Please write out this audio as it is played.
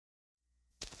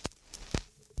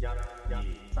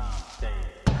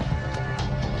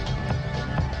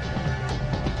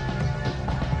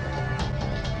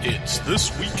It's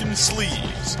This Week in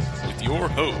Sleaze with your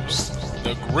hosts,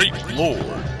 the Great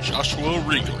Lord Joshua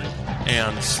Regal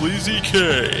and Sleazy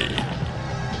K.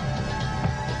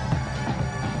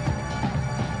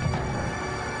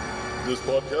 This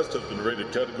podcast has been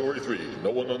rated Category 3. No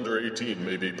one under 18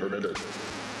 may be permitted.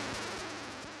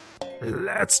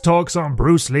 Let's talk some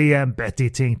Bruce Lee and Betty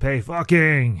Ting-Pei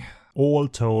fucking. All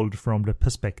told from the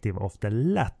perspective of the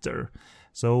latter.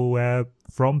 So,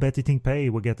 from Betty Ting-Pei,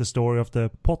 we get the story of the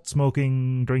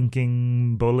pot-smoking,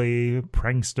 drinking, bully,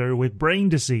 prankster with brain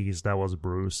disease that was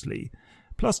Bruce Lee.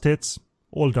 Plus tits,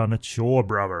 all done at Shaw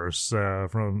Brothers.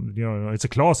 It's a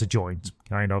classy joint,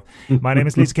 kind of. My name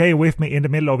is Liz K. With me in the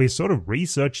middle of his sort of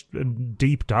research and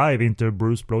deep dive into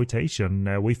Bruce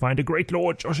exploitation, we find the Great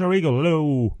Lord Joshua Regal.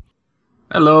 Hello.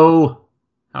 Hello.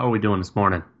 How are we doing this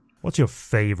morning? What's your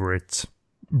favorite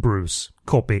Bruce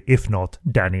copy, if not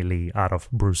Danny Lee, out of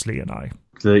Bruce Lee and I?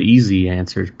 The easy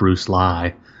answer is Bruce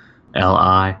Lee,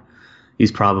 L-I.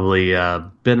 He's probably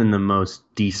been in the most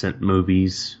decent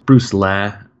movies. Bruce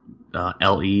Lee,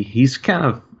 L-E. He's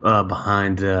kind of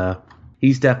behind.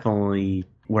 He's definitely,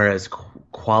 whereas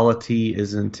quality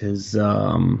isn't his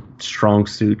strong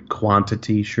suit,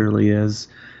 quantity surely is.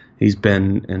 He's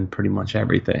been in pretty much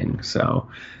everything. So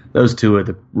those two are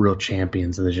the real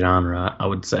champions of the genre, I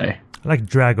would say. I like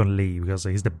Dragon Lee because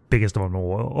he's the biggest of them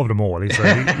all.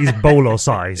 He's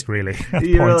bolo-sized, really.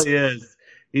 He really is.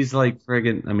 He's like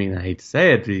friggin', I hate to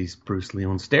say it, but he's Bruce Lee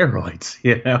on steroids,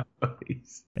 you know?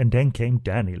 And then came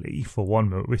Danny Lee for one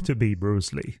movie to be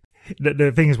Bruce Lee.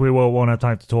 The thing is, we won't have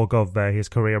time to talk of his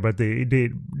career, but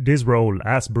this role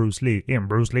as Bruce Lee, in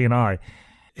Bruce Lee and I,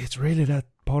 it's really that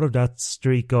part of that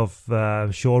streak of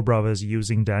Shaw Brothers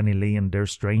using Danny Lee in their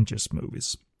strangest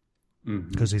movies.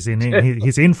 Because he's in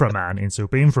Inframan, in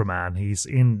Super Inframan. He's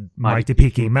in Mighty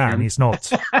Peking Man. He's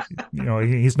not,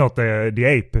 he's not the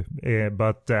ape,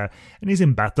 and he's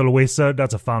in Battle Wizard.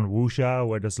 That's a fun wuxia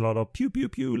where there's a lot of pew pew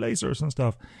pew lasers and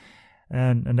stuff.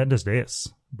 And then there's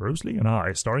this Bruce Lee and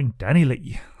I, starring Danny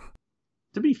Lee.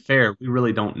 To be fair, we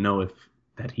really don't know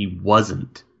that he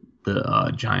wasn't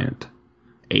the giant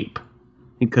ape.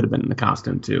 He could have been in the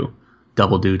costume too.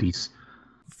 Double duties.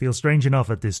 Feels strange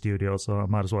enough at this studio, so I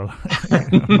might as well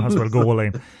go all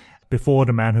in. Before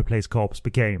the man who plays cops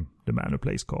became the man who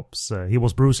plays cops, he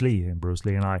was Bruce Lee, and Bruce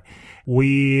Lee and I.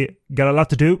 We got a lot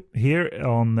to do here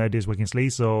on This Week in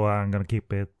Sleaze, so I'm gonna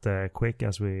keep it quick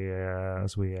as we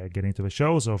get into the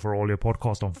show. So for all your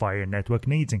Podcast on Fire network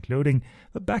needs, including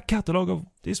the back catalogue of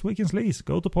This Week in Sleaze,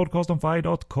 go to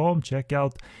podcastonfire.com, check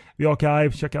out the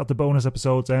archive, check out the bonus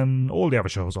episodes, and all the other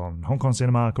shows on Hong Kong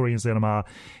cinema, Korean cinema,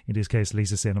 in this case,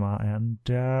 Lisa Cinema, and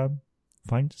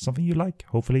find something you like.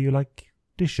 Hopefully you like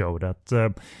this show.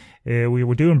 That we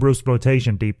were doing Bruce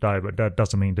exploitation deep dive, but that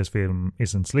doesn't mean this film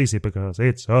isn't sleazy, because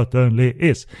it certainly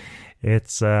is. It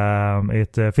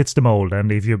fits the mold,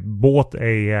 and if you bought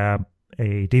a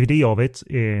DVD of it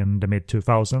in the mid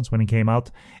 2000s when it came out,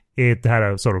 it had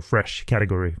a sort of fresh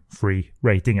category free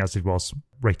rating as it was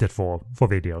rated for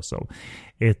video, so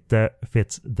it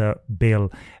fits the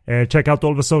bill. Check out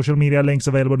all the social media links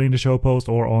available in the show post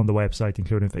or on the website,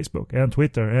 including Facebook and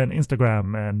Twitter and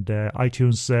Instagram, and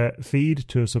iTunes feed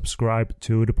to subscribe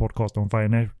to the Podcast on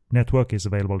Fire network is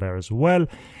available there as well,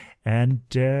 and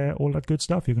all that good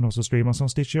stuff. You can also stream us on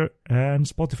Stitcher and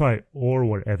Spotify or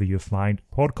wherever you find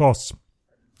podcasts.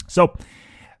 So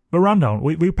the rundown,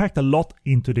 we packed a lot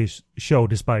into this show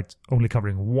despite only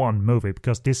covering one movie,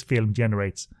 because this film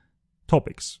generates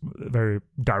topics, very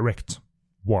direct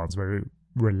ones, very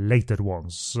related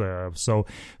ones. So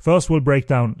first we'll break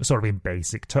down sort of in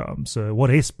basic terms, what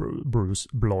is Bruce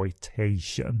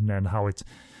exploitation and how it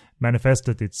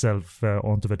manifested itself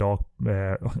onto the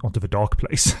dark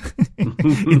place,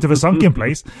 into the sunken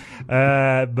place,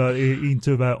 but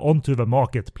onto the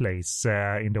marketplace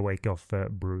in the wake of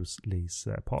Bruce Lee's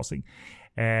passing.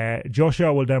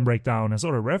 Joshua will then break down and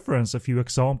sort of reference a few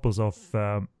examples of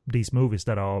these movies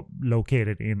that are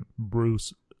located in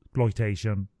Bruce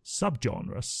exploitation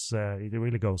subgenres. It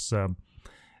really goes.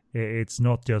 It's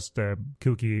not just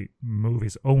kooky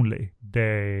movies only.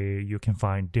 You can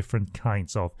find different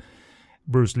kinds of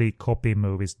Bruce Lee copy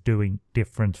movies doing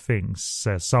different things.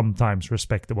 Sometimes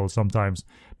respectable, sometimes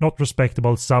not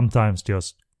respectable, sometimes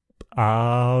just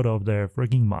out of their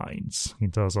freaking minds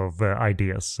in terms of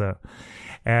ideas.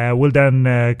 We'll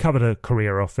then cover the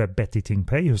career of Betty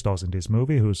Ting-Pei, who stars in this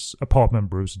movie, whose apartment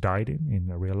Bruce died in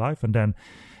real life. And then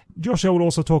Joshua will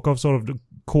also talk of sort of the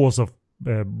cause of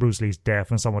Bruce Lee's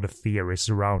death and some of the theories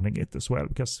surrounding it as well,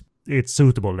 because it's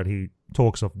suitable that he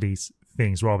talks of these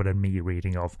things rather than me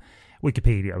reading of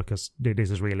Wikipedia, because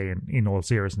this is really, in all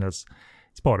seriousness,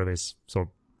 it's part of his sort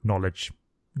of knowledge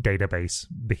database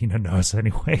being a nurse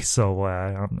anyway, so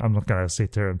I'm not gonna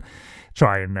sit here and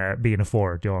try and be an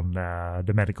authority on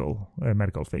the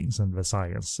medical things and the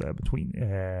science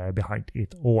behind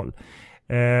it all.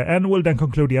 And we'll then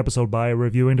conclude the episode by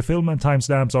reviewing the film, and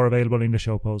timestamps are available in the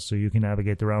show post so you can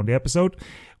navigate around the episode.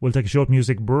 We'll take a short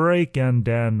music break, and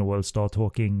then we'll start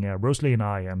talking Bruce Lee and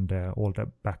I, and all the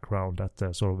background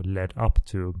that sort of led up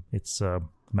to its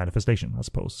manifestation, I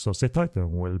suppose. So sit tight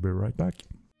and we'll be right back.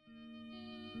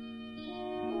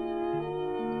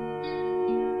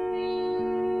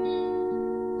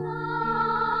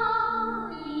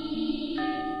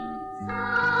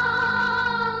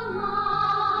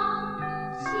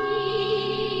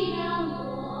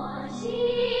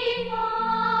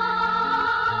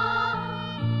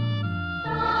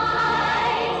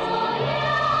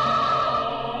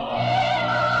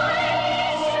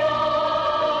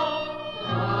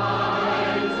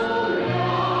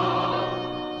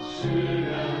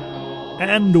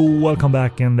 And welcome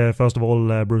back, and first of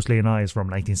all, Bruce Lee and I is from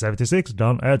 1976,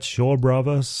 done at Shaw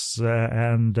Brothers,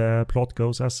 and plot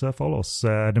goes as follows.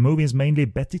 The movie is mainly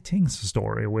Betty Ting's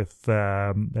story with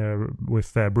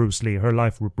Bruce Lee, her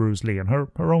life with Bruce Lee, and her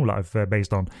own life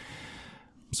based on,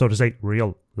 so to say,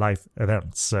 real life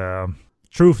events.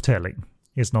 Truth-telling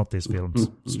is not this film's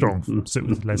strong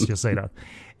suit, let's just say that.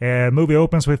 Movie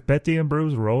opens with Betty and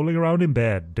Bruce rolling around in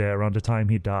bed around the time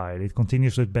he died. It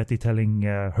continues with Betty telling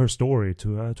her story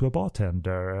to a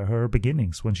bartender, her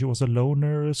beginnings when she was a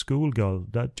loner schoolgirl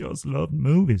that just loved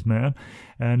movies, man.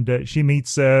 And she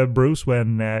meets Bruce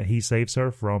when he saves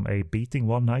her from a beating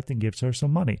one night and gives her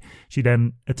some money. She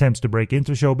then attempts to break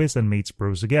into showbiz and meets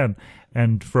Bruce again.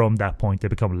 And from that point, they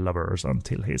become lovers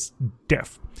until his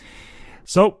death.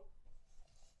 So,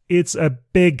 it's a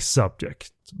big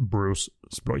subject,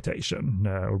 Bruce-sploitation,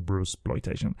 or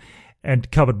Bruce-sploitation,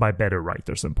 and covered by better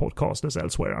writers and podcasters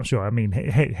elsewhere, I'm sure. I mean,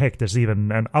 heck, there's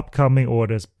even an upcoming, or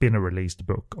there's been a released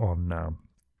book on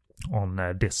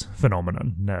this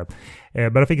phenomenon.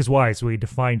 But I think it's wise we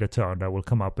define a term that will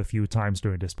come up a few times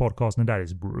during this podcast, and that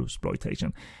is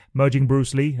Bruce-sploitation, merging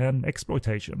Bruce Lee and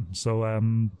exploitation. So,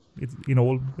 it's in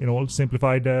all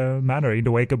simplified manner, in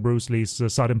the wake of Bruce Lee's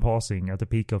sudden passing at the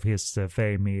peak of his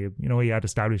fame, he had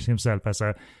established himself as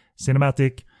a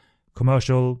cinematic,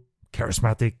 commercial,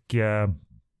 charismatic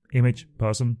image,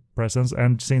 presence,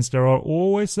 and since there are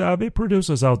always big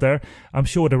producers out there, I'm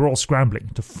sure they were all scrambling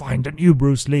to find a new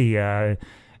Bruce Lee,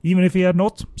 even if he had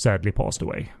not sadly passed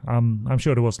away. I'm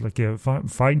sure there was like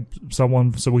find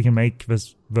someone so we can make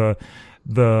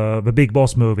the Big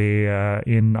Boss movie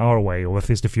in our way, or the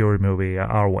Fist of Fury movie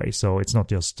our way. So it's not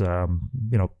just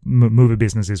movie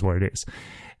business is what it is.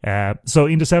 So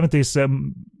in the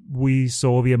 70s, we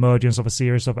saw the emergence of a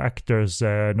series of actors,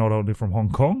 not only from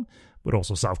Hong Kong, but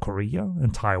also South Korea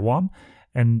and Taiwan.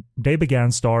 And they began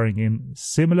starring in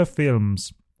similar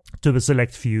films to the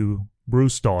select few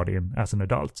Bruce starred in as an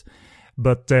adult.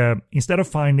 But instead of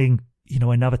finding,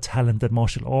 another talented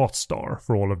martial arts star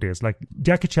for all of this, like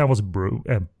Jackie Chan was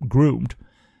groomed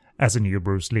as a new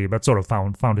Bruce Lee, but sort of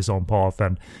found his own path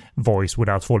and voice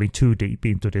without falling too deep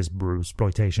into this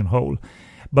Bruce-sploitation hole.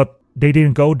 But they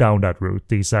didn't go down that route,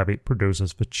 these savvy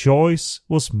producers. The choice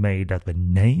was made that the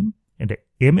name and the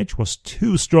image was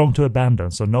too strong to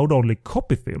abandon, so not only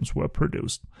copy films were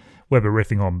produced, whether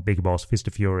riffing on Big Boss, Fist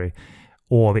of Fury,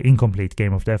 or the incomplete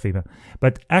Game of Death even,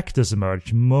 but actors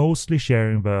emerged, mostly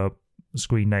sharing the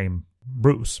screen name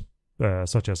Bruce,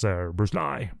 such as Bruce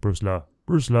Lee, Bruce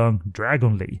Leung,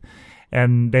 Dragon Lee,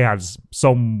 and they had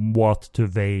somewhat to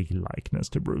vague likeness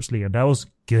to Bruce Lee, and that was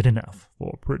good enough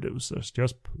for producers.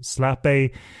 Just slap a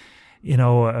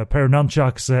pair of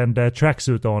nunchucks and a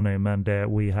tracksuit on him,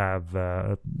 and we have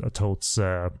a totes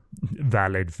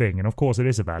valid thing. And of course, it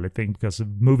is a valid thing because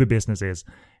movie business is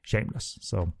shameless.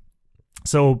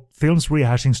 So films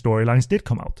rehashing storylines did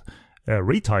come out.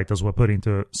 Retitles were put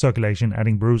into circulation,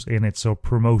 adding Bruce in it, so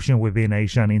promotion within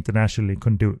Asia and internationally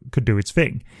could do its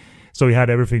thing. So we had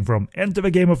everything from Enter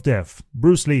the Game of Death,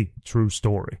 Bruce Lee, True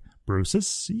Story, Bruce's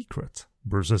Secret,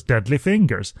 Bruce's Deadly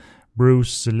Fingers,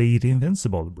 Bruce Lee the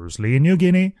Invincible, Bruce Lee in New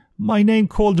Guinea, My Name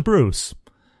Called Bruce,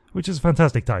 which is a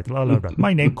fantastic title, I love that.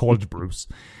 My Name Called Bruce,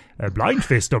 Blind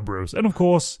Fist of Bruce, and of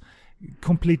course,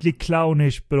 completely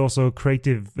clownish but also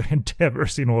creative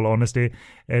endeavors, in all honesty,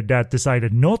 that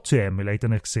decided not to emulate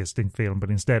an existing film but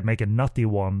instead make a nutty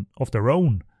one of their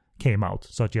own came out,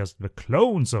 such as The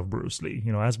Clones of Bruce Lee.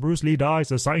 As Bruce Lee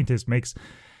dies, a scientist makes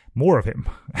more of him.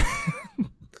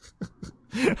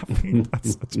 I mean,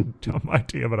 that's such a dumb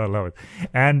idea, but I love it.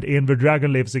 And in The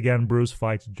Dragon Lives Again, Bruce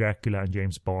fights Dracula and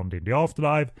James Bond in the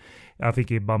afterlife. I think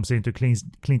he bumps into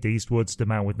Clint Eastwood's The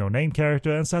Man with No Name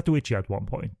character and Satoichi at one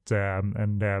point.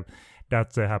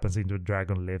 That happens in The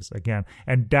Dragon Lives Again.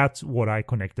 And that's what I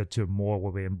connected to more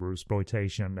within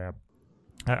Bruceploitation.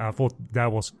 I thought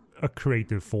that was a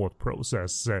creative thought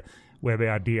process where the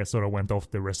idea sort of went off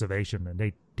the reservation and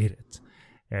they did it.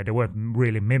 They weren't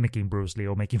really mimicking Bruce Lee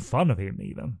or making fun of him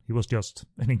even. He was just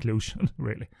an inclusion,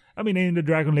 really. I mean, in The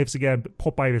Dragon Lives Again,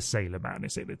 Popeye the Sailor Man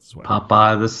is in it as well.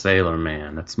 Popeye the Sailor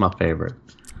Man, that's my favorite.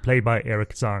 Played by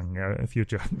Eric Tsang, a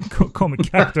future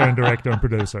comic actor and director and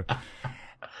producer.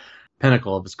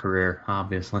 Pinnacle of his career,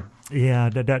 obviously. Yeah,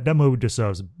 that movie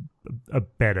deserves a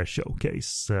better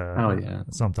showcase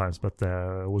sometimes, but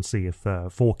we'll see if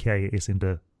 4K is in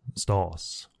the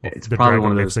stars. It's probably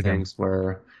one of those things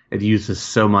where it uses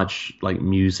so much like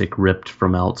music ripped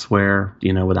from elsewhere,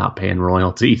 without paying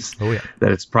royalties,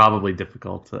 that it's probably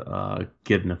difficult to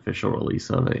get an official release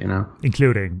of it,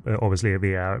 Including, obviously,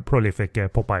 the prolific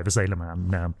Popeye the Sailor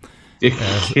Man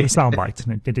soundbite.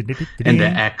 And The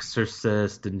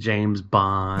Exorcist and James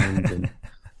Bond and...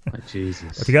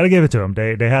 Jesus. But you gotta give it to them.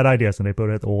 They had ideas and they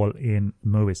put it all in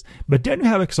movies. But then you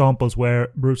have examples where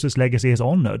Bruce's legacy is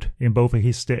honored in both a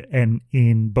hysterical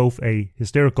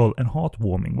and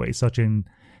heartwarming way, such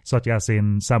as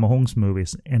in Sammo Hung's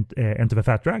movies and Enter the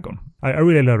Fat Dragon. I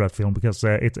really love that film because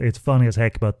it's funny as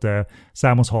heck, but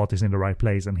Sammo's heart is in the right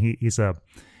place, and he's a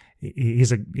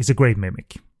great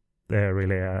mimic.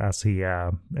 Really, as he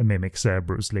mimics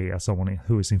Bruce Lee as someone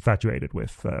who is infatuated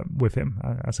with him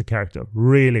as a character.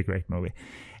 Really great movie.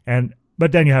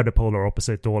 But then you have the polar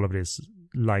opposite to all of this,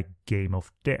 like Game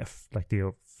of Death, like the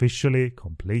officially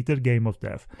completed Game of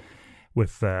Death,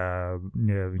 with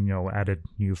added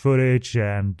new footage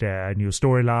and new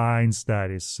storylines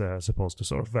that is supposed to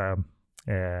sort of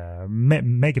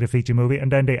make it a feature movie,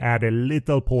 and then they add a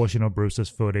little portion of Bruce's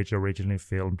footage originally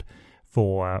filmed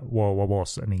for what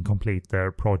was an incomplete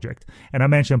project. And I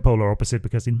mentioned polar opposite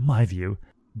because in my view,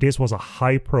 this was a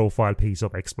high-profile piece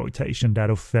of exploitation that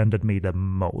offended me the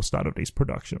most out of these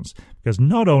productions. Because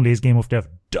not only is Game of Death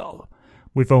dull,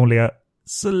 with only a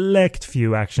select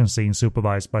few action scenes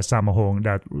supervised by Sammo Hung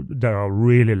that are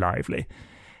really lively,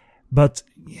 but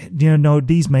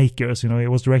these makers, it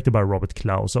was directed by Robert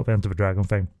Klaus of Enter the Dragon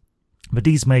fame, but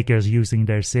these makers, using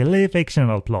their silly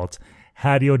fictional plot,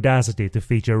 had the audacity to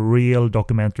feature real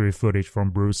documentary footage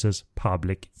from Bruce's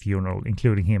public funeral,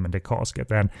 including him in the casket.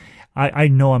 And I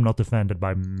know I'm not offended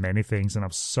by many things, and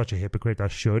I'm such a hypocrite, I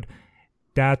should.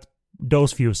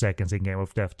 Those few seconds in Game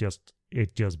of Death just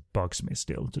bugs me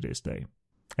still to this day.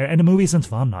 And the movie isn't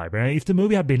fun either. If the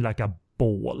movie had been like a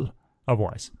ball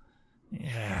otherwise,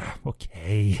 yeah,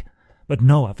 okay. But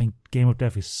no, I think Game of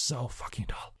Death is so fucking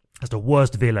dull. It's the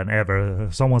worst villain ever.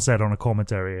 Someone said on a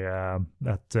commentary I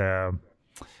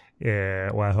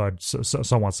heard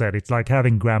someone said it's like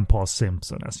having Grandpa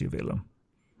Simpson as your villain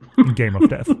in Game of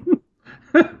Death.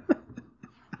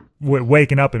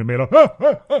 Waking up in the middle.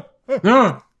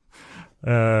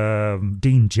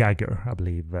 Dean Jagger, I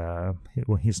believe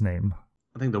his name.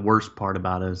 I think the worst part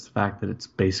about it is the fact that it's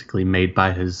basically made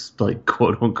by his like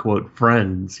quote unquote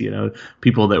friends,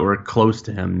 people that were close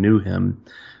to him, knew him.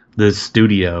 The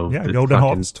studio, Golden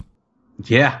Harvest,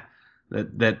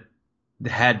 that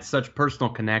had such personal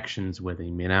connections with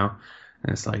him, and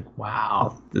it's like,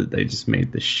 wow, they just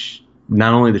made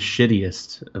not only the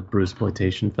shittiest of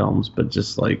Bruceploitation films, but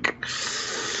just like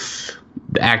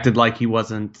acted like he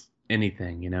wasn't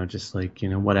anything, just like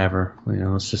whatever,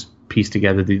 let's just piece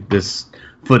together this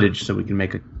footage so we can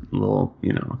make a little,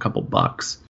 a couple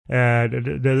bucks.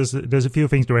 There's a few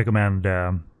things to recommend,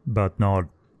 but not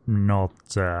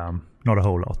a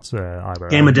whole lot either.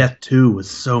 Game of Death 2 was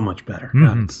so much better.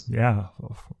 Yeah,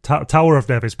 Tower of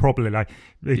Death is probably like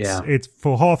it's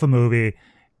for half a movie.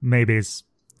 Maybe it's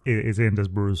in this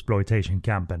Bruceploitation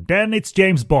camp, and then it's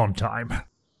James Bond time.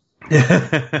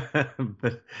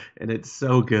 And it's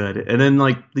so good, and then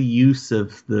like the use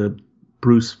of the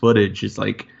Bruce footage is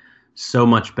like so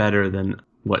much better than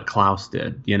what Klaus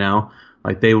did.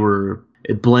 Like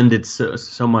it blended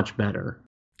so much better.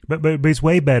 But it's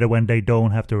way better when they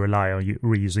don't have to rely on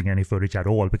reusing any footage at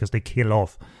all, because they kill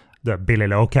off the Billy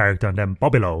Lowe character and then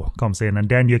Bobby Lowe comes in, and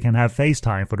then you can have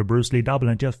FaceTime for the Bruce Lee double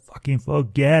and just fucking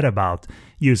forget about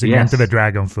using Enter the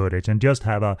Dragon footage and just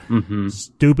have a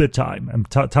stupid time. And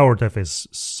Tower of Death is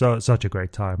such a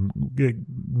great time.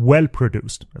 Well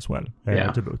produced as well,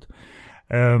 to boot.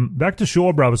 Back to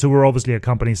Shaw Brothers, who were obviously a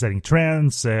company setting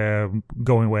trends,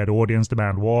 going where the audience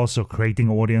demand was, or creating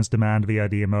audience demand via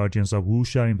the emergence of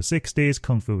wuxia in the 60s,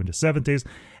 kung fu in the 70s,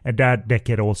 and that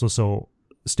decade also saw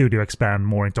studio expand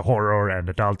more into horror and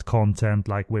adult content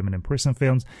like women in prison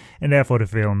films, and therefore the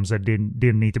films didn't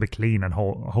need to be clean and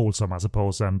wholesome, I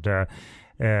suppose, and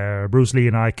Bruce Lee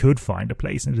and I could find a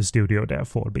place in the studio,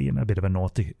 therefore being a bit of a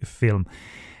naughty film.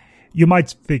 You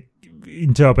might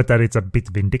interpret that it's a bit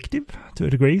vindictive to a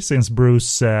degree, since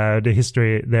Bruce, the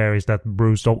history there is that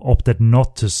Bruce opted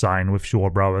not to sign with Shaw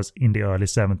Brothers in the early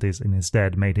 70s and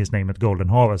instead made his name at Golden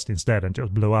Harvest instead and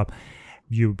just blew up.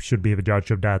 You should be the judge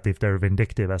of that if they're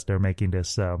vindictive as they're making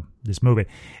this movie.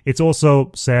 It's also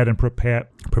said, and prepare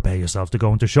yourself to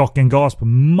go into shock and gasp,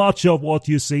 much of what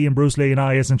you see in Bruce Lee and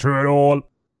I isn't true at all.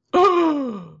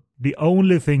 The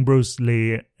only thing Bruce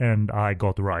Lee and I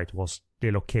got right was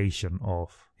the location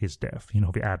of his death,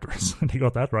 the address. They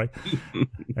got that right.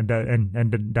 and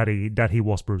that he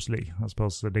was Bruce Lee. I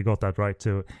suppose they got that right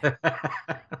too.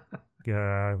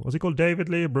 Was he called David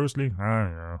Lee or Bruce Lee? I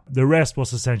don't know. The rest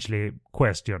was essentially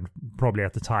questioned, probably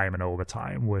at the time and over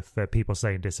time, with people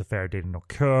saying this affair didn't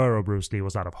occur, or Bruce Lee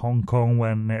was out of Hong Kong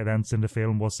when events in the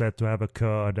film was said to have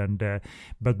occurred,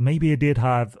 but maybe he did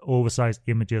have oversized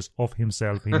images of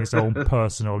himself in his own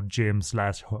personal gym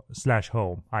slash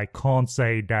home. I can't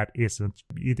say that isn't.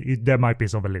 There might be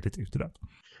some validity to that.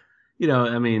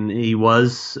 He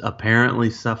was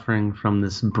apparently suffering from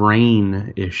this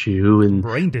brain issue and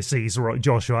brain disease,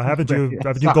 Joshua. Haven't you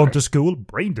gone to school?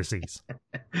 Brain disease.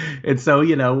 And so,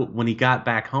 when he got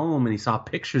back home and he saw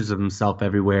pictures of himself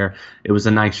everywhere, it was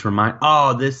a nice reminder.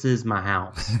 Oh, this is my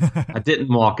house. I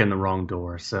didn't walk in the wrong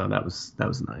door, so that was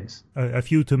nice. A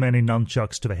few too many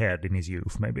nunchucks to the head in his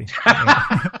youth, maybe.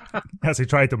 Has he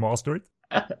tried to master it?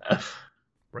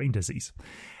 Brain disease.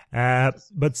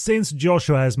 But since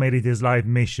Joshua has made it his life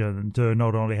mission to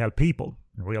not only help people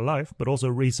in real life, but also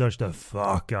research the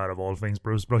fuck out of all things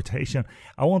Bruceploitation,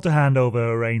 I want to hand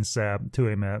over reins to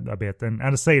him a bit, and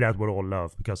I say that with all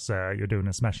love, because you're doing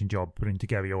a smashing job putting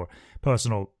together your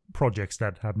personal projects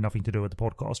that have nothing to do with the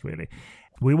podcast, really.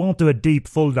 We won't do a deep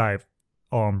full dive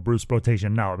on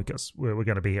Bruceploitation now, because we're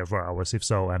going to be here for hours, if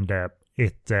so, and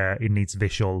it needs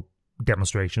visual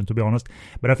demonstration, to be honest.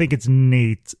 But I think it's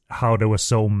neat how there were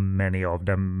so many of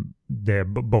them,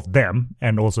 both them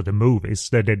and also the movies,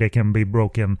 that they can be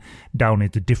broken down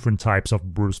into different types of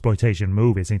Bruceploitation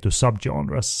movies, into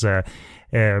subgenres,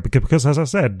 because as I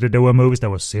said, there were movies that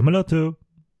were similar to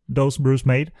those Bruce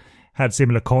made, had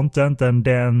similar content, and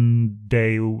then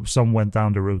some went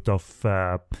down the route of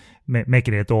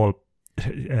making it all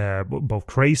both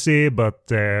crazy but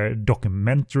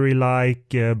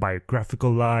documentary-like,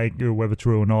 biographical-like, whether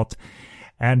true or not.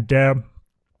 And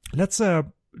let's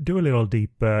do a little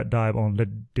deep dive on the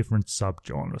different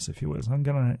subgenres, if you will. So I'm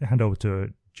going to hand over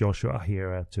to Joshua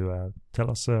here to tell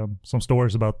us some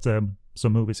stories about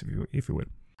some movies, if you will.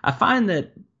 I find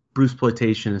that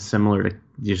Bruceploitation is similar to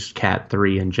just Cat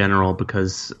 3 in general,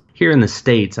 because here in the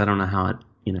States, I don't know how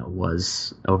it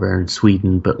was over in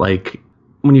Sweden, but like,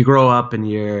 when you grow up and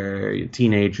you're a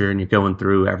teenager and you're going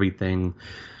through everything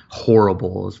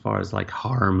horrible as far as like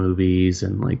horror movies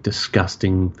and like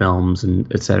disgusting films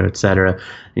and et cetera, and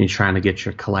you're trying to get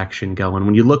your collection going.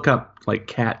 When you look up like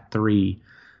Cat 3,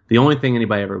 the only thing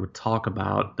anybody ever would talk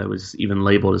about that was even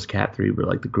labeled as Cat 3 were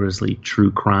like the grisly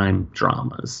true crime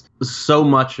dramas. So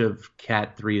much of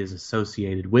Cat 3 is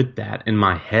associated with that in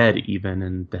my head, even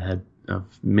in the head of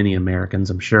many Americans,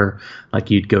 I'm sure.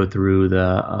 Like, you'd go through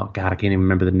I can't even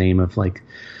remember the name of, like,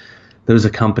 there was a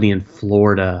company in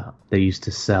Florida that used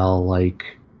to sell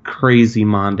like crazy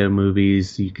Mondo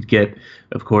movies. You could get,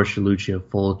 of course, your Lucio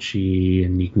Fulci,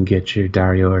 and you can get your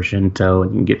Dario Argento,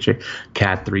 and you can get your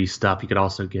Cat 3 stuff. You could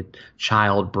also get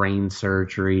child brain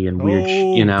surgery and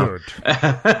weird,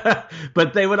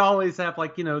 But they would always have,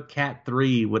 like, Cat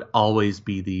 3 would always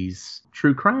be these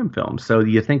true crime films. So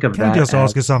you think of that. Can I just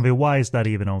ask you something? Why is that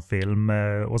even on film?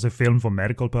 Was it filmed for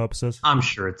medical purposes? I'm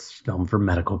sure it's filmed for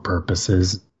medical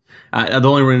purposes. The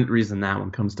only reason that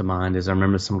one comes to mind is I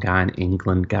remember some guy in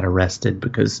England got arrested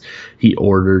because he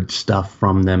ordered stuff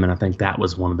from them, and I think that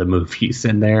was one of the movies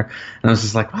in there. And I was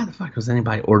just like, why the fuck was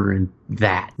anybody ordering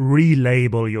that?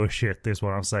 Relabel your shit is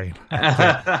what I'm saying.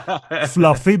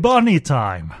 Fluffy bunny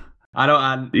time. I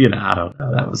don't know.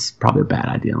 That was probably a bad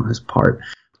idea on his part.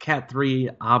 Cat 3,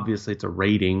 obviously it's a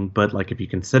rating, but like if you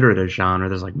consider it a genre,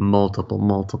 there's like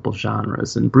multiple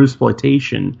genres. And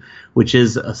Bruceploitation, which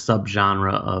is a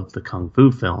subgenre of the Kung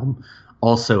Fu film,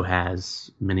 also has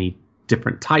many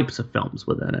different types of films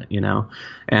within it,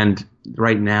 And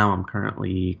right now I'm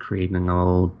currently creating a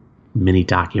little mini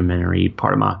documentary,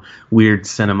 part of my Weird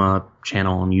Cinema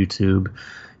channel on YouTube.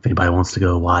 If anybody wants to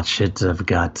go watch it, I've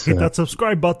got... hit that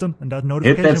subscribe button and that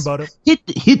notification button.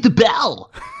 Hit the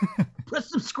bell. Press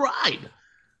subscribe.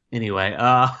 Anyway,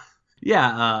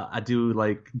 I do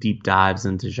like deep dives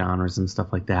into genres and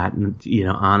stuff like that. And,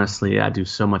 honestly, I do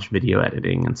so much video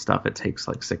editing and stuff. It takes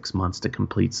like 6 months to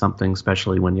complete something,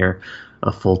 especially when you're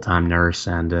a full-time nurse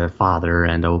and a father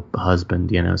and a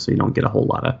husband, so you don't get a whole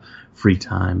lot of free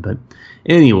time. But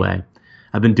anyway,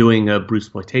 I've been doing a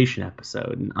Bruceploitation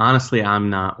episode. And honestly, I'm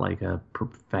not like a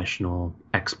professional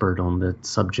expert on the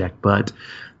subject, but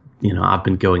I've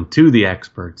been going to the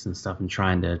experts and stuff and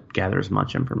trying to gather as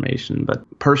much information.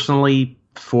 But personally,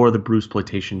 for the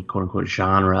Bruceploitation quote-unquote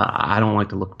genre, I don't like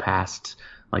to look past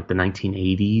like the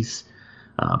 1980s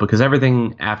because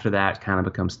everything after that kind of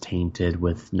becomes tainted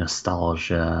with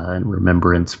nostalgia and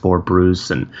remembrance for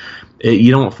Bruce. And you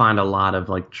don't find a lot of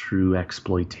like true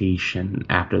exploitation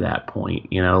after that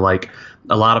point. Like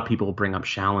a lot of people bring up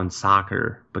Shaolin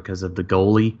Soccer because of the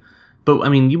goalie. But, I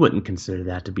mean, you wouldn't consider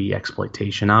that to be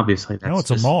exploitation, obviously. No, it's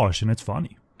just... homage, and it's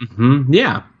funny. Mm-hmm,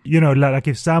 yeah. Like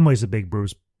if Samuel is a big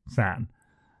Bruce fan,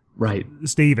 right?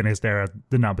 Steven is there at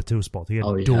the number 2 spot. He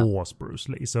adores Bruce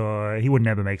Lee, so he would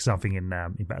never make something in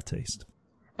bad taste.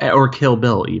 Or Kill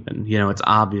Bill, even. It's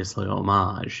obviously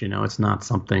homage. It's not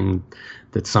something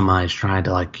that somebody's trying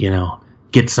to, like,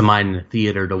 get somebody in the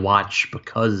theater to watch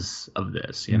because of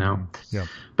this, Yeah.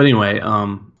 But anyway,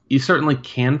 you certainly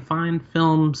can find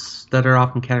films that are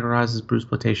often categorized as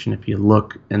Bruceploitation if you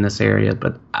look in this area,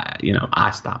 but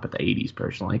I stop at the 80s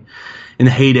personally. In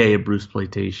the heyday of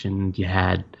Bruceploitation, you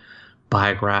had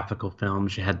biographical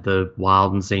films, you had the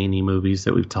wild and zany movies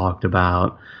that we've talked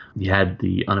about, you had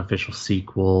the unofficial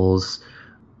sequels,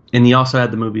 and you also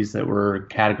had the movies that were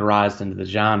categorized into the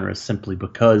genre simply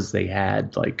because they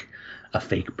had like a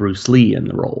fake Bruce Lee in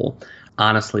the role.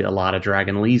 Honestly, a lot of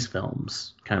Dragon Lee's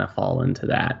films kind of fall into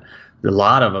that. A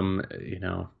lot of them,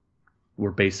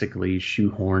 were basically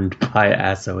shoehorned by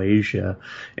Aso Asia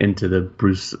into the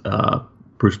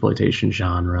Bruceploitation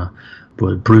genre.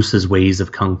 With Bruce's ways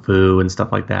of kung fu and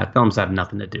stuff like that. Films have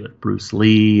nothing to do with Bruce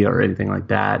Lee or anything like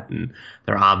that, and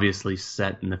they're obviously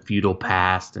set in the feudal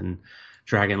past, and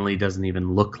Dragon Lee doesn't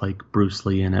even look like Bruce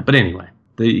Lee in it. But anyway,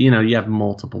 you have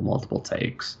multiple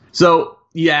takes. So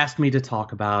you asked me to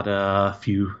talk about a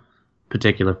few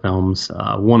particular films,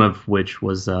 one of which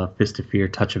was Fist of Fear,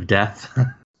 Touch of Death.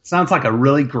 Sounds like a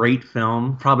really great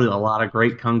film. Probably a lot of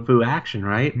great kung fu action,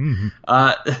 right?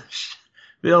 Mm-hmm.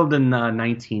 Filmed in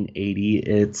 1980.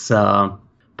 It's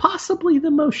possibly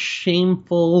the most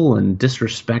shameful and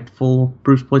disrespectful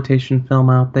Bruceploitation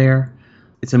film out there.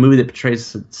 It's a movie that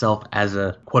portrays itself as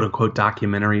a quote-unquote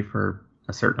documentary for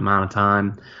a certain amount of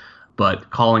time, but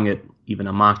calling it even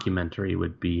a mockumentary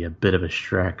would be a bit of a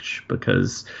stretch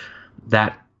because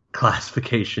that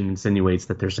classification insinuates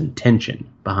that there's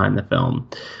intention behind the film,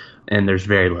 and there's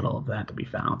very little of that to be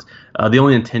found. The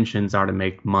only intentions are to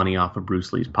make money off of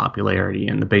Bruce Lee's popularity,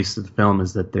 and the basis of the film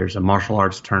is that there's a martial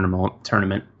arts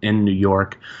tournament in New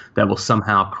York that will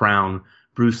somehow crown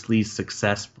Bruce Lee's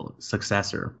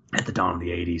successor at the dawn of the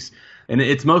 80s. And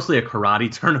it's mostly a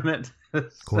karate tournament.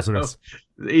 Of course it is.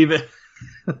 Even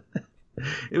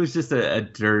it was just a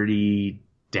dirty,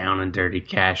 down and dirty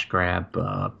cash grab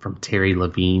from Terry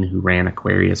Levine, who ran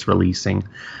Aquarius Releasing.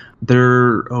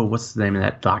 What's the name of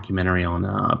that documentary on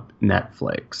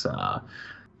Netflix?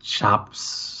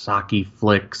 Chopsaki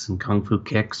Flicks and Kung Fu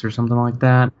Kicks or something like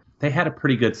that. They had a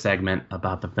pretty good segment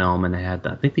about the film, and I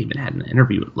think they even had an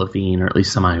interview with Levine, or at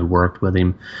least somebody who worked with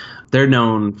him. They're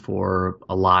known for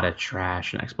a lot of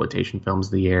trash and exploitation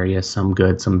films in the area, some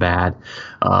good, some bad.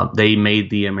 They made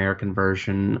the American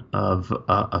version of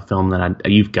a film that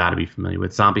you've got to be familiar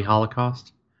with, Zombie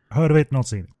Holocaust. Heard of it, not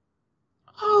seen it.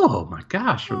 Oh my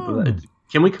gosh. Oh.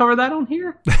 Can we cover that on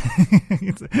here?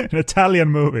 It's an Italian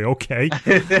movie, okay.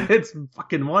 It's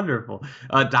fucking wonderful.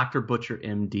 Dr. Butcher,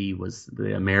 MD was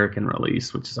the American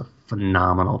release, which is a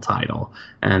phenomenal title.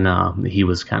 And he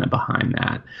was kind of behind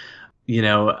that.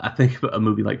 I think a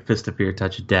movie like Fist of Fear,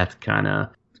 Touch of Death kind of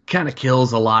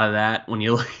kills a lot of that when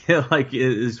you look at, like,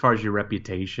 as far as your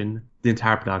reputation. The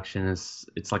entire production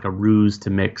it's like a ruse to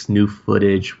mix new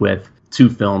footage with two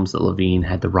films that Levine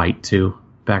had the right to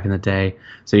back in the day.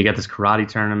 So you got this karate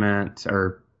tournament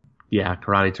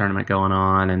going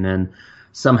on, and then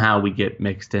somehow we get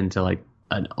mixed into like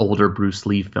an older Bruce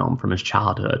Lee film from his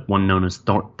childhood, one known as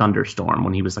Thunderstorm,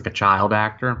 when he was like a child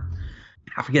actor.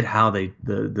 I forget how the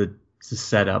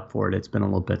setup for it. It's been a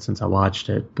little bit since I watched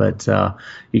it, but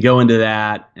you go into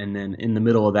that, and then in the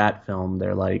middle of that film,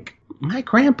 they're like, my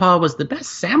grandpa was the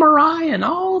best samurai in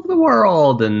all of the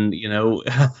world, and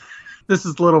this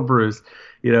is little Bruce.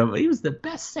 You know, he was the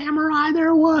best samurai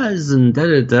there was, and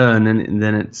da-da-da. And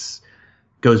then it's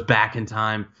goes back in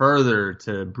time further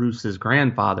to Bruce's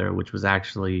grandfather, which was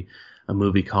actually a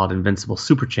movie called Invincible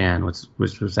Super Chan,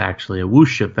 which was actually a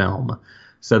wuxia film.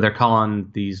 So they're calling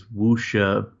these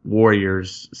wuxia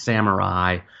warriors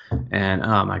samurai, and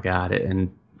oh my god!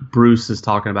 And Bruce is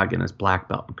talking about getting his black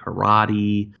belt in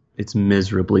karate. It's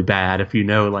miserably bad. If you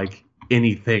know like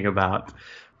anything about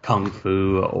kung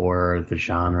fu or the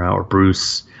genre or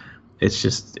Bruce, it's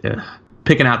just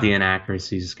picking out the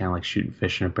inaccuracies is kind of like shooting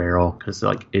fish in a barrel, because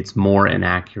like it's more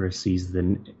inaccuracies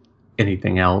than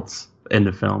anything else in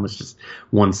the film. It's just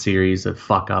one series of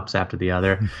fuck ups after the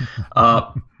other.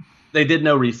 They did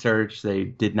no research. They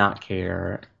did not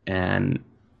care, and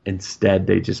instead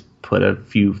they just put a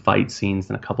few fight scenes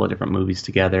in a couple of different movies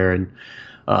together. And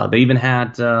they even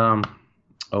had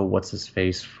what's his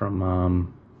face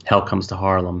from Hell Comes to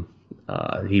Harlem.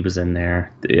 He was in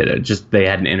there. They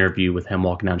had an interview with him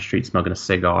walking down the street smoking a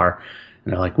cigar,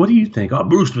 and they're like, "What do you think?" "Oh,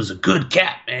 Bruce was a good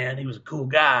cat, man. He was a cool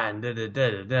guy." And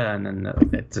and then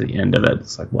that's the end of it.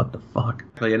 It's like, what the fuck?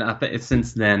 And I think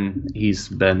since then he's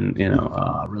been,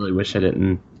 I really wish I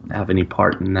didn't have any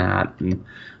part in that, and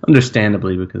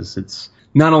understandably, because it's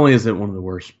not only is it one of the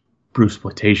worst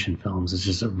Bruceploitation films, it's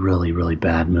just a really, really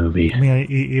bad movie. I mean,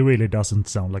 it really doesn't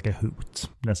sound like a hoot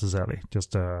necessarily.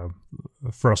 Just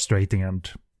frustrating,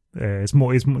 and it's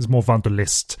more fun to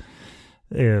list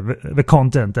the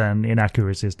content and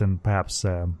inaccuracies than perhaps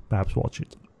watch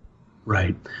it.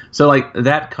 Right. So like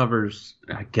that covers,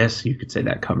 I guess you could say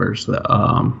that covers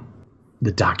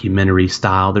the documentary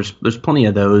style. There's plenty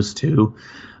of those too.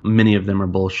 Many of them are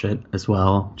bullshit as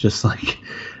well. Just like,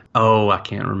 I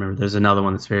can't remember. There's another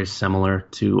one that's very similar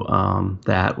to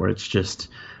that, where it's just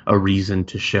a reason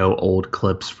to show old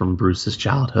clips from Bruce's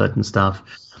childhood and stuff.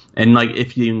 And like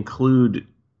if you include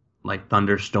like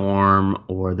Thunderstorm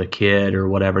or The Kid or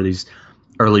whatever, these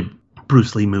early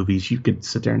Bruce Lee movies, you could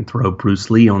sit there and throw Bruce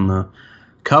Lee on the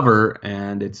cover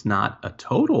and it's not a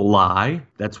total lie.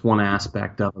 That's one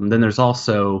aspect of them. Then there's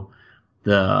also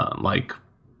the like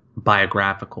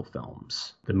biographical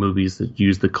films, the movies that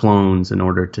use the clones in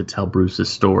order to tell Bruce's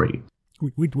story.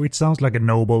 Which sounds like a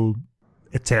noble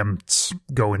attempt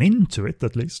going into it,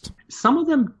 at least. Some of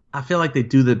them, I feel like they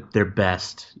do their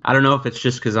best. I don't know if it's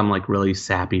just because I'm like really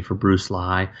sappy for Bruce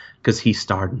Lee, because he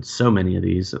starred in so many of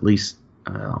these, at least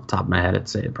off the top of my head, I'd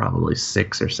say probably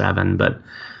 6 or 7, but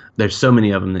there's so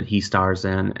many of them that he stars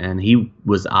in, and he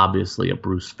was obviously a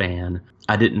Bruce fan.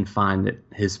 I didn't find that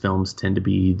his films tend to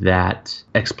be that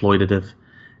exploitative,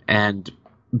 and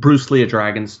Bruce Lee: A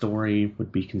Dragon Story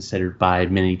would be considered by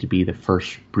many to be the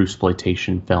first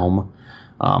Bruceploitation film.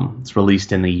 It's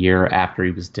released in the year after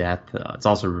he was dead. It's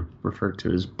also referred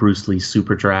to as Bruce Lee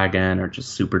Super Dragon or just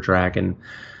Super Dragon.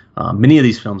 Many of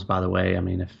these films, by the way, I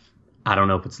mean, I don't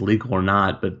know if it's legal or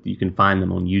not, but you can find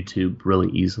them on YouTube really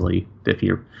easily if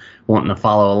you're wanting to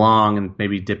follow along and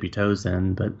maybe dip your toes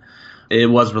in. But it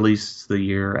was released the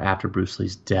year after Bruce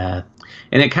Lee's death.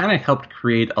 And it kind of helped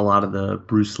create a lot of the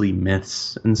Bruce Lee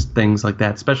myths and things like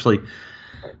that, especially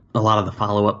a lot of the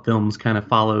follow-up films kind of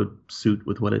followed suit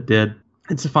with what it did.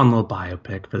 It's a fun little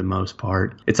biopic for the most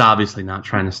part. It's obviously not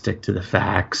trying to stick to the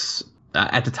facts.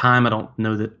 At the time, I don't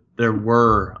know that there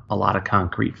were a lot of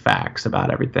concrete facts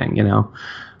about everything,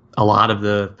 A lot of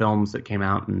the films that came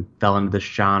out and fell into this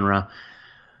genre,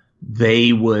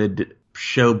 they would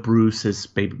show Bruce as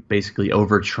basically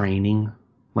overtraining.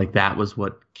 Like that was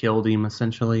what killed him,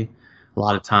 essentially. A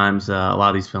lot of times, a lot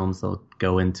of these films, they'll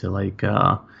go into like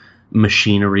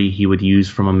machinery he would use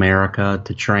from America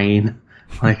to train.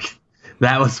 Like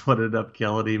that was what ended up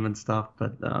killing him and stuff.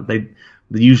 But they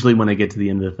usually, when they get to the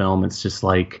end of the film, it's just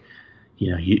like,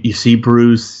 you see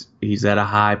Bruce, he's at a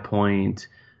high point,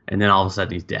 and then all of a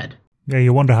sudden he's dead. Yeah,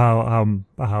 you wonder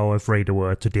how afraid they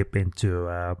were to dip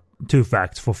into too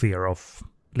facts for fear of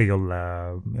legal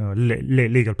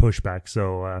legal pushback.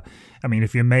 So, I mean,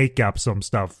 if you make up some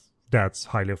stuff that's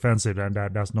highly offensive, then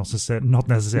that's not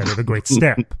necessarily a great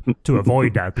step to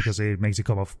avoid that, because it makes you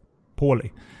come off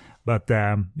poorly. But,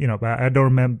 but I don't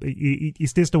remember.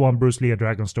 Is this the one, Bruce Lee: A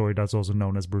Dragon Story, that's also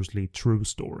known as Bruce Lee True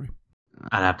Story?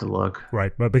 I'd have to look.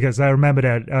 Right, but because I remember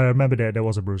that there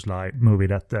was a Bruce Lee movie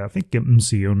that I think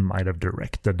Seung might have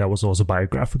directed that was also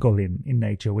biographical in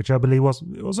nature, which I believe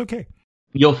was okay.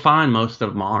 You'll find most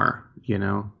of them are,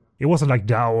 It wasn't like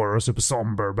dour or super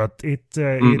somber, but it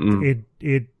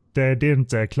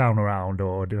didn't clown around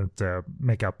or didn't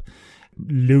make up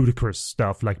ludicrous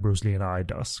stuff like Bruce Lee and I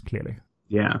does, clearly.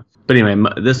 Yeah. But anyway,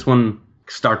 this one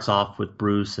starts off with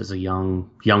Bruce as a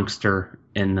youngster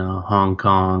in Hong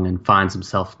Kong and finds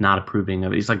himself not approving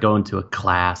of it. He's like going to a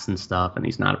class and stuff, and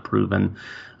he's not approving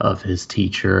of his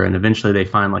teacher. And eventually they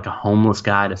find like a homeless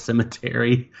guy at a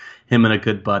cemetery, him and a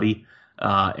good buddy,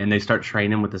 and they start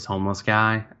training with this homeless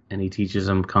guy, and he teaches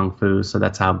him kung fu. So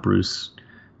that's how Bruce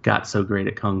got so great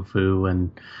at kung fu.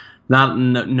 And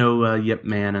no Yip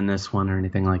Man in this one or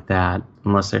anything like that,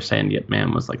 unless they're saying Yip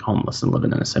Man was like homeless and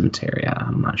living in a cemetery.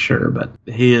 I'm not sure, but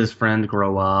he and his friend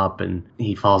grow up, and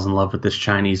he falls in love with this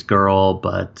Chinese girl,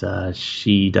 but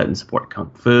she doesn't support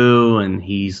kung fu, and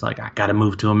he's like, I gotta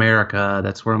move to America.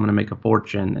 That's where I'm gonna make a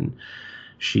fortune. And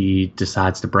she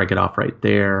decides to break it off right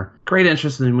there. Great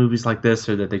interest in movies like this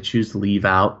are that they choose to leave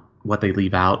out what they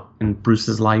leave out in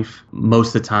Bruce's life.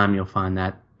 Most of the time, you'll find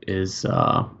that is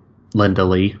Linda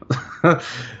Lee.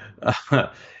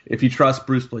 If you trust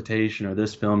Bruceploitation or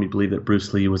this film, you believe that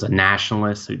Bruce Lee was a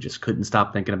nationalist who just couldn't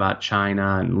stop thinking about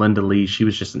China. And Linda Lee, she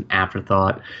was just an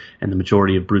afterthought. And the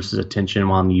majority of Bruce's attention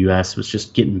while in the U.S. was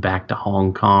just getting back to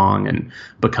Hong Kong and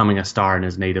becoming a star in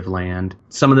his native land.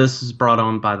 Some of this is brought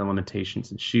on by the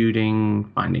limitations in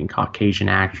shooting, finding Caucasian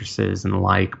actresses and the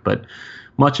like. But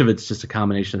much of it's just a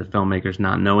combination of the filmmakers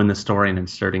not knowing the story and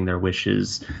inserting their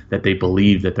wishes that they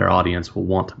believe that their audience will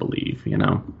want to believe, you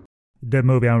know? The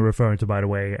movie I'm referring to, by the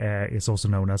way, is also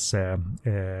known as,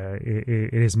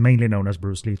 it is mainly known as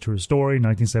Bruce Lee True Story,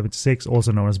 1976,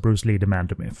 also known as Bruce Lee The Man,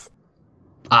 the Myth.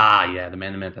 Ah, yeah, The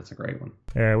Man, the Myth, that's a great one.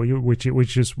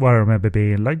 Which is what I remember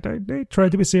being like, they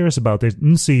tried to be serious about it.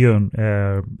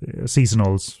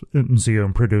 Seasonal's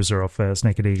producer of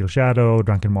Snake and Eagle Shadow,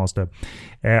 Drunken Master.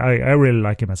 I really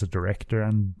like him as a director,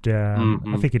 and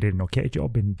I think he did an okay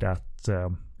job in that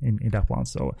in that one.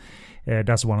 So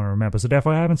that's the one I remember. So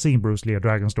therefore, I haven't seen Bruce Lee: A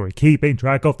Dragon Story. Keeping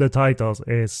track of the titles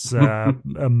is a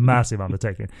massive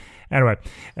undertaking. Anyway,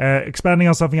 expanding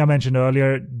on something I mentioned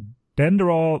earlier. Then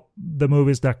there are the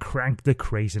movies that crank the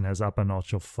craziness up a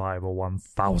notch of 5 or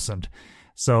 1,000.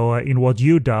 So in what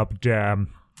you dubbed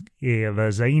the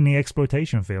zany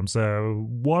exploitation films,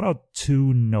 what are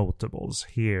two notables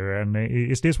here? And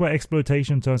is this where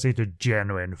exploitation turns into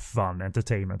genuine fun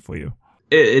entertainment for you?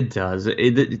 It does.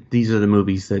 These are the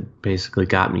movies that basically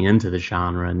got me into the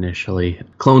genre initially.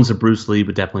 Clones of Bruce Lee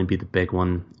would definitely be the big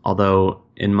one. Although,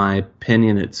 in my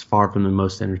opinion, it's far from the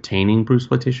most entertaining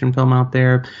Bruceploitation film out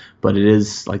there. But it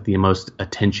is like the most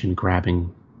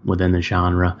attention-grabbing within the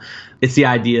genre. It's the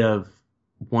idea of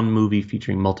one movie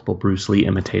featuring multiple Bruce Lee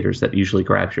imitators that usually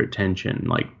grabs your attention.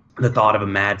 Like the thought of a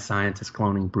mad scientist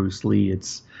cloning Bruce Lee.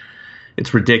 It's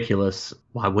ridiculous.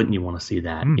 Why wouldn't you want to see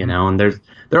that? Mm-hmm. You know, and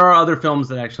there are other films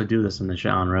that actually do this in the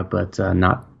genre, but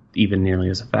not even nearly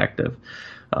as effective.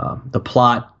 The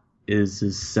plot is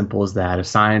as simple as that. A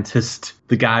scientist,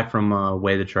 the guy from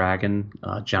Way the Dragon,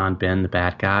 John Ben, the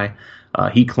bad guy,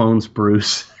 he clones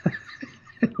Bruce.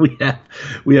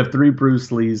 We have 3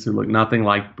 Bruce Lees who look nothing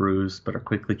like Bruce, but are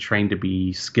quickly trained to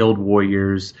be skilled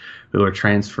warriors who are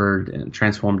transformed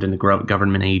into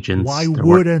government agents. Why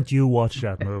wouldn't you watch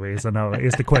that movie? So now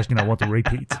is the question I want to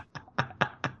repeat.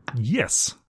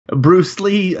 Yes. Bruce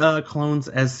Lee clones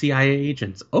as CIA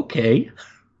agents. Okay.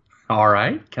 All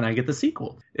right. Can I get the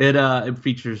sequel? It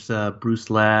features Bruce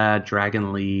Lee,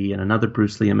 Dragon Lee, and another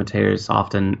Bruce Lee imitator is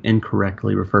often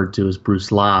incorrectly referred to as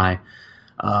Bruce Lee.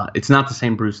 It's not the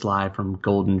same Bruce Lee from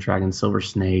Golden Dragon, Silver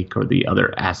Snake, or the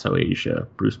other Aso Asia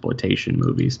Bruceploitation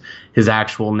movies. His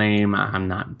actual name, I'm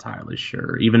not entirely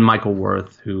sure. Even Michael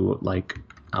Worth, who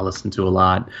I listen to a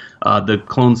lot. The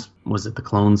Clones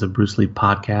of Bruce Lee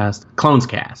podcast? Clones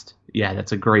Cast. Yeah,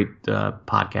 that's a great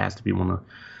podcast if you want to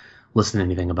listen to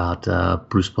anything about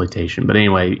Bruceploitation. But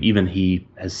anyway, even he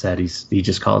has said he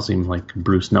just calls him like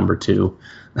Bruce number 2.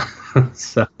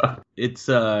 So it's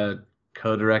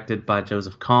co-directed by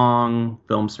Joseph Kong.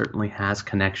 Film certainly has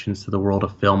connections to the world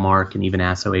of Filmark and even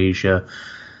Aso Asia.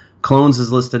 Clones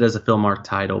is listed as a Filmark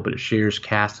title, but it shares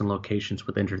cast and locations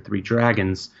with Enter 3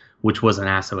 Dragons, which was an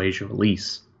Aso Asia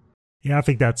release. Yeah, I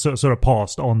think that's sort of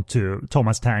passed on to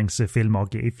Thomas Tang's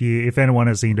Filmark. If anyone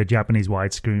has seen the Japanese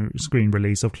widescreen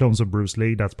release of Clones of Bruce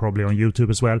Lee, that's probably on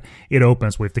YouTube as well. It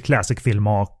opens with the classic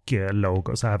Filmark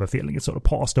logo, so I have a feeling it's sort of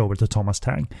passed over to Thomas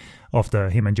Tang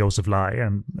after him and Joseph Lie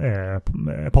and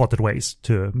parted ways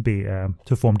to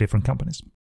form different companies.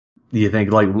 Do you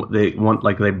think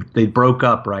they broke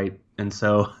up, right? And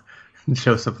so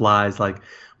Joseph Lie's like,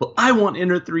 well, I want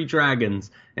Enter 3 Dragons.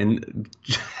 And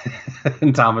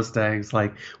Thomas Tang's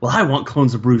like, well, I want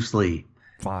Clones of Bruce Lee.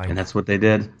 Fine. And that's what they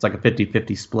did. It's like a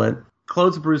 50-50 split.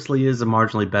 Clones of Bruce Lee is a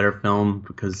marginally better film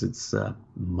because it's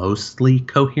mostly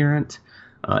coherent.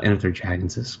 Enter 3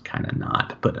 Dragons is kind of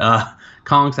not. But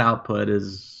Kong's output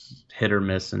is hit or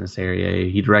miss in this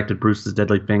area. He directed Bruce's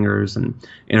Deadly Fingers and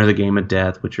Enter the Game of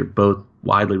Death, which are both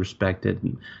widely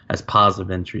respected as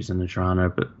positive entries in the genre,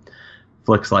 but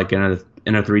flicks like Enter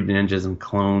Three Ninjas and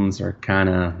Clones are kind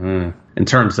of in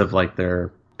terms of like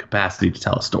their capacity to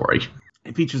tell a story.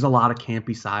 It features a lot of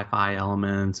campy sci-fi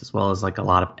elements as well as like a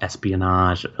lot of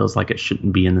espionage. It feels like it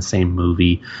shouldn't be in the same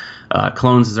movie.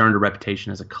 Clones has earned a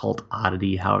reputation as a cult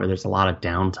oddity. However, there's a lot of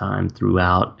downtime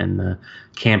throughout, and the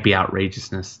campy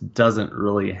outrageousness doesn't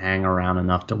really hang around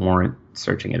enough to warrant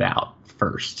searching it out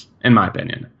first, in my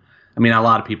opinion. I mean, a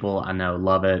lot of people I know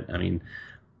love it. I mean,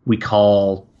 we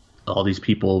call all these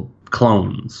people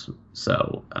clones.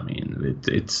 So, I mean,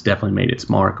 it's definitely made its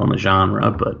mark on the genre.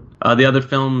 But the other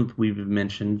film we've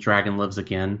mentioned, Dragon Lives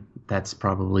Again, that's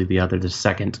probably the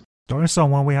second. There's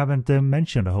someone we haven't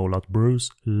mentioned a whole lot, Bruce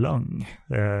Lung.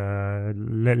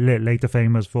 Later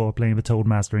famous for playing the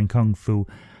Toadmaster in Kung Fu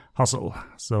Hustle.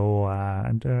 So,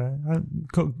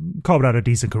 carved out a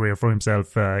decent career for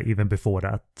himself even before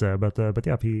that. But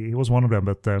yeah, he was one of them.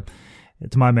 But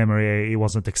to my memory, he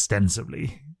wasn't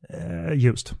extensively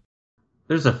used.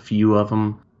 There's a few of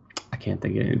them. I can't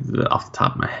think of any off the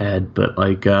top of my head, but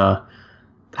like, the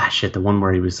one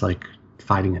where he was like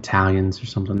fighting Italians or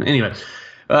something. Anyway,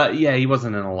 yeah, he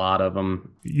wasn't in a lot of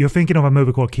them. You're thinking of a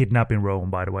movie called Kidnap in Rome,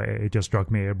 by the way. It just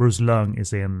struck me. Bruce Lung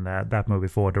is in that movie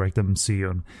for director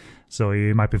Mseon. So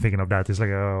you might be thinking of that. It's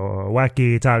like a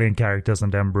wacky Italian characters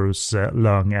and then Bruce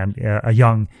Lung and a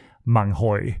young Mang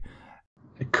Hoi.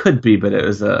 It could be, but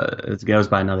it goes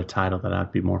by another title that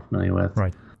I'd be more familiar with.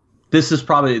 Right. This is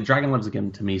probably Dragon Lives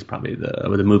Again. To me, is probably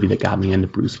the movie that got me into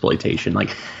Bruceploitation.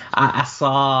 Like I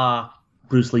saw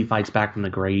Bruce Lee Fights Back from the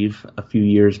Grave a few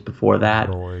years before that,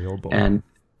 oh boy. And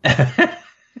that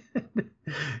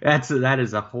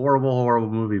is a horrible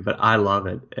movie, but I love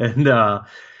it. And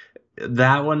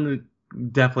that one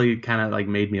definitely kind of like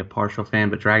made me a partial fan.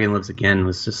 But Dragon Lives Again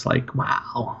was just like,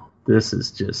 wow, this is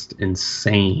just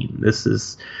insane. None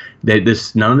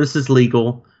of this is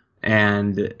legal.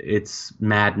 And it's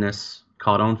madness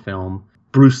caught on film.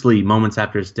 Bruce Lee, moments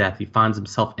after his death, he finds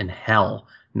himself in hell.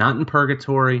 Not in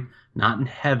purgatory, not in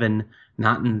heaven,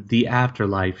 not in the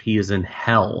afterlife. He is in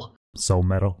hell. So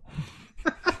metal.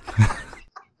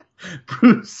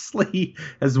 Bruce Lee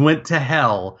has went to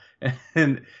hell.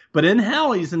 But in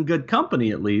hell, he's in good company,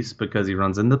 at least, because he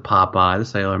runs into Popeye, the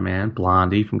Sailor Man,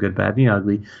 Blondie from Good, Bad, and the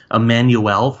Ugly,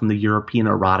 Emmanuel from the European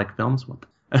erotic films,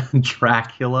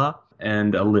 Dracula,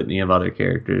 and a litany of other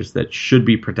characters that should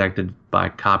be protected by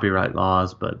copyright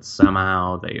laws, but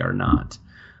somehow they are not.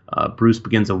 Bruce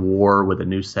begins a war with a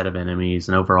new set of enemies,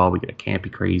 and overall we get a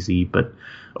campy, crazy, but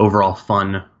overall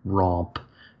fun romp.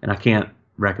 And I can't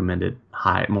recommend it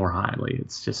more highly.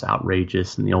 It's just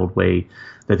outrageous in the old way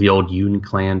that the old Yun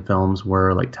Clan films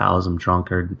were, like Taoism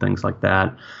Drunkard and things like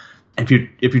that. If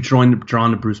you're drawn to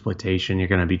Bruceploitation, you're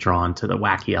going to be drawn to the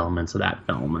wacky elements of that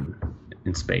film and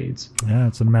in spades. Yeah,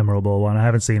 it's a memorable one. I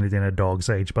haven't seen it in a dog's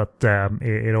age, but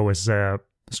it always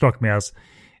struck me as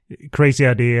crazy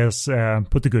ideas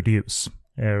put to good use.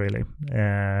 Really,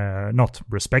 not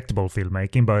respectable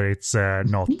filmmaking, but it's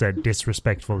not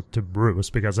disrespectful to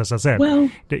Bruce, because, as I said,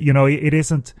 it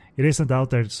isn't out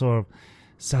there to sort of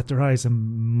satirize and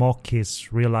mock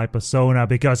his real life persona,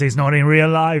 because he's not in real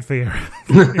life here.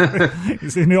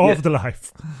 He's in the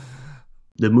afterlife.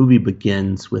 The movie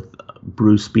begins with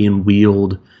Bruce being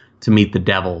wheeled to meet the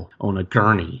devil on a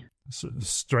gurney.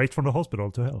 Straight from the hospital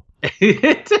to hell.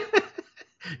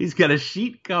 He's got a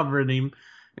sheet covering him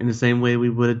in the same way we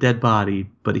would a dead body,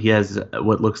 but he has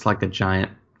what looks like a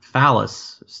giant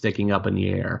phallus sticking up in the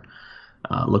air.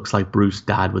 Looks like Bruce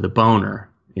died with a boner.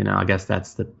 You know, I guess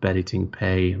that's the Betty Ting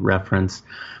Pei reference.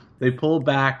 They pull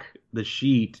back the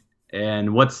sheet,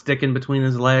 and what's sticking between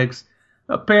his legs?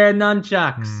 A pair of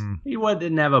nunchucks. He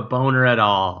didn't have a boner at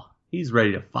all. He's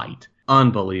ready to fight.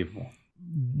 Unbelievable.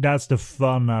 That's the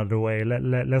fun out of the way.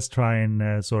 Let's try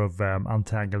and sort of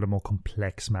untangle the more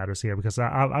complex matters here, because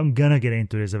I'm going to get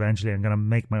into this eventually. I'm going to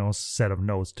make my own set of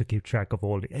notes to keep track of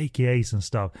all the AKAs and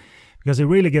stuff, because it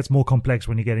really gets more complex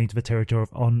when you get into the territory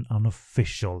of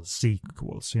unofficial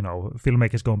sequels. You know,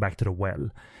 filmmakers going back to the well,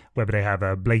 whether they have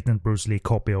a blatant Bruce Lee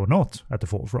copy or not at the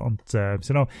forefront.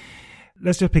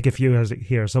 Let's just pick a few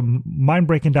here. So, mind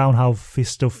breaking down how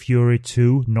Fist of Fury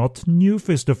 2, not New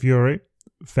Fist of Fury,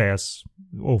 fits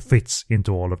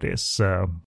into all of this.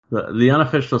 The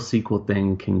unofficial sequel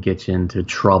thing can get you into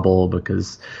trouble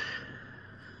because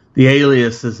the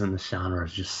aliases in the genre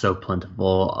is just so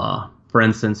plentiful. For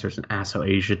instance, there's an Aso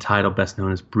Asia title best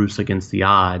known as Bruce Against the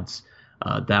Odds.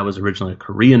 That was originally a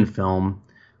Korean film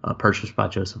purchased by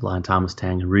Joseph Lai and Thomas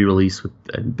Tang and re-released with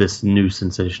this new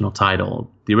sensational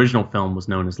title. The original film was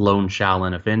known as Lone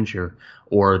Shaolin Avenger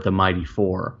or The Mighty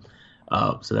Four.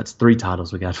 So that's 3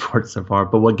 titles we got for it so far.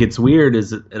 But what gets weird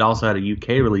is it also had a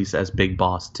UK release as Big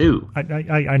Boss 2.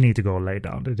 I need to go lay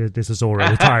down. This is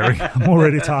already tiring. I'm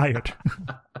already tired.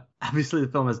 Obviously,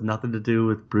 the film has nothing to do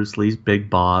with Bruce Lee's Big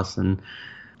Boss. And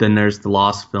then there's the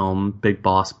lost film, Big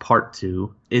Boss Part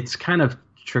 2. It's kind of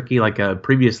tricky. Like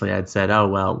previously I'd said, oh,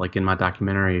 well, like in my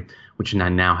documentary, which I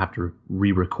now have to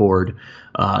re-record,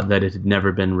 that it had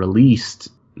never been released,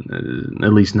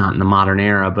 at least not in the modern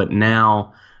era. But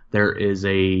now there is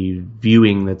a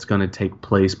viewing that's going to take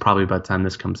place probably by the time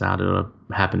this comes out. It'll have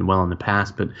happened well in the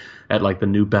past, but at like the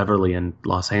New Beverly in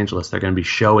Los Angeles, they're going to be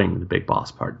showing the Big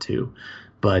Boss Part 2.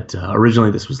 But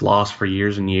originally this was lost for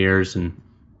years and years, and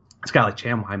it's got like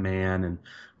Chiang Mai Man and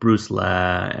Bruce Lee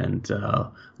and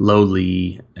Lo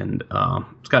Lee, and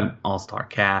it's got an all-star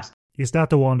cast. Is that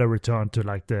the one that returned to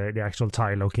like the actual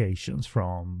Thai locations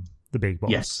from the Big Boss?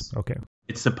 Yes. Okay.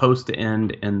 It's supposed to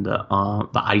end in the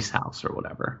ice house or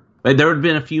whatever. There had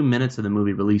been a few minutes of the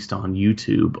movie released on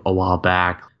YouTube a while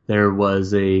back. There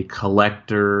was a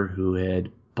collector who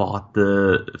had bought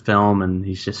the film and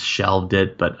he's just shelved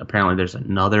it, but apparently there's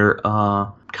another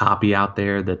copy out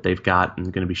there that they've got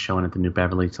and going to be showing at the New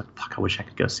Beverly. It's like, fuck, I wish I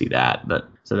could go see that. But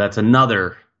so that's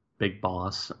another Big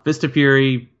Boss. Fist of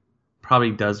Fury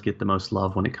probably does get the most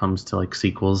love when it comes to like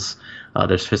sequels.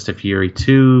 There's Fist of Fury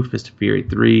 2, Fist of Fury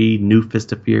 3, New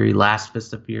Fist of Fury, Last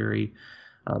Fist of Fury.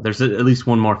 There's at least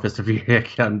one more Fist of Fury,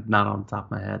 not on the top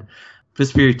of my head.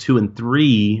 Fist of Fury 2 and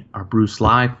 3 are Bruce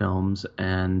Lee films,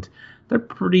 and they're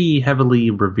pretty heavily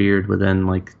revered within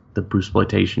like the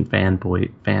Bruceploitation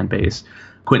fan base.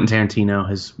 Quentin Tarantino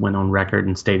has went on record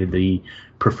and stated that he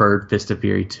preferred Fist of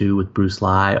Fury 2 with Bruce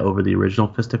Lee over the original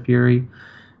Fist of Fury.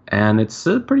 And it's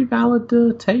a pretty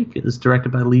valid take. It's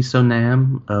directed by Lee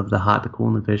So-nam of The Hot, the Cool,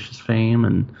 and the Vicious fame.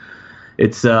 And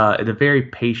it's a very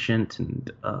patient and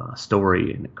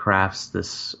story. And it crafts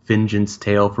this vengeance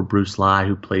tale for Bruce Lee,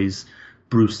 who plays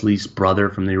Bruce Lee's brother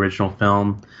from the original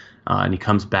film. And he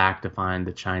comes back to find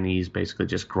the Chinese basically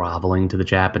just groveling to the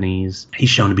Japanese. He's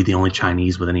shown to be the only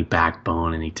Chinese with any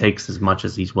backbone, and he takes as much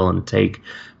as he's willing to take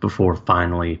before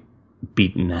finally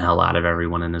beating the hell out of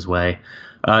everyone in his way.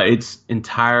 It's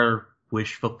entire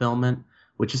wish fulfillment,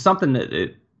 which is something that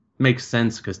it makes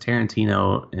sense because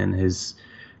Tarantino in his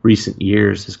recent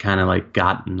years has kind of like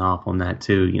gotten off on that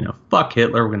too. You know, fuck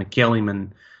Hitler, we're going to kill him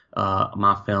in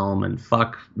my film, and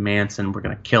fuck Manson, we're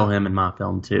going to kill him in my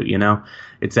film too. You know,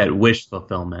 it's that wish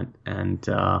fulfillment. And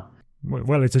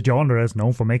well, it's a genre that's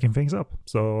known for making things up.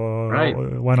 So right.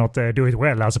 Why not do it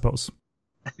well, I suppose?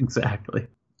 Exactly.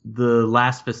 The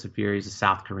Last Fist of Fury is a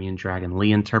South Korean Dragon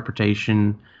Lee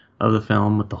interpretation of the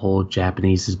film with the whole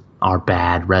Japanese are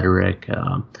bad rhetoric.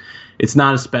 It's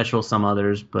not as special as some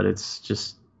others, but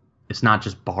it's not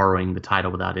just borrowing the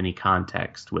title without any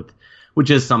context,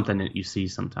 which is something that you see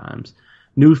sometimes.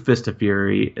 New Fist of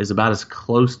Fury is about as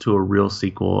close to a real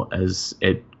sequel as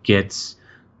it gets,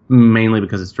 mainly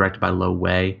because it's directed by Lo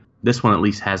Wei. This one at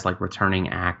least has like returning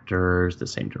actors, the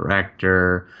same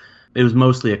director. It was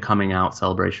mostly a coming out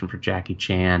celebration for Jackie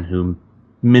Chan, whom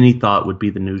many thought would be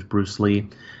the new Bruce Lee.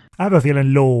 I have a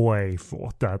feeling Lo Wei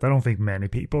thought that. I don't think many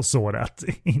people saw that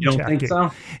in You don't Jackie. think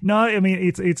so? No, I mean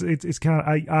it's kind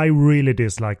of. I really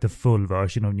dislike the full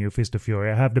version of New Fist of Fury.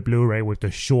 I have the Blu-ray with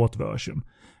the short version.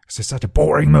 It's such a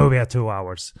boring movie at 2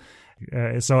 hours.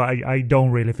 So I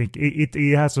don't really think it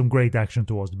has some great action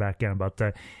towards the back end, but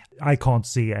I can't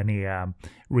see any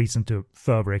reason to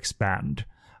further expand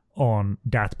on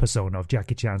that persona of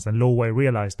Jackie Chan's. And Lo Wei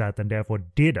realized that and therefore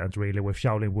didn't really with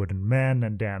Shaolin Wooden Men,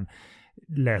 and then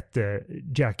let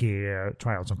Jackie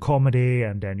try out some comedy,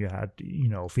 and then you had,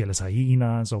 Fearless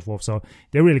Hyena and so forth. So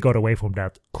they really got away from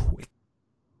that quick.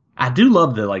 I do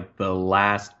love the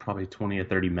last probably 20 or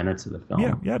 30 minutes of the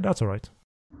film. Yeah, that's all right.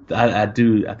 I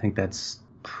do. I think that's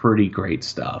pretty great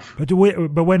stuff. But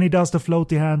when he does the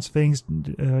floaty hands things,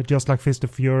 just like Fist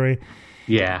of Fury,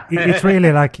 yeah, it's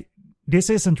really like, this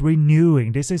isn't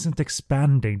renewing, this isn't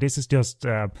expanding, this is just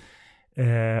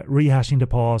rehashing the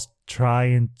past,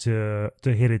 trying to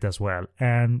hit it as well,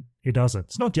 and it doesn't.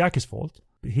 It's not Jackie's fault.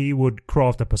 He would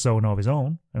craft a persona of his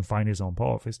own and find his own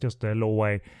path. It's just a Lo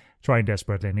Wei trying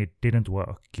desperately, and it didn't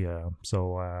work.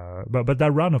 But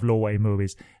that run of Lo Wei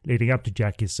movies leading up to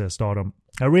Jackie's stardom,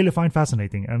 I really find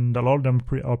fascinating, and a lot of them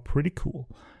are pretty cool.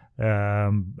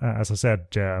 As I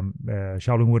said,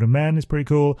 Shaolin Wooden Man is pretty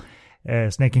cool.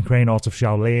 Snake and Crane, Arts of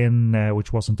Shaolin,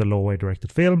 which wasn't a Lowey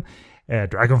directed film.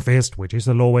 Dragon Fist, which is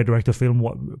a Lowey directed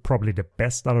film, probably the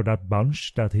best out of that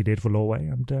bunch that he did for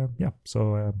Lowey. And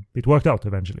so it worked out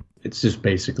eventually. It's just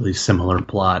basically similar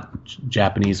plot.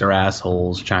 Japanese are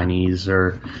assholes. Chinese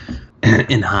are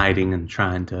in hiding and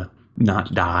trying to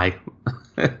not die.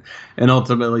 And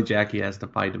ultimately Jackie has to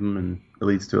fight him, and it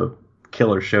leads to a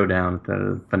killer showdown at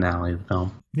the finale of the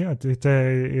film. Yeah,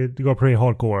 it got pretty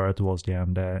hardcore towards the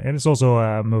end. And it's also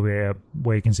a movie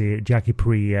where you can see Jackie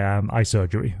pre-eye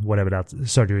surgery, whatever that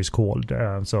surgery is called.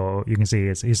 So you can see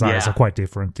his eyes are quite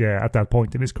different at that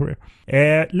point in his career.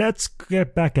 Let's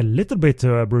get back a little bit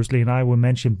to Bruce Lee and I. We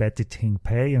mentioned Betty Ting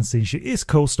Pei, and since she is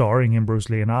co-starring in Bruce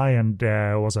Lee and I and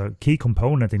was a key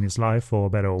component in his life, for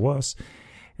better or worse,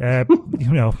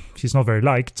 she's not very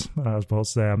liked, I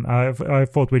suppose. I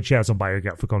thought we'd share some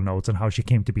biographical notes on how she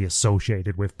came to be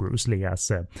associated with Bruce Lee,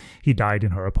 as he died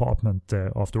in her apartment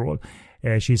after all.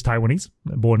 She's Taiwanese,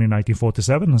 born in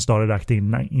 1947, and started acting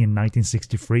in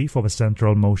 1963 for the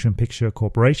Central Motion Picture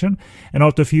Corporation. And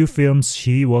after a few films,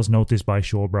 she was noticed by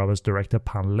Shaw Brothers director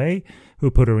Pan Lei, who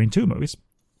put her in 2 movies.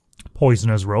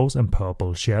 Poisonous Rose and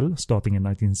Purple Shell, starting in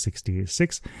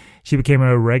 1966. She became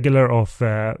a regular of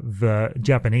the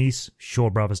Japanese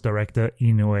Shaw Brothers director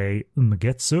Inoue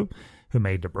Umegetsu, who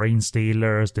made The Brain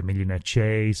Stealers, The Millionaire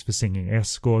Chase, The Singing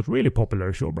Escort. Really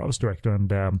popular Shaw Brothers director,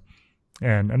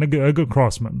 and a good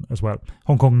craftsman as well.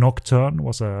 Hong Kong Nocturne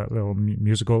was a little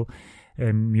musical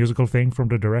thing from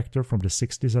the director from the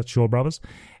 60s at Shaw Brothers.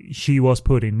 She was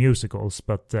put in musicals,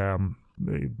 but I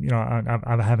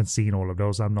haven't seen all of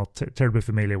those. I'm not terribly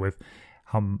familiar with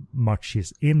how much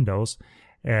she's in those.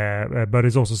 But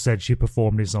it's also said she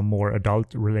performed in some more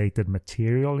adult-related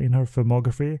material in her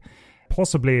filmography.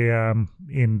 Possibly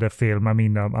in the film,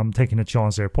 I'm taking a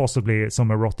chance here, possibly some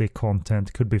erotic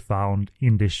content could be found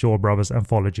in the Shaw Brothers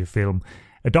anthology film,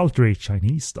 Adultery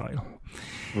Chinese Style.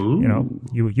 Ooh.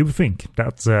 You would think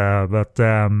that, but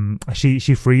she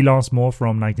freelanced more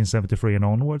from 1973 and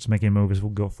onwards, making movies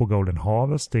for Golden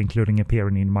Harvest, including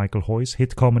appearing in Michael Hoy's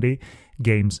hit comedy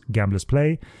Games Gamblers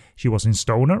Play. She was in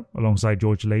Stoner alongside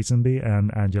George Lazenby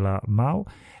and Angela Mao.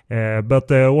 But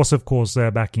was, of course,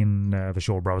 back in the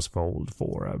Shaw Brothers fold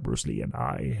for Bruce Lee and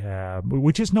I,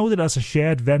 which is noted as a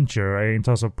shared venture in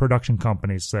terms of production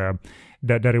companies,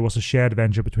 that it was a shared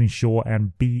venture between Shaw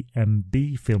and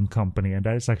B&B Film Company, and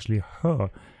that is actually her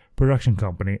production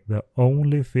company, the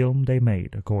only film they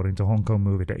made, according to Hong Kong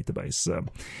Movie Database.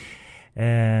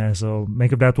 So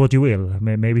make of that what you will.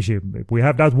 Maybe we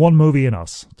have that one movie in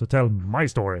us to tell my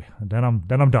story, and then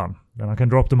I'm done. Then I can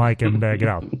drop the mic and get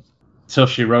out. Until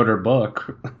she wrote her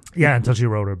book. Yeah, until she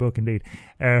wrote her book, indeed.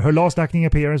 Her last acting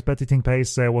appearance, Betty Ting Pei,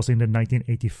 was in the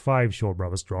 1985 Shaw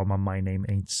Brothers drama My Name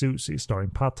Ain't Susie, starring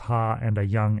Pat Ha and a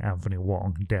young Anthony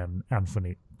Wong, then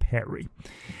Anthony Perry.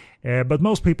 But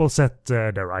most people set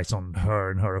their eyes on her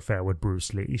and her affair with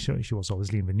Bruce Lee. She was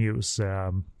obviously in the news. They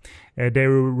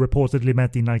reportedly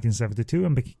met in 1972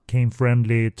 and became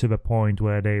friendly to the point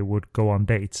where they would go on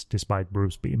dates, despite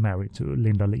Bruce being married to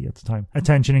Linda Lee at the time.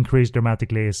 Attention increased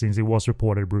dramatically since it was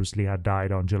reported Bruce Lee had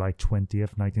died on July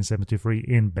 20th, 1973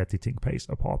 in Betty Ting Pei's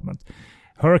apartment.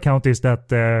 Her account is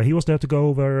that he was there to go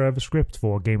over the script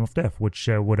for Game of Death, which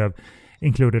would have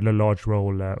included a large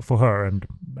role for her, and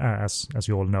as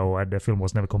you all know, the film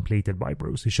was never completed by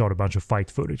Bruce. He shot a bunch of fight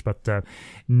footage, but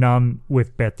none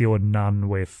with Betty, or none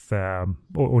with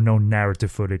or no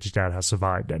narrative footage that has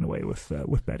survived anyway with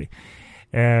Betty.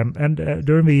 And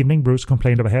during the evening, Bruce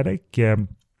complained of a headache.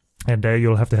 And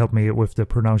you'll have to help me with the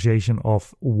pronunciation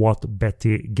of what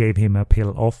Betty gave him a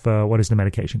pill of. What is the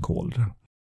medication called?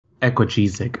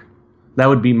 Equagesic. That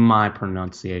would be my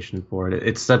pronunciation for it.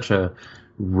 It's such a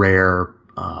rare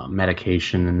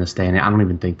medication in this day, and I don't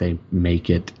even think they make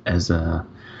it as a...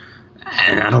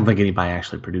 And I don't think anybody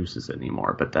actually produces it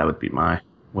anymore, but that would be my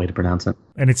way to pronounce it.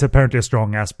 And it's apparently a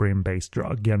strong aspirin-based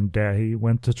drug, and he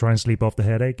went to try and sleep off the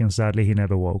headache, and sadly he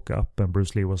never woke up, and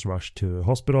Bruce Lee was rushed to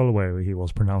hospital where he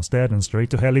was pronounced dead, and straight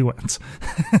to hell he went.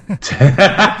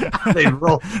 They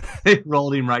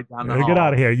rolled him right down the hall. Get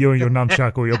out of here, you and your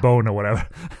nunchuck or your bone or whatever.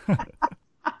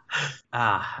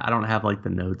 I don't have the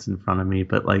notes in front of me,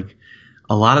 but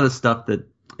a lot of the stuff that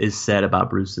is said about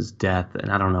Bruce's death,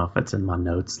 and I don't know if it's in my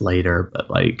notes later, but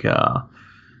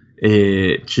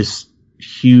it just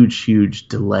huge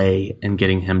delay in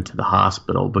getting him to the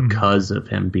hospital because of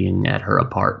him being at her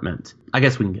apartment. I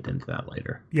guess we can get into that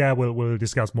later. Yeah, we'll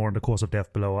discuss more on the cause of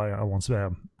death below. I won't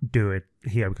do it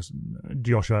here because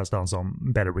Joshua has done some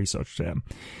better research there.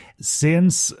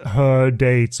 Since her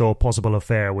dates or possible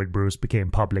affair with Bruce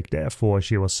became public, therefore,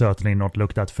 she was certainly not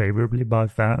looked at favorably by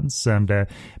fans, and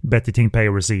Betty Ting Pei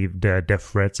received death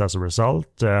threats as a result.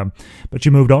 But she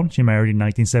moved on. She married in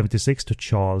 1976 to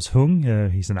Charles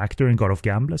Hung. He's an actor in God of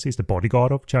Gamblers. He's the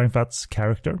bodyguard of Chow Yun-fat's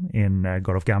character in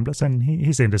God of Gamblers, and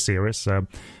he's in the series,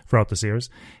 throughout the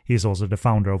series. He's also the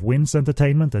founder of Wins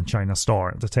Entertainment and China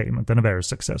Star Entertainment, and a very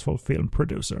successful film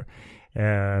producer.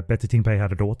 Betty Ting Pei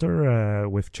had a daughter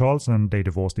with Charles, and they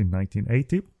divorced in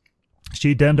 1980.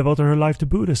 She then devoted her life to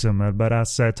Buddhism, but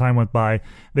as time went by,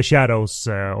 the shadows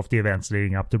of the events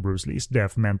leading up to Bruce Lee's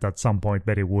death meant at some point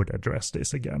Betty would address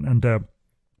this again, and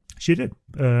she did.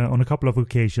 On a couple of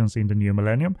occasions in the new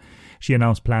millennium, she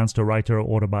announced plans to write her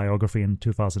autobiography in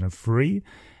 2003,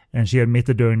 and she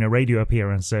admitted during a radio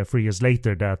appearance 3 years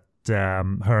later that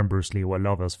her and Bruce Lee were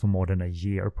lovers for more than a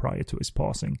year prior to his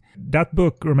passing. That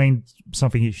book remained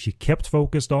something she kept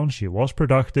focused on. She was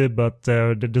productive, but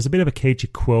there's a bit of a cagey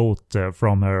quote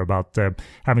from her about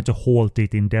having to halt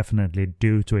it indefinitely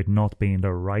due to it not being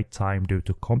the right time due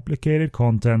to complicated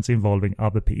contents involving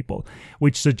other people,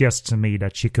 which suggests to me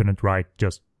that she couldn't write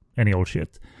just any old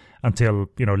shit until,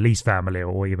 Lee's family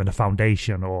or even the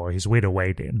foundation or his widow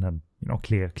weighed in and,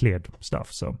 cleared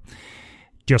stuff. So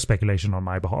just speculation on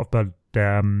my behalf, but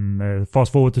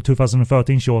fast forward to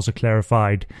 2013, she also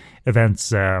clarified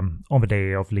events on the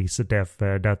day of Lee's death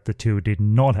that the two did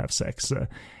not have sex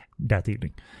that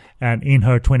evening. And in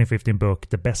her 2015 book,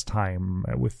 The Best Time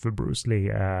with Bruce Lee,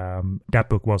 that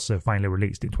book was finally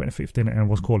released in 2015 and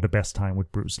was called The Best Time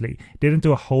with Bruce Lee. Didn't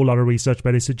do a whole lot of research,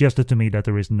 but it suggested to me that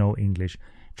there is no English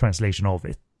translation of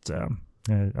it.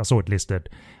 I saw it listed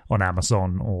on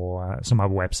Amazon or some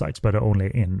other websites, but only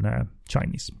in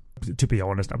Chinese. To be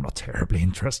honest, I'm not terribly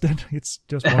interested. It's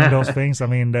just one of those things. I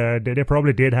mean, they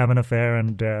probably did have an affair,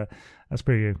 and that's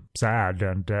pretty sad.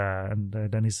 And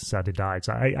then he sadly died.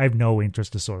 So I have no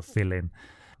interest to sort of fill in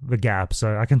the gaps.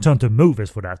 I can turn to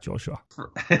movies for that, Joshua.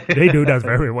 They do that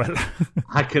very well.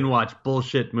 I can watch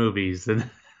bullshit movies, and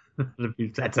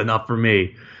that's enough for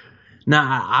me.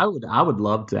 Now, I would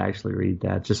love to actually read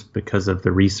that just because of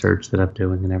the research that I'm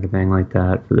doing and everything like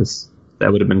that for this.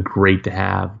 That would have been great to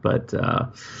have, but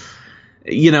how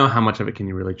much of it can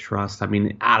you really trust? I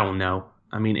mean, I don't know.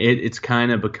 I mean, it's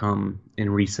kind of become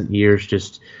in recent years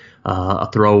just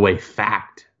a throwaway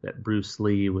fact that Bruce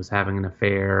Lee was having an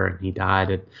affair and he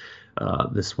died at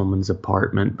this woman's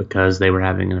apartment because they were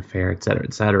having an affair, et cetera,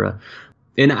 et cetera.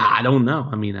 And I don't know.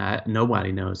 I mean,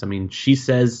 nobody knows. I mean, she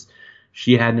says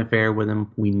she had an affair with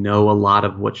him. We know a lot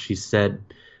of what she said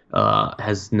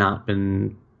has not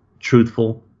been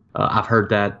truthful. I've heard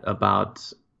that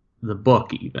about the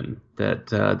book even, that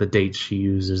the dates she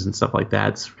uses and stuff like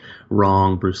that's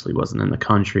wrong. Bruce Lee wasn't in the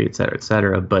country, et cetera, et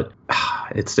cetera. But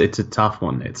it's a tough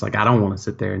one. It's like I don't want to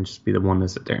sit there and just be the one to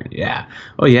sit there and, he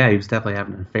was definitely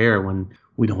having an affair when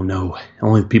we don't know.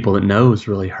 Only the people that know is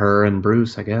really her and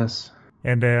Bruce, I guess.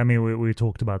 And we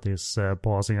talked about this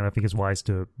pausing, and I think it's wise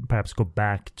to perhaps go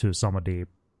back to some of the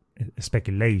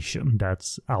speculation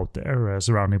that's out there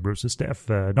surrounding Bruce's death.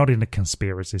 Not in a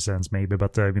conspiracy sense, maybe,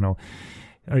 but I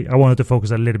wanted to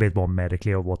focus a little bit more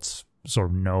medically on what's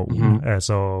sort of known. Mm-hmm.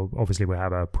 So obviously we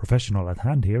have a professional at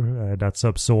hand here that's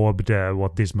absorbed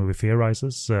what this movie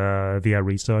theorizes via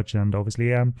research, and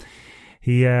obviously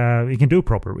he can do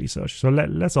proper research. So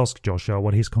let's ask Joshua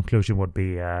what his conclusion would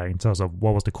be in terms of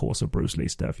what was the cause of Bruce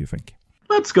Lee's death, you think?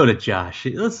 Let's go to Josh.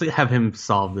 Let's have him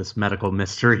solve this medical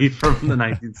mystery from the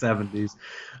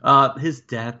 1970s. His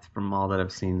death, from all that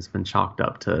I've seen, has been chalked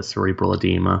up to cerebral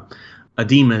edema.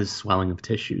 Edema is swelling of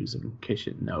tissues, in case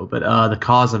you didn't know. But the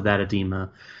cause of that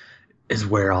edema is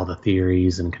where all the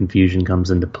theories and confusion comes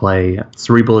into play.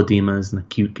 Cerebral edema is an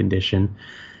acute condition,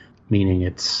 meaning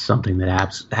it's something that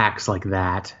acts like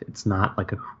that. It's not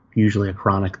like usually a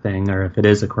chronic thing, or if it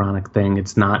is a chronic thing,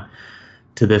 it's not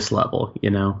to this level,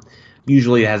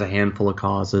 Usually it has a handful of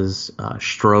causes,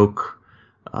 stroke,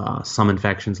 some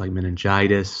infections like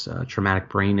meningitis, traumatic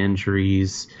brain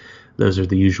injuries. Those are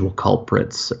the usual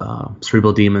culprits.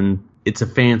 Cerebral edema, it's a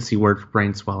fancy word for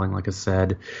brain swelling, like I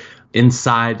said.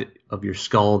 Inside of your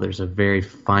skull, there's a very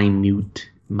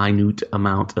minute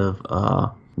amount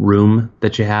of room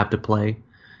that you have to play,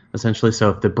 essentially.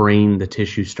 So if the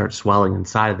tissue starts swelling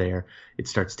inside of there, it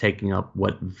starts taking up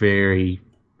what very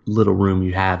little room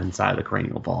you have inside the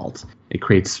cranial vault. It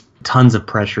creates tons of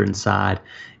pressure inside.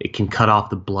 It can cut off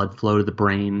the blood flow to the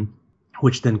brain,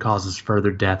 which then causes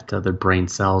further death to other brain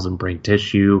cells and brain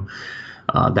tissue.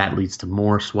 That leads to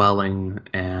more swelling,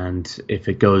 and if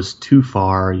it goes too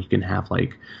far, you can have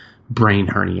like brain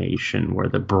herniation, where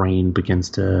the brain begins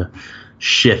to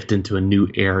shift into a new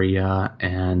area,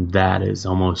 and that is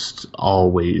almost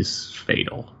always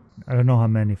fatal. I don't know how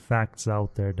many facts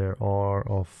out there are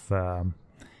of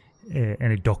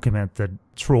any documented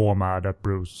trauma that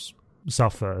Bruce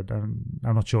suffered, and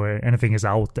I'm not sure anything is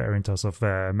out there in terms of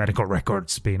medical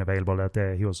records being available that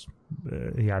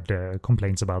he had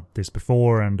complaints about this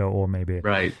before, and or maybe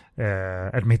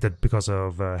admitted because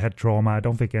of head trauma. I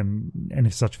don't think any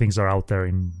such things are out there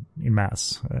in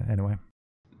mass anyway.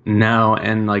 No,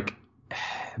 and like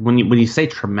when you say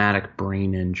traumatic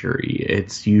brain injury,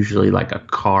 it's usually like a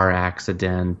car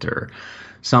accident or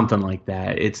something like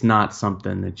that. It's not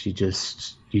something that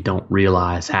you don't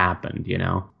realize happened, you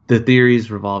know. The theories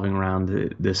revolving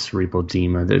around this cerebral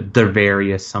edema, they're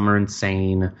various. Some are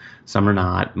insane, some are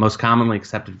not. Most commonly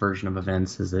accepted version of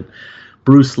events is that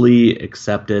Bruce Lee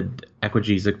accepted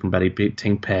Equagesic from Betty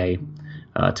Ting Pei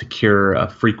to cure a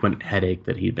frequent headache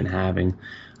that he'd been having.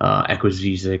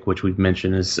 Equagesic, which we've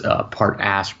mentioned, is part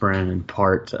aspirin and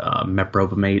part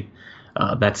meprobamate.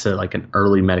 That's like an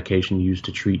early medication used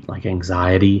to treat like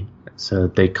anxiety. So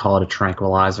they call it a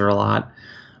tranquilizer a lot.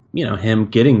 You know, him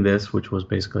getting this, which was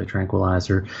basically a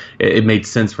tranquilizer, it made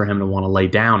sense for him to want to lay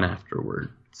down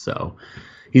afterward. So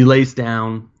he lays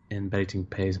down in Betty Ting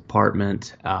Pei's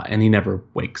apartment, and he never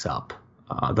wakes up.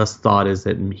 Thus, thought is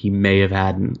that he may have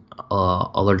had an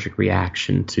allergic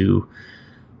reaction to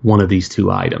one of these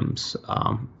two items.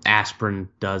 Aspirin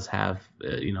does have,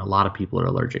 a lot of people are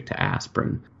allergic to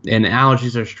aspirin. And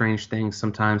allergies are strange things.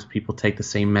 Sometimes people take the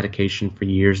same medication for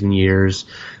years and years.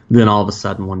 Then all of a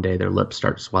sudden one day their lips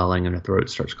start swelling and their throat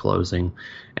starts closing.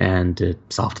 And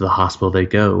it's off to the hospital they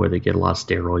go, where they get a lot of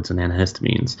steroids and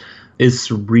antihistamines. Is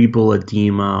cerebral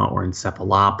edema or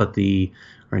encephalopathy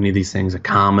or any of these things a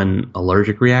common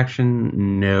allergic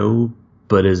reaction? No.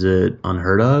 But is it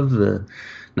unheard of?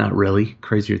 Not really.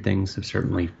 Crazier things have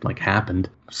certainly happened.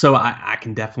 So I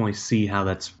can definitely see how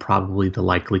that's probably the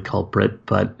likely culprit.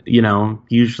 But,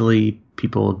 usually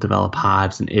people develop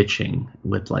hives and itching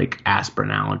with aspirin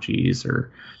allergies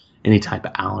or any type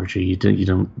of allergy. You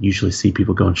don't usually see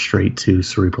people going straight to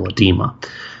cerebral edema.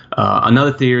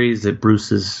 Another theory is that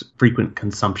Bruce's frequent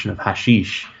consumption of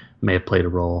hashish may have played a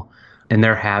role. And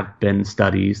there have been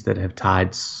studies that have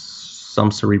tied some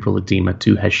cerebral edema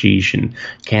to hashish and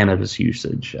cannabis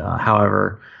usage.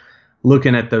 However,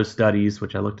 looking at those studies,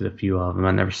 which I looked at a few of them,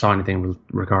 I never saw anything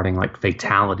regarding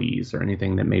fatalities or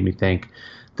anything that made me think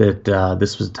that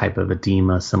this was a type of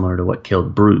edema similar to what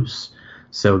killed Bruce.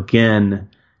 So again,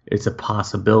 it's a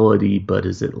possibility, but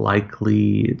is it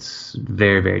likely? It's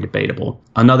very, very debatable.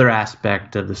 Another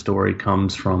aspect of the story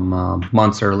comes from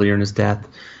months earlier in his death.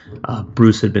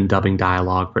 Bruce had been dubbing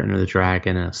dialogue for Enter the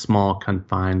Dragon in a small,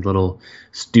 confined little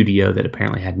studio that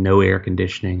apparently had no air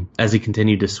conditioning. As he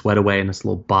continued to sweat away in this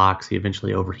little box, he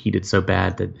eventually overheated so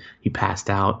bad that he passed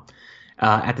out.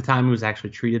 At the time, he was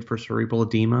actually treated for cerebral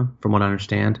edema, from what I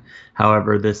understand.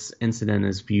 However, this incident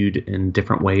is viewed in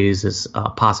different ways as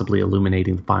possibly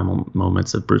illuminating the final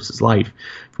moments of Bruce's life.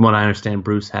 From what I understand,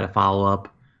 Bruce had a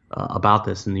follow-up about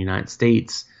this in the United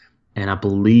States. And I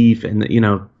believe,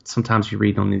 sometimes you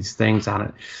read on these things,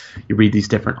 you read these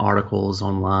different articles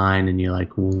online and you're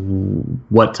like,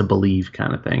 what to believe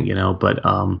kind of thing, But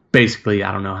basically,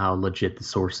 I don't know how legit the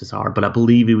sources are, but I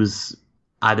believe he was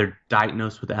either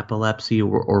diagnosed with epilepsy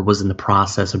or was in the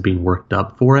process of being worked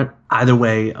up for it. Either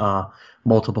way,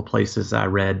 multiple places I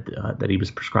read that he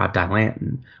was prescribed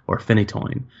Dilantin or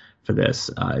phenytoin for this.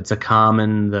 It's a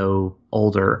common, though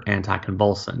older,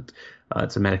 anticonvulsant.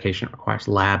 It's a medication that requires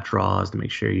lab draws to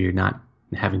make sure you're not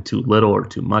having too little or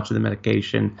too much of the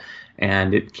medication,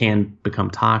 and it can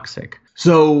become toxic.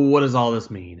 So what does all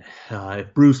this mean?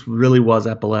 If Bruce really was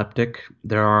epileptic,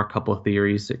 there are a couple of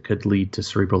theories that could lead to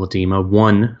cerebral edema.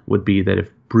 One would be that if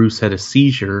Bruce had a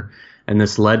seizure and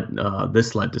this led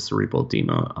to cerebral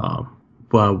edema,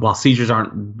 while seizures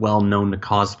aren't well known to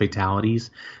cause fatalities,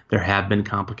 there have been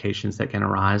complications that can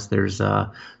arise. There's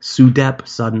SUDEP,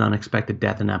 sudden unexpected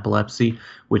death in epilepsy,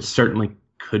 which certainly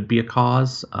could be a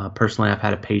cause. Personally, I've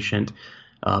had a patient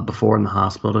before in the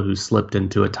hospital who slipped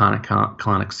into a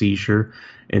tonic-clonic seizure,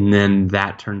 and then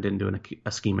that turned into an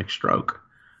ischemic stroke.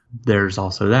 There's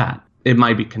also that. It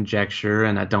might be conjecture,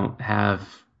 and I don't have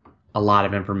a lot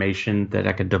of information that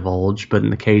I could divulge, but in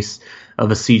the case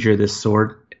of a seizure of this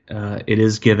sort, it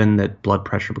is given that blood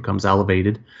pressure becomes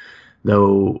elevated,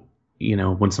 though,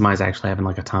 when somebody's actually having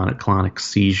a tonic-clonic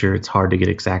seizure, it's hard to get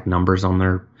exact numbers on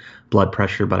their blood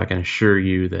pressure, but I can assure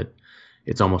you that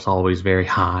it's almost always very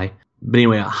high. But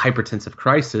anyway, a hypertensive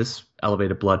crisis,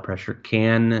 elevated blood pressure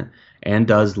can and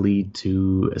does lead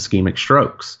to ischemic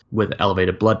strokes, with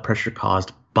elevated blood pressure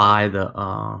caused by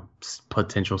the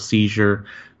potential seizure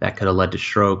that could have led to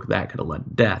stroke, that could have led to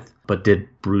death. But did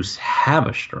Bruce have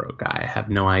a stroke? I have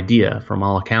no idea. From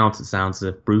all accounts, it sounds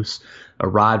as if Bruce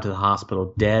arrived at the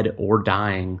hospital dead or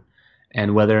dying,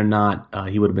 and whether or not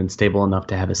he would have been stable enough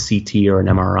to have a CT or an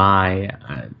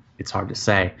MRI, it's hard to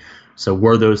say. So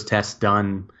were those tests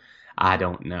done? I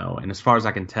don't know. And as far as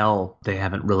I can tell, they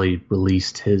haven't really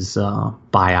released his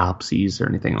biopsies or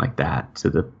anything like that to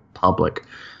the public.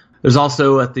 There's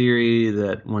also a theory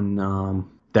that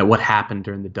that what happened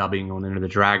during the dubbing on Enter the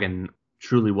Dragon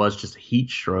truly was just a heat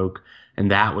stroke,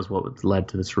 and that was what led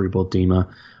to the cerebral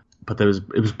edema. But it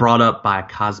was brought up by a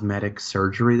cosmetic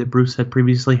surgery that Bruce had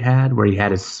previously had, where he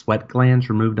had his sweat glands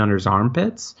removed under his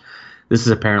armpits. This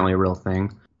is apparently a real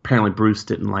thing. Apparently Bruce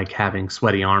didn't like having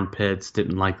sweaty armpits,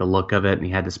 didn't like the look of it, and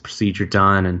he had this procedure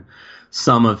done, and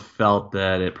some have felt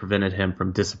that it prevented him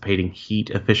from dissipating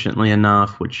heat efficiently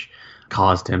enough, which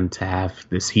caused him to have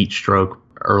this heat stroke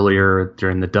earlier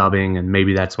during the dubbing, and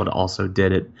maybe that's what also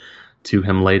did it to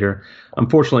him later.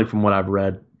 Unfortunately, from what I've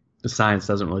read, the science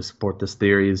doesn't really support this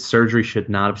theory. The surgery should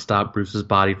not have stopped Bruce's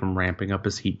body from ramping up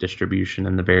his heat distribution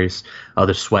and the various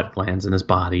other sweat glands in his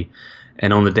body.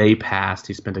 And on the day past,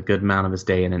 he spent a good amount of his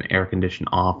day in an air-conditioned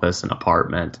office and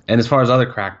apartment. And as far as other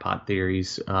crackpot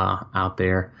theories out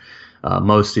there,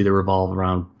 most either revolve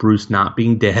around Bruce not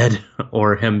being dead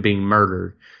or him being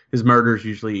murdered. His murder is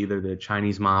usually either the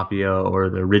Chinese mafia or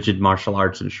the rigid martial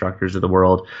arts instructors of the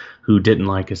world who didn't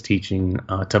like his teaching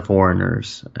to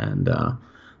foreigners. And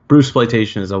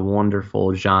Bruceploitation is a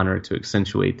wonderful genre to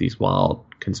accentuate these wild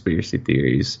conspiracy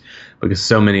theories, because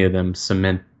so many of them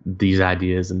cement these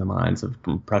ideas in the minds of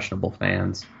impressionable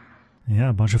fans. Yeah,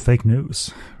 a bunch of fake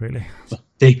news, really.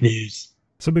 Fake news.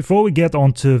 So before we get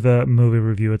onto the movie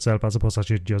review itself, I suppose I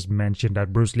should just mention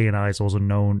that Bruce Lee and I is also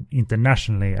known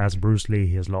internationally as Bruce Lee,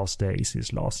 His Last Days,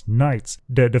 His Last Nights.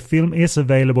 The film is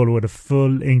available with a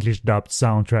full English dubbed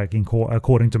soundtrack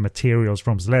according to materials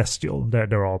from Celestial.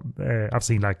 There are, I've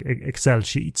seen like Excel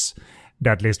sheets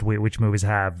that list which movies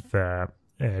have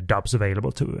dubs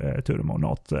available to them or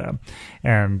not.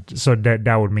 And so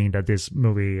that would mean that this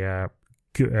movie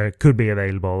could be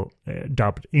available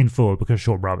dubbed in full, because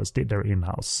Shaw Brothers did their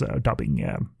in-house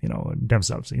dubbing,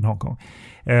 themselves in Hong Kong.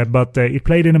 But it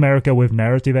played in America with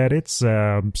narrative edits,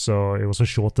 so it was a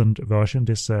shortened version.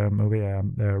 This movie,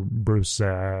 Bruce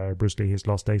Lee, His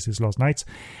Last Days, His Last Nights.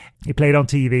 It played on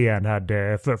TV and had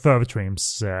further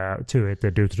trims to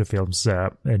it due to the film's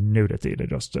nudity. They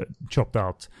just chopped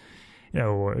out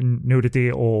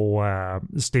nudity or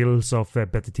stills of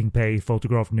Betty Ting Pei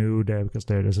photographed nude, because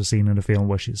there's a scene in the film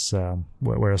where she's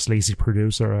where a sleazy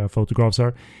producer photographs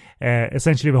her.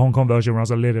 Essentially, the Hong Kong version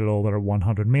runs a little over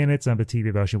 100 minutes, and the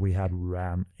TV version we had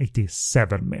ran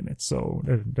 87 minutes. So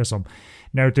there's some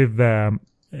narrative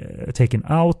taken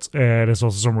out. There's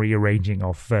also some rearranging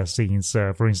of scenes.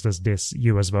 For instance, this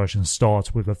US version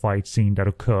starts with a fight scene that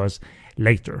occurs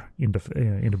later in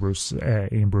Bruce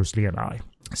Lee and I.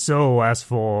 So as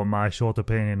for my short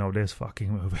opinion of this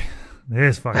fucking movie,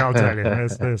 I'll tell you,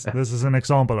 this is an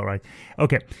example, all right?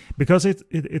 Okay, because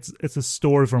it's a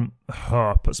story from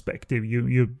her perspective.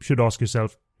 You should ask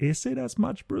yourself, is it as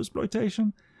much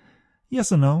Bruceploitation?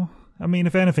 Yes or no? I mean,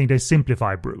 if anything, they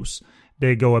simplify Bruce.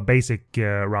 They go a basic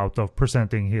route of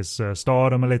presenting his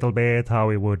stardom a little bit, how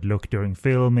he would look during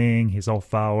filming, his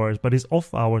off hours. But his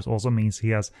off hours also means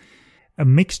he has a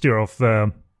mixture of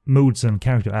moods and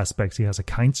character aspects. He has a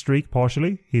kind streak,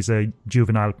 partially. He's a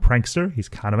juvenile prankster. He's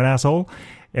kind of an asshole.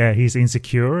 He's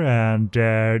insecure, and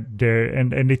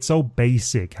it's so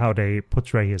basic how they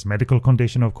portray his medical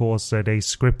condition. Of course, they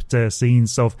script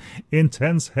scenes of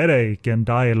intense headache and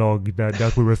dialogue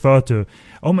that we refer to.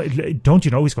 Oh my, don't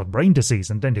you know he's got brain disease?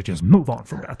 And then they just move on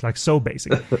from that, like so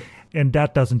basic. And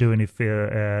that doesn't do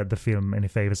the film any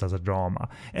favors as a drama.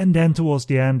 And then towards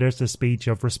the end, there's the speech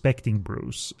of respecting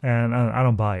Bruce, and I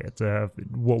don't buy it.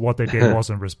 What they did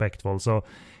wasn't respectful. So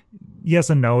yes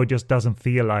and no, it just doesn't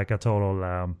feel like a total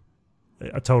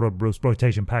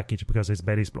Bruceploitation package, because it's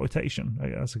Bettysploitation, I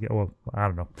guess. Well, I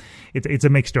don't know. It's a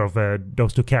mixture of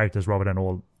those two characters rather than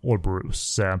all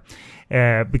Bruce.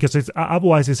 Because it's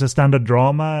otherwise it's a standard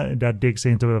drama that digs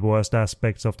into the worst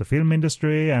aspects of the film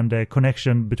industry, and the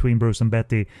connection between Bruce and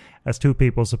Betty as two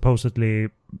people supposedly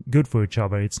good for each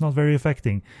other. It's not very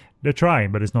affecting. They're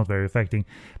trying, but it's not very affecting.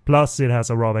 Plus, it has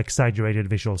a rather exaggerated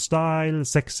visual style,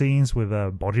 sex scenes with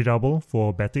a body double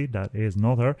for Betty, that is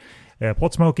not her,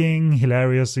 pot smoking,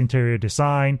 hilarious interior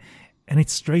design, and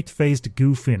it's straight-faced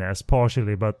goofiness,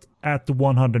 partially, but at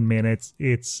 100 minutes,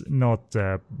 it's not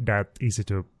that easy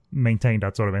to maintain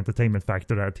that sort of entertainment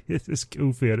factor that it's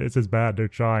goofy, it's bad, they're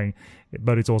trying,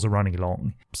 but it's also running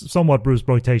long. Somewhat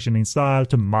Bruceploitation in style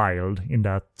to mild in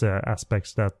that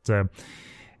aspects that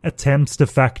attempts the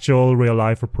factual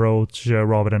real-life approach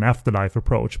rather than afterlife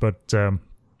approach, but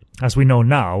as we know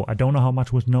now, I don't know how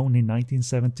much was known in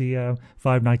 1975,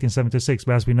 1976,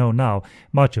 but as we know now,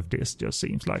 much of this just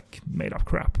seems like made-up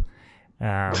crap.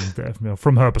 And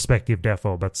from her perspective,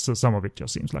 therefore, but some of it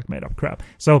just seems like made-up crap.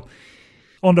 So,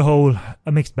 on the whole,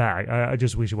 a mixed bag. I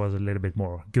just wish it was a little bit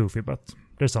more goofy, but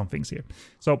there's some things here.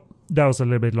 So, that was a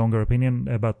little bit longer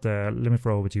opinion, but let me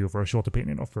throw over to you for a short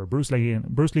opinion of Bruce Lee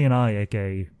and I,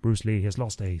 aka Bruce Lee, his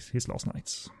lost days, his lost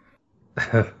nights.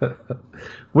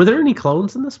 Were there any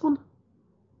clones in this one?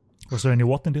 Was there any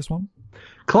what in this one?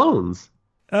 Clones.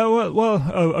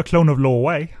 A clone of Lo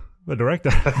Wei, the director.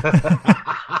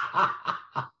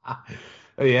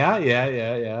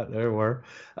 Yeah. There were.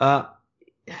 What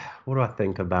do I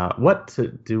think about?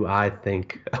 Do I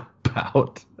think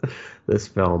about this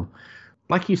film?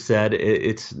 Like you said,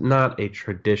 it's not a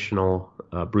traditional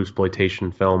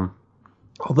Bruceploitation film.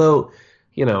 Although,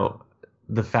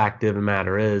 the fact of the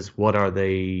matter is, what are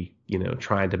they,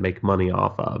 trying to make money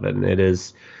off of? And it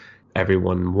is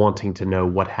everyone wanting to know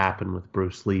what happened with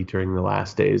Bruce Lee during the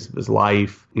last days of his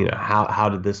life. How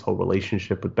did this whole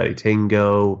relationship with Betty Ting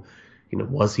go?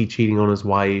 Was he cheating on his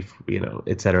wife?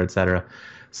 Et cetera, et cetera.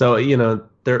 So,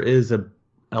 there is a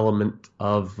element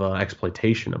of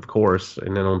exploitation, of course.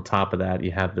 And then on top of that,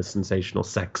 you have the sensational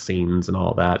sex scenes and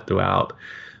all that throughout.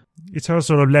 It's her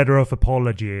sort of letter of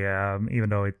apology, even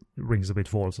though it rings a bit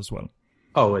false as well.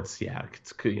 Oh, it's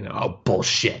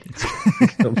bullshit.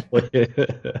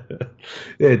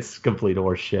 It's complete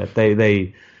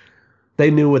horseshit. They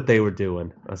knew what they were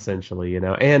doing, essentially,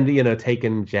 and,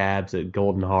 taking jabs at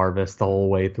Golden Harvest the whole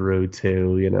way through,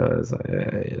 too, it's like,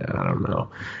 I don't know.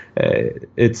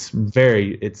 It's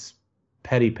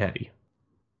petty.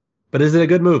 But is it a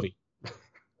good movie?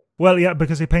 Well, yeah,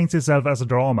 because it paints itself as a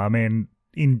drama. I mean,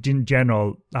 in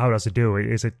general, how does it do it?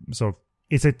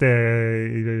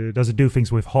 Does it do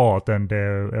things with heart and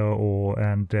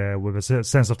with a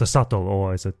sense of the subtle,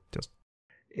 or is it just...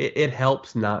 It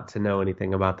helps not to know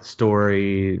anything about the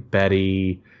story,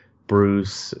 Betty,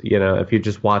 Bruce. If you're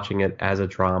just watching it as a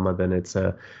drama, then it's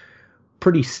a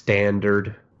pretty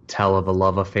standard tell of a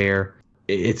love affair.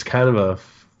 It's kind of a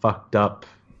fucked up,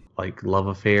 love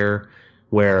affair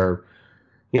where,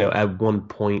 at one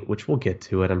point, which we'll get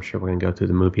to it, I'm sure we're going to go through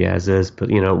the movie as is,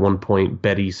 but, at one point,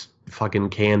 Betty's fucking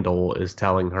candle is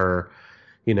telling her,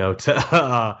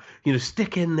 to,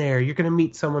 stick in there. You're going to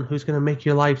meet someone who's going to make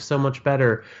your life so much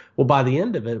better. Well, by the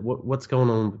end of it, what's going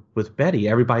on with Betty?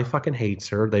 Everybody fucking hates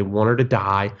her. They want her to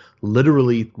die,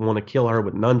 literally want to kill her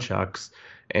with nunchucks.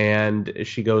 And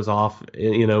she goes off,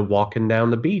 walking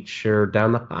down the beach or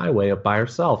down the highway up by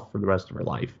herself for the rest of her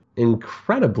life.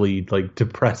 Incredibly,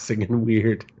 depressing and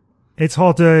weird. It's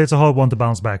a hard one to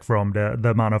bounce back from the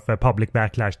amount of public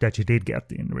backlash that you did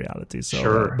get in reality. So,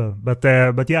 sure.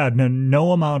 But yeah,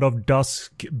 no amount of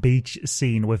dusk beach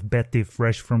scene with Betty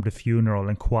fresh from the funeral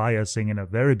and choir singing a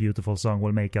very beautiful song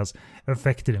will make us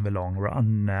affected in the long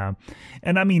run.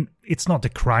 And I mean, it's not the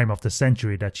crime of the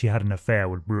century that she had an affair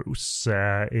with Bruce.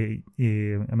 I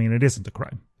mean, it isn't a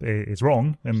crime. It's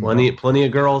wrong. And plenty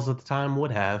of girls at the time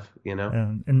would have,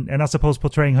 And I suppose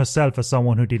portraying herself as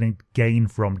someone who didn't gain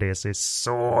from this is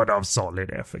sort of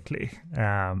solid ethically.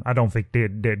 I don't think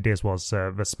this was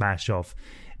the smash of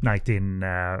the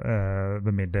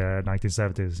mid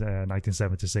 1970s,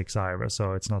 1976 either.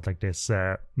 So it's not like this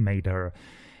made her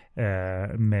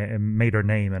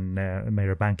name and made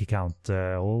her bank account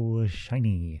all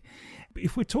shiny.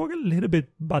 If we talk a little bit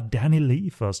about Danny Lee,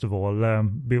 first of all,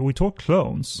 we talk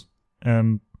clones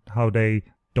and how they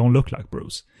don't look like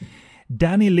Bruce.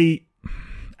 Danny Lee,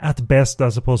 at best, I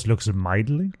suppose, looks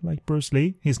mildly like Bruce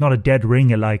Lee. He's not a dead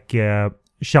ringer like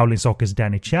Shaolin Soccer's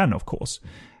Danny Chan, of course,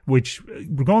 which,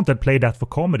 granted, played that for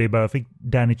comedy, but I think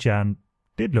Danny Chan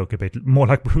did look a bit more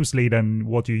like Bruce Lee than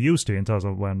what you're used to in terms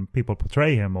of when people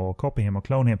portray him or copy him or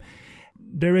clone him.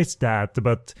 There is that,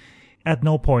 but at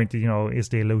no point, is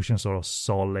the illusion sort of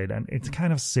solid. And it's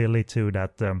kind of silly, too,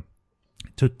 that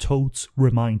to totes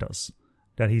remind us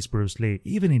that he's Bruce Lee.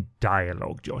 Even in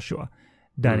dialogue, Joshua,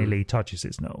 Danny Lee touches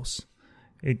his nose.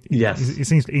 Yes. It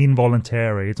seems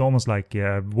involuntary. It's almost like,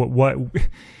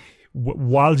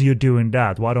 while you're doing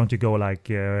that, why don't you go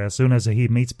as soon as he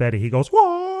meets Betty, he goes,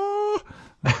 whoa!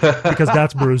 Because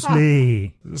that's Bruce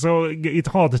Lee. So it's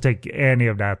hard to take any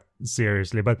of that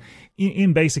seriously. But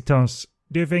in basic terms,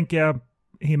 do you think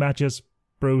he matches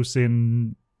Bruce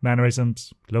in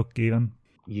mannerisms, look even?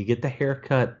 You get the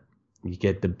haircut, You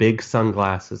get the big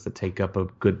sunglasses that take up a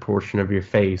good portion of your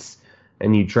face,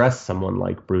 and you dress someone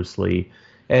like Bruce Lee,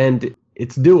 and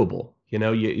it's doable.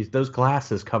 Those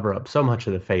glasses cover up so much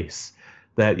of the face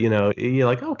that, you're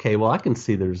like, okay, well, I can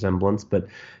see the resemblance, but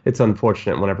it's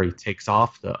unfortunate whenever he takes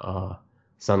off the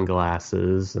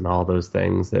sunglasses and all those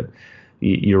things that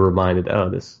you're reminded, oh,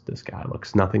 this guy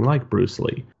looks nothing like Bruce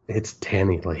Lee. It's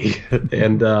Danny Lee.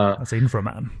 And that's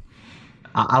Inframan.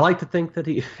 I like to think that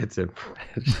it's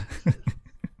Inframan.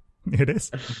 It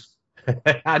is.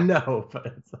 I know, but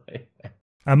it's like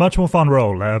a much more fun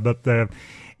role. But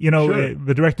Sure.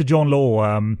 The director John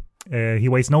Law, he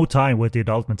wastes no time with the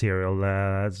adult material.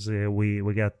 As we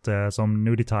get some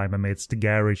nudity time amidst the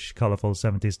garish, colorful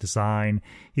 70s design.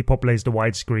 He populates the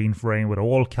widescreen frame with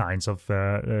all kinds of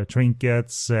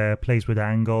trinkets, plays with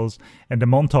angles, and the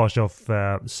montage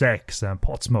of sex and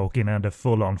pot smoking and a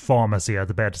full-on pharmacy at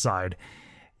the bedside,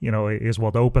 is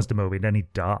what opens the movie. Then he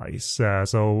dies.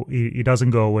 So he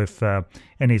doesn't go with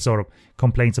any sort of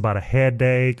complaints about a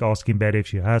headache, asking Betty if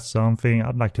she has something.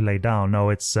 I'd like to lay down. No,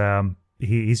 it's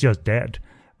he's just dead.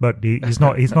 But he's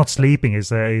not sleeping. He's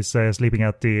sleeping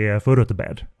at the foot of the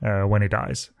bed when he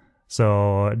dies.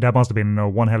 So that must have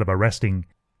been one hell of a resting,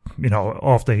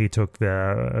 after he took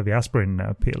the aspirin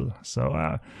pill.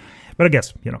 So. But I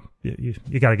guess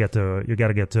you gotta get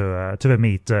to the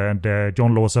meat, and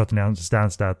John Law certainly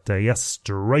understands that. Yes,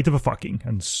 straight to the fucking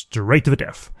and straight to the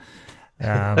death.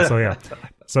 So yeah,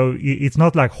 so it's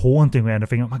not like haunting or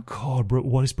anything. Oh my God,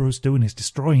 what is Bruce doing? He's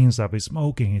destroying himself. He's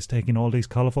smoking. He's taking all these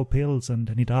colorful pills, and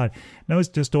then he died. No, it's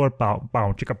just all bow,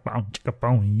 chicka,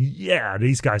 bow. Yeah,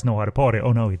 these guys know how to party.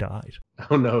 Oh no, he died.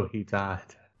 Oh no, he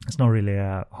died. It's not really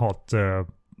a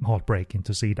heartbreaking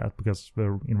to see that, because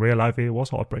in real life it was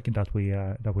heartbreaking that we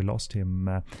lost him.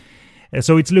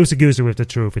 So it's loosey-goosey with the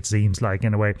truth, it seems like,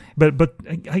 in a way. But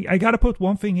I gotta put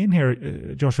one thing in here,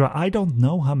 Joshua. I don't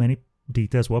know how many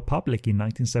details were public in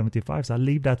 1975, so I'll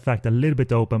leave that fact a little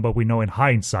bit open, but we know in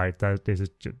hindsight that this is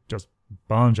just a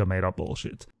bunch of made-up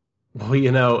bullshit.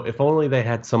 Well, if only they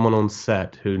had someone on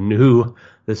set who knew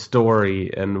the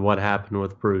story and what happened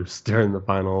with Bruce during the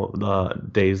final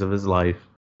days of his life.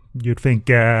 You'd think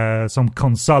some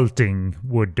consulting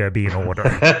would be in order.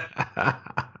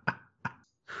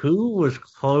 Who was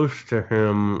close to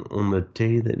him on the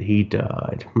day that he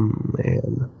died?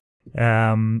 Man.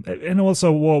 And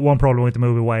also one problem with the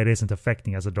movie, why it isn't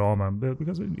affecting as a drama,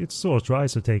 because it sort of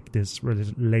tries to take this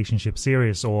relationship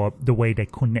serious, or the way they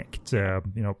connect,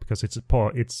 because it's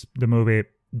the movie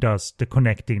does the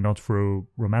connecting not through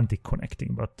romantic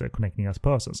connecting, but connecting as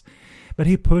persons. But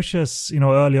he pushes,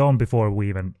 early on, before we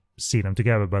even see them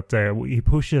together, but he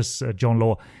pushes John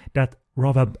Law, that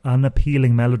rather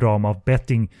unappealing melodrama of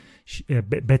Betty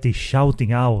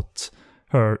shouting out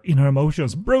her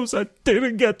emotions. Bruce, I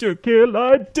didn't get your kill.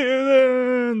 I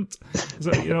didn't.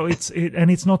 So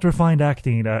it's not refined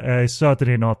acting.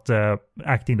 Certainly not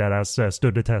acting that has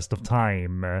stood the test of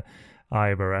time.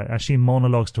 Either as she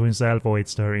monologues to himself, or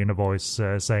it's to her inner voice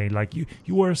saying like,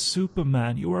 "You are a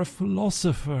Superman. You are a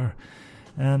philosopher,"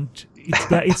 and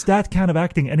it's that kind of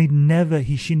acting, and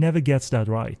she never gets that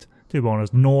right, to be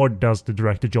honest. Nor does the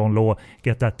director John Law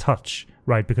get that touch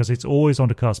right, because it's always on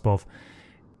the cusp of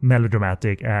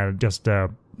melodramatic and just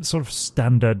sort of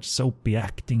standard soapy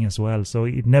acting as well. So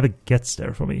it never gets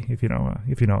there for me, if you know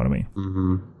what I mean.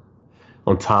 Mm-hmm.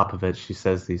 On top of it, she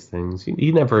says these things.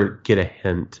 You never get a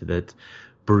hint that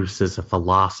Bruce is a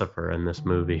philosopher in this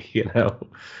movie.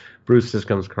 Bruce just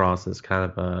comes across as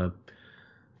kind of a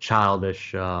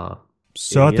childish.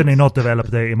 Certainly idiot. not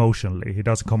developed emotionally. He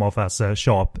doesn't come off as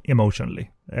sharp emotionally,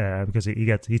 because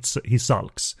he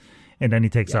sulks, and then he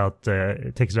takes out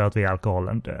the alcohol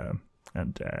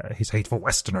and his hate for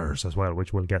Westerners as well,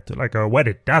 which we'll get to. Like, where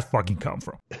did that fucking come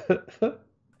from?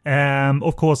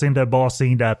 Of course, in the bar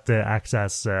scene that acts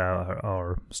as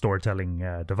our storytelling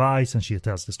device, and she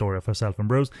tells the story of herself and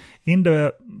Bruce. In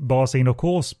the bar scene, of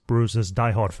course, Bruce's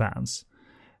diehard fans,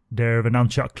 they're the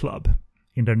Nunchuck Club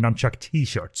in their Nunchuck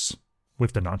t-shirts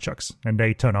with the nunchucks, and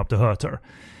they turn up to hurt her.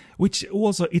 Which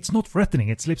also, it's not threatening,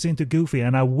 it slips into goofy,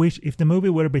 and I wish if the movie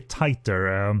were a bit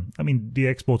tighter, the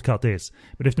export cut is,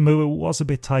 but if the movie was a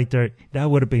bit tighter, that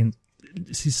would have been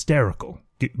hysterical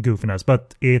goofiness,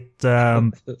 but it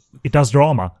does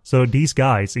drama. So these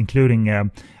guys, including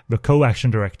the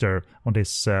co-action director on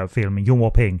this film, Yuen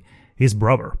Woo-ping, his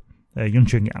brother, Yun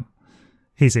Chung-yan,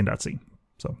 he's in that scene.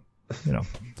 So,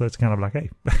 so it's kind of like, hey,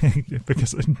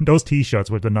 because those t-shirts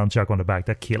with the nunchuck on the back,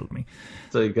 that killed me.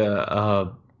 It's like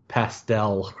a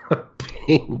pastel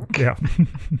pink. Yeah.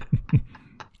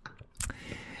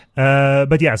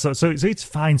 But yeah, so it's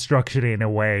fine structured in a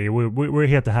way. We're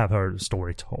here to have her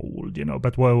story told,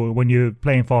 But when you're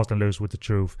playing fast and loose with the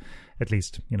truth, at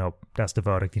least that's the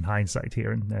verdict in hindsight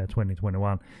here in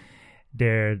 2021.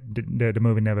 The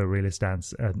movie never really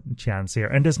stands a chance here,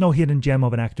 and there's no hidden gem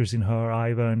of an actress in her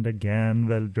either. And again,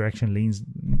 the direction leans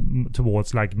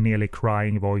towards like nearly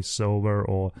crying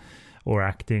voiceover or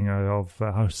acting of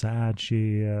how sad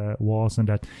she was, and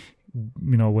that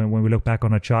when we look back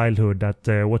on her childhood,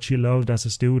 that what she loved as a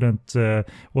student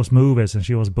was movies, and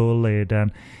she was bullied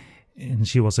and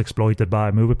she was exploited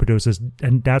by movie producers.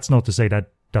 And that's not to say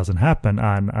that doesn't happen,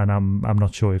 and I'm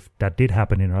not sure if that did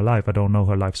happen in her life. I don't know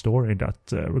her life story in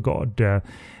that regard,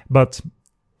 but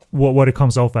what it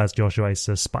comes off as, Joshua, is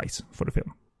spice for the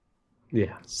film.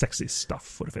 Yeah, sexy stuff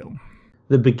for the film.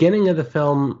 The beginning of the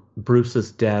film,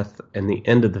 Bruce's death, and the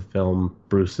end of the film,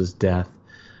 Bruce's death,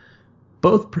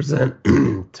 both present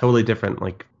totally different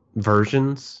like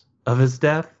versions of his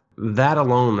death. That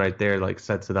alone right there like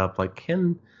sets it up. Like,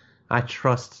 can I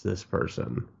trust this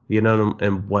person?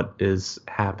 And what is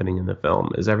happening in the film?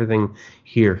 Is everything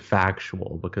here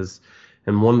factual? Because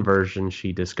in one version,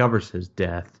 she discovers his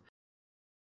death,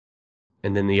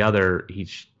 and then the other,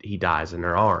 he dies in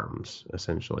her arms,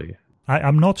 essentially.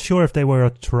 I'm not sure if they were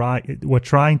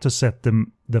trying to set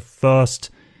the first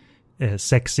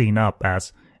sex scene up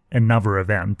as another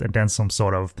event, and then some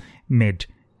sort of mid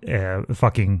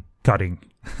fucking cutting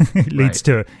leads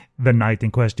to the night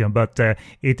in question. But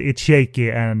it's shaky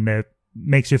and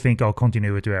makes you think,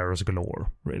 continuity errors galore,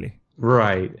 really.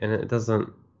 Right, and it doesn't,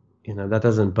 that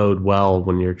doesn't bode well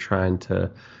when you're trying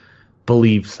to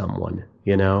believe someone,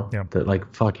 that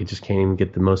like, fuck, you just can't even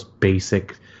get the most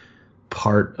basic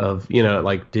part of,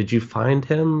 like, did you find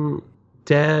him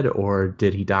dead or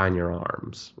did he die in your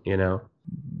arms,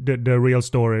 The real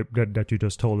story that you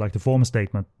just told, like the former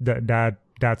statement, that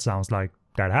sounds like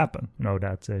that happened.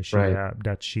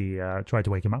 That she tried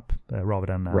to wake him up rather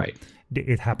than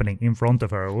it happening in front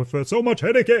of her with so much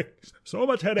headache.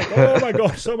 Oh my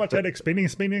god, so much headache,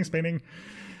 spinning.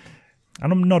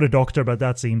 And I'm not a doctor, but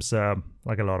that seems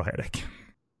like a lot of headache.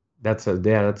 That's a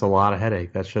lot of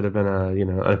headache. That should have been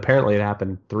apparently it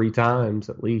happened 3 times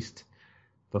at least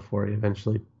before he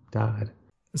eventually died.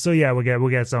 So yeah,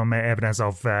 we get some evidence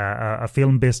of a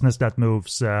film business that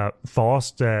moves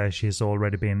fast. She's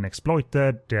already been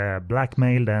exploited,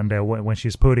 blackmailed, and when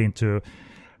she's put into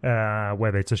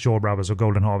whether it's a Shaw Brothers or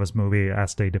Golden Harvest movie,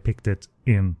 as they depict it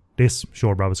in this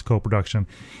Shaw Brothers co-production,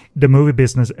 the movie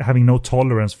business having no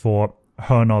tolerance for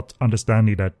her not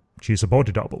understanding that she's a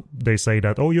body double. They say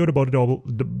that, you're the body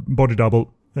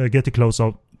double, get the close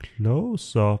up.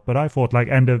 But I thought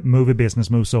and the movie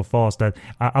business moves so fast that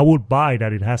I would buy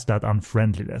that it has that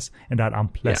unfriendliness and that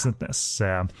unpleasantness.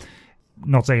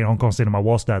 Not saying Hong Kong cinema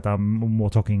was that. I'm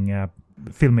more talking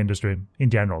film industry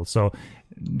in general. So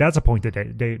that's a point that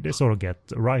they sort of get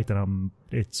right, and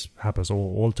it happens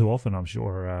all too often, I'm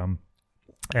sure.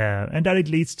 And that it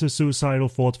leads to suicidal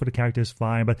thoughts for the character is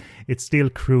fine, but it's still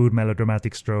crude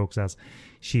melodramatic strokes as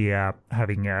she's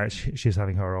having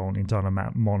her own internal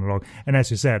monologue. And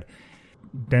as you said,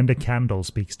 then the candle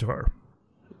speaks to her.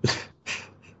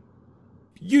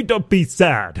 You don't be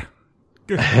sad.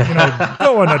 Go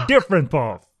on a different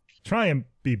path. Try and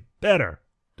be better.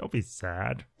 Don't be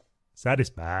sad. Sad is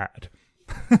bad.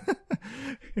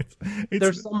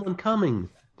 There's someone coming.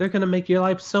 They're going to make your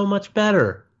life so much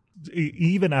better.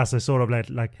 Even as a sort of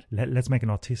let's make an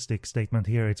artistic statement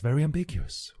here, it's very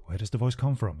ambiguous. Where does the voice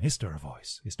come from? Is there a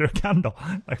voice? Is there a candle?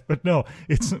 But no,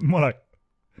 it's more like,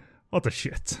 what the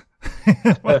shit?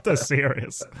 What the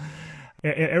serious?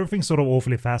 Everything's sort of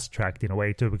awfully fast-tracked in a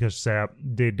way too, because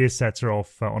this sets her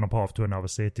off on a path to another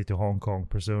city, to Hong Kong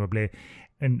presumably,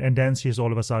 and then she's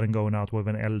all of a sudden going out with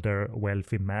an elder,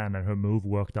 wealthy man, and her move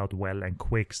worked out well and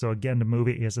quick. So again, the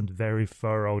movie isn't very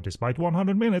thorough, despite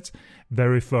 100 minutes,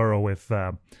 very thorough with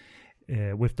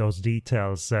those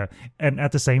details. And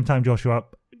at the same time, Joshua,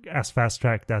 as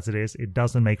fast-tracked as it is, it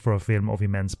doesn't make for a film of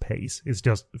immense pace. It's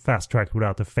just fast-tracked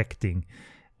without affecting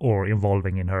or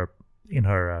involving in her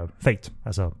fate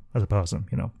as a person.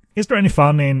 Is there any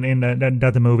fun in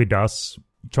that the movie does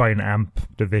try and amp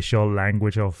the visual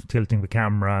language of tilting the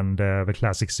camera and the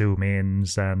classic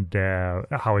zoom-ins and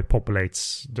how it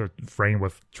populates the frame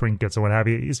with trinkets or what have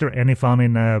you? Is there any fun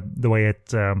in the way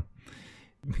it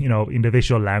in the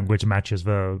visual language matches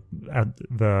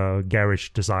the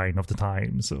garish design of the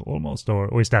times almost,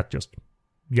 or is that just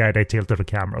they tilted the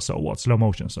camera, so what? Slow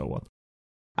motion, so what?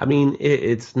 I mean,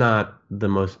 it's not the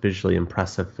most visually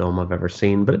impressive film I've ever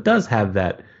seen, but it does have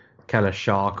that kind of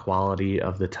Shaw quality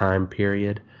of the time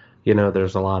period.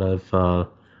 There's a lot of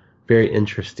very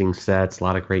interesting sets, a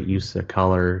lot of great use of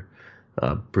color.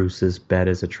 Bruce's bed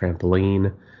is a trampoline.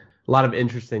 A lot of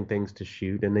interesting things to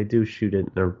shoot, and they do shoot it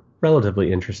in a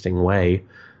relatively interesting way.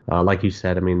 Like you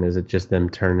said, I mean, is it just them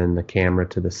turning the camera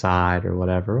to the side or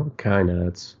whatever? Well, kind of.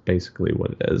 That's basically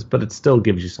what it is. But it still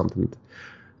gives you something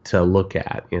to look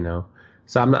at, you know.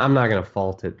 So I'm not going to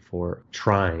fault it for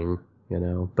trying, you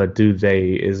know. But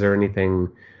is there anything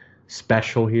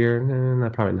special here?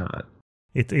 Probably not.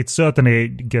 It certainly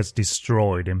gets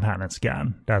destroyed in Pan and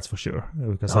Scan, that's for sure.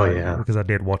 Because I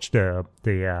did watch the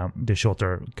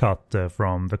shorter cut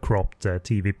from the cropped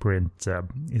TV print,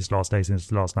 His Last Days and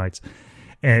His Last Nights.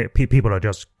 People are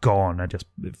just gone, and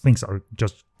things are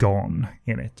just gone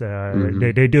in it.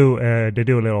 They do a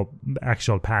little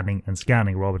actual panning and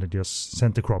scanning rather than just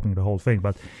center cropping the whole thing.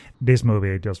 But this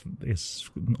movie just is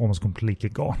almost completely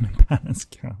gone in pan and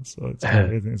scan, so it's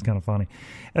kind of funny.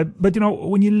 But you know,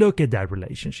 when you look at that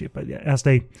relationship,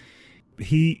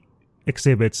 he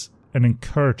exhibits an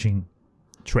encouraging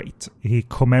trait. He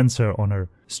commends her on her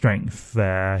strength.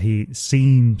 He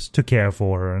seems to care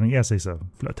for her, and yes, he's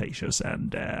flirtatious,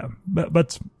 and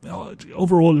but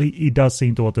overall he does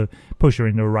seem to want to push her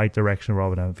in the right direction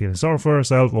rather than feeling sorry for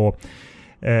herself or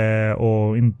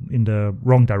in the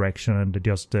wrong direction and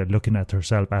just looking at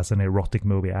herself as an erotic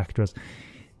movie actress.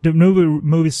 The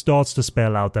movie starts to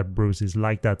spell out that Bruce is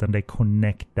like that, and they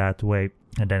connect that way,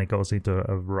 and then it goes into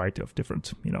a variety of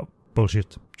different, you know,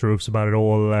 bullshit truths about it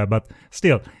all, but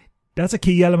still, that's a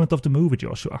key element of the movie,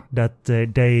 Joshua, that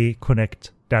they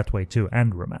connect that way too,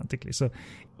 and romantically. So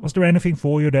was there anything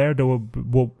for you there,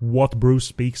 what Bruce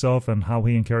speaks of and how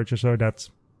he encourages her, that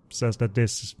says that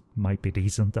this might be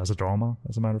decent as a drama,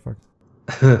 as a matter of fact?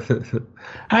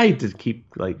 I hate to keep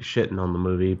like shitting on the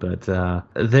movie, but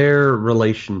their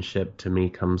relationship to me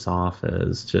comes off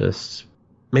as just...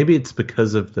 Maybe it's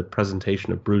because of the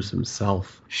presentation of Bruce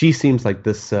himself. She seems like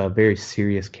this very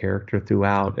serious character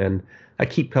throughout, and I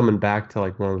keep coming back to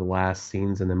like one of the last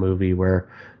scenes in the movie where,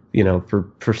 you know,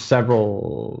 for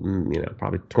several, you know,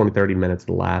 probably 20, 30 minutes of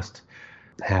the last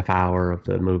half hour of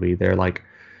the movie, they're like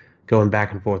going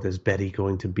back and forth. Is Betty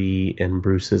going to be in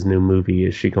Bruce's new movie?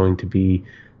 Is she going to be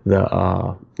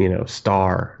the, you know,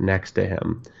 star next to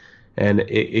him? And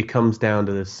it comes down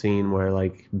to this scene where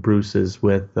like Bruce is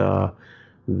with...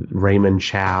 Raymond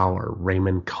Chow or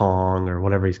Raymond Kong or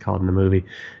whatever he's called in the movie,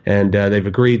 and they've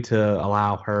agreed to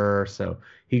allow her, so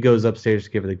he goes upstairs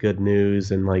to give her the good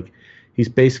news, and like he's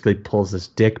basically pulls this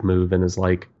dick move and is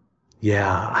like,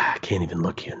 yeah, I can't even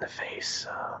look you in the face,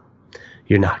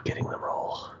 you're not getting the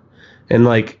role. And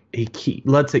like he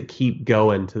lets it keep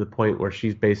going to the point where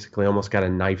she's basically almost got a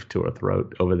knife to her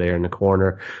throat over there in the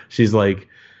corner. She's like,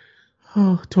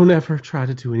 oh, don't ever try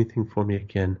to do anything for me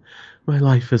again. My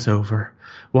life is over.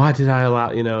 Why did I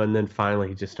allow, you know, and then finally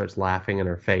he just starts laughing in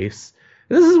her face.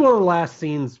 This is one of the last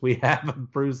scenes we have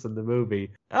of Bruce in the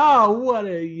movie. Oh, what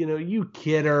a, you know, you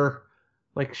kidder.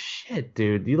 Like, shit,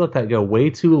 dude, you let that go way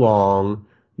too long.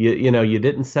 You know, you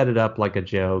didn't set it up like a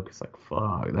joke. It's like,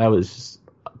 fuck, that was just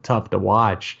tough to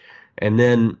watch. And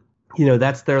then, you know,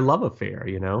 that's their love affair,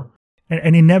 you know?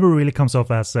 And he never really comes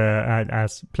off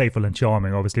as playful and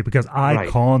charming, obviously, because I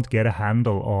can't get a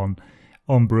handle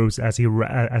on Bruce as he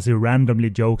randomly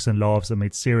jokes and laughs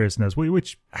amid seriousness,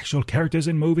 which actual characters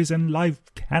in movies and life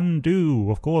can do.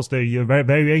 Of course, the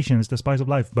variation is the spice of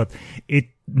life, but it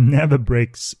never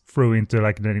breaks through into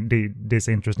like this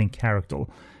interesting character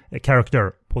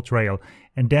portrayal.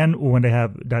 And then when they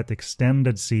have that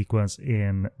extended sequence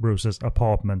in Bruce's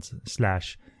apartment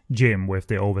 / gym with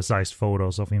the oversized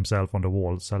photos of himself on the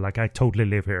wall, so like I totally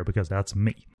live here because that's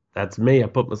me. That's me. I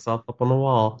put myself up on the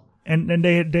wall. And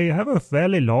they have a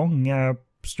fairly long,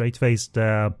 straight-faced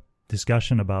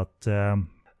discussion about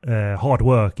hard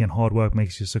work, and hard work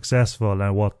makes you successful,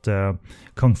 and what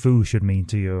kung fu should mean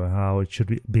to you, how it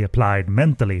should be applied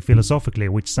mentally, philosophically,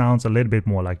 which sounds a little bit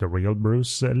more like the real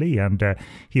Bruce Lee. And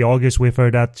he argues with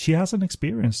her that she hasn't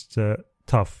experienced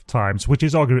tough times, which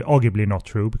is arguably not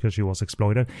true because she was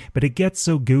exploited. But it gets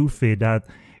so goofy that,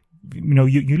 you know,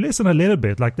 you listen a little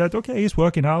bit like that. Okay, he's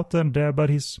working out, and but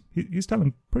he's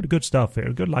telling pretty good stuff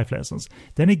here, good life lessons.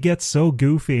 Then it gets so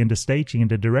goofy in the staging, in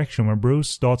the direction, when Bruce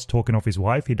starts talking of his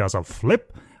wife. He does a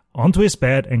flip onto his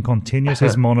bed and continues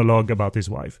his monologue about his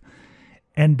wife.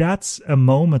 And that's a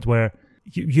moment where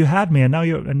you had me, and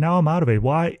now I'm out of it.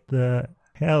 Why the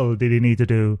hell did he need to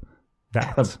do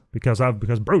that? Because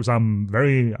Bruce, I'm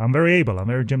very able. I'm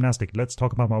very gymnastic. Let's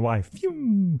talk about my wife.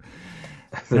 Phew.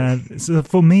 And so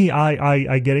for me,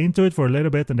 I get into it for a little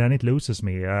bit, and then it loses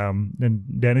me. And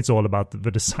then it's all about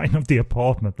the design of the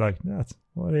apartment. Like,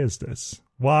 what is this?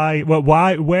 Why?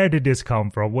 Where did this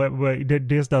come from? Where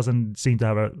this doesn't seem to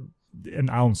have a an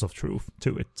ounce of truth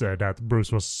to it. That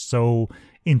Bruce was so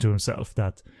into himself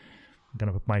that I'm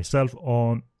gonna put myself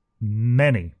on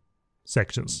many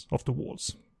sections of the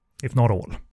walls, if not all.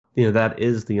 That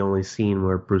is the only scene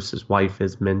where Bruce's wife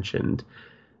is mentioned.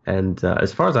 And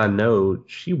as far as I know,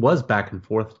 she was back and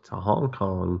forth to Hong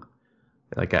Kong.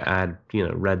 Like I had,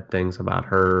 read things about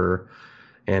her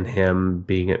and him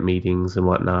being at meetings and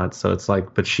whatnot. So it's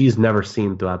like, but she's never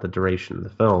seen throughout the duration of the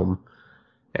film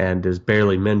and is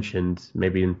barely mentioned,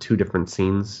 maybe in 2 different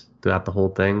scenes throughout the whole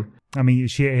thing. I mean,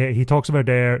 he talks about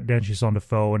there, then she's on the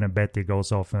phone, and Betty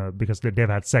goes off because they've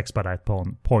had sex by that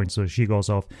point. So she goes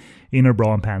off in her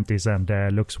bra and panties and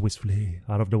looks wistfully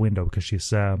out of the window because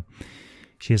she's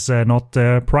not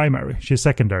primary, she's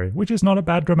secondary, which is not a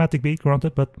bad dramatic beat,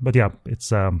 granted, but yeah,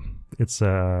 it's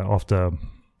after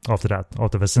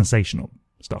the sensational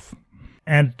stuff.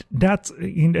 And that,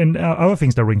 and other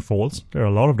things that ring false, there are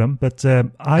a lot of them, but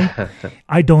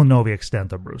I don't know the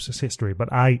extent of Bruce's history, but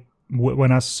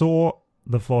when I saw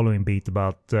the following beat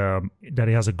about that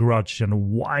he has a grudge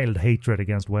and wild hatred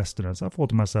against Westerners, I thought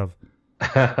to myself,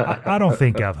 I don't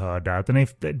think I've heard that, and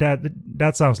if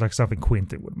that sounds like something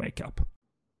Quentin would make up.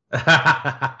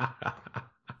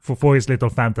 for his little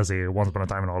fantasy, Once Upon a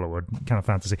Time in Hollywood kind of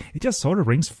fantasy. It just sort of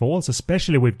rings false,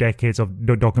 especially with decades of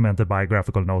documented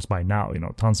biographical notes by now,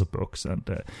 tons of books. And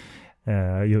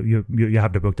you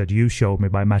have the book that you showed me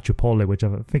by Matthew Polly, which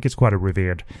I think is quite a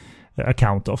revered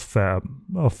account of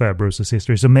Bruce's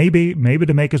history. So maybe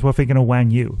the makers were thinking of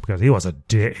Wang Yu, because he was a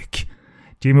dick.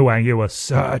 Jimmy Wang Yu was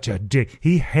such a dick.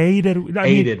 He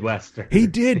hated Western. He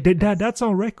did. That's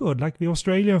on record. Like the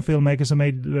Australian filmmakers who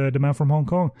made The Man from Hong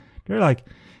Kong. They're like,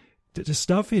 the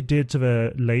stuff he did to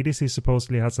the ladies he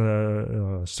supposedly has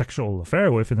a sexual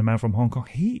affair with in The Man from Hong Kong.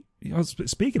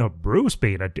 Speaking of Bruce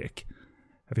being a dick,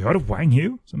 have you heard of Wang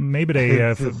Yu? So maybe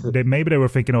they were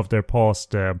thinking of their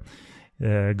past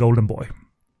Golden Boy.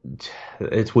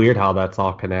 It's weird how that's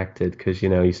all connected, because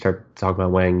you start talking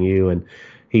about Wang Yu, and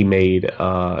he made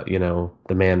The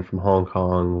Man from Hong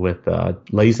Kong with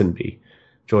Lazenby,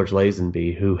 George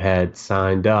Lazenby, who had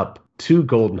signed up to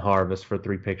Golden Harvest for a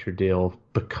 3-picture deal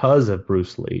because of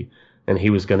Bruce Lee, and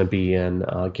he was going to be in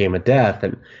Game of Death,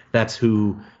 and that's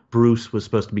who Bruce was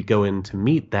supposed to be going to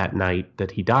meet that night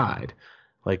that he died.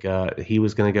 Like he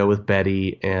was going to go with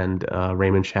Betty and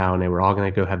Raymond Chow, and they were all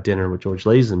going to go have dinner with George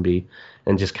Lazenby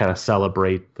and just kind of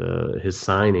celebrate his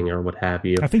signing or what have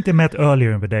you. I think they met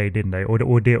earlier in the day, didn't they? Or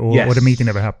Yes. the meeting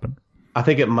never happened. I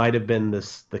think it might have been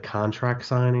the contract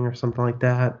signing or something like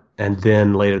that. And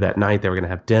then later that night they were going to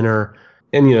have dinner.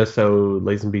 And, so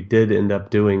Lazenby did end up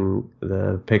doing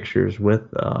the pictures with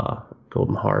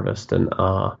Golden Harvest and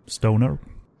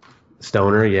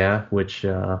Stoner, yeah, which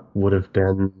would have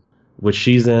been, which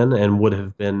she's in, and would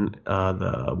have been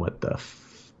the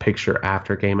picture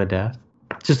after Game of Death.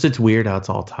 Just, it's weird how it's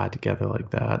all tied together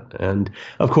like that. And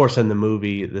of course, in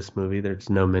this movie, there's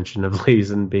no mention of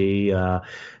Lazenby.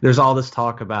 There's all this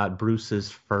talk about Bruce's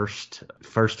first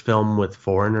film with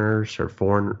foreigners or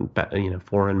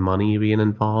foreign money being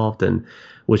involved, and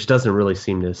which doesn't really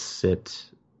seem to sit,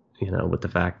 with the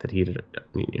fact that Enter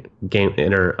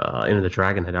the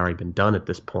Dragon had already been done at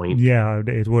this point. Yeah,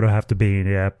 it would have to be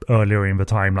earlier in the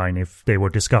timeline if they were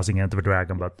discussing Enter the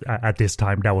Dragon, but at this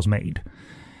time that was made.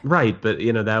 Right, but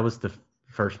that was the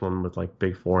first one with like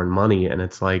big foreign money, and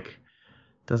it's like,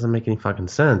 doesn't make any fucking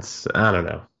sense. I don't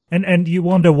know. And you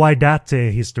wonder why that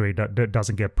history that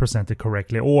doesn't get presented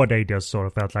correctly, or they just sort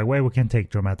of felt like, well, we can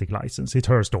take dramatic license. It's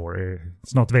her story.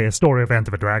 It's not the story of Enter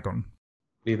the Dragon.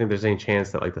 Do you think there's any chance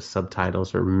that like the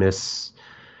subtitles are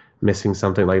missing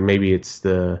something? Like maybe it's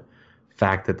the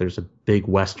fact that there's a big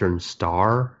Western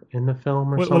star in the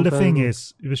film or something? Well, the thing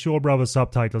is, the Shaw Brothers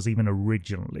subtitles, even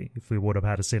originally, if we would have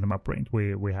had a cinema print,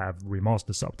 we have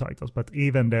remastered subtitles. But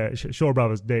even the Shaw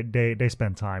Brothers, they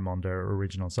spent time on their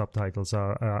original subtitles.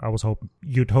 I was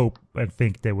you'd hope and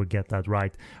think they would get that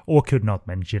right, or could not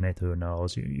mention it. Who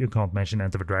knows? You can't mention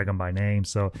Enter the Dragon by name,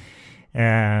 so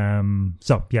yeah, who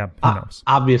knows?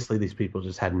 Obviously, these people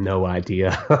just had no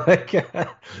idea, like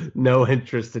no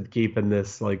interest in keeping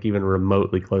this like even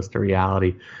remotely close to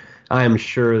reality. I am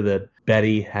sure that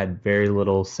Betty had very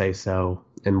little say-so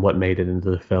in what made it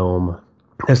into the film.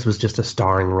 This was just a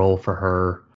starring role for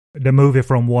her. The movie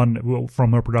from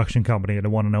her production company, the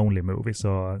one and only movie,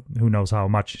 so who knows how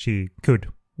much she could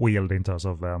wield in terms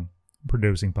of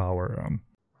producing power.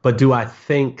 But do I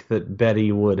think that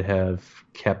Betty would have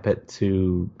kept it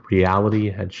to reality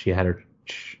had she had her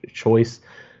choice?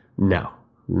 No.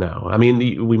 I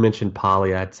mean, we mentioned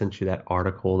Polly. I had sent you that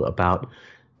article about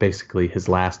basically his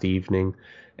last evening,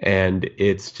 and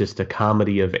it's just a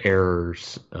comedy of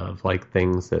errors of like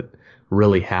things that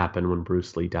really happened when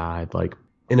Bruce Lee died. Like,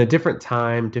 in a different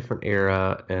time, different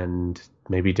era, and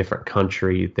maybe different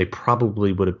country, they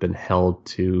probably would have been held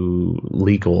to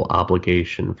legal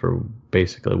obligation for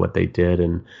basically what they did,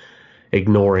 and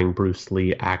ignoring Bruce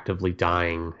Lee actively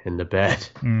dying in the bed.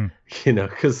 You know,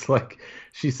 because like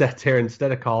she sat there,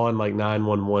 instead of calling like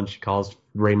 911, she calls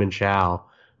Raymond Chow,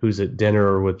 who's at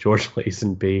dinner with George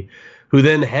Lazenby, who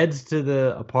then heads to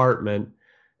the apartment.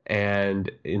 And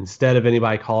instead of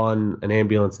anybody calling an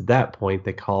ambulance at that point,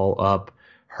 they call up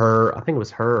her, I think it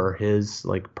was her or his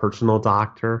like personal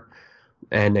doctor,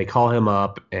 and they call him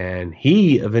up, and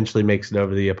he eventually makes it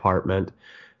over to the apartment,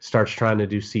 starts trying to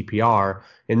do CPR,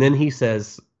 and then he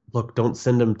says, look, don't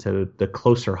send him to the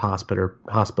closer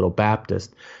hospital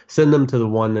Baptist, send him to the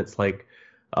one that's like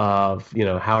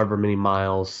however many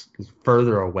miles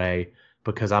further away,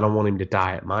 because I don't want him to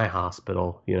die at my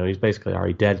hospital. You know, he's basically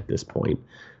already dead at this point.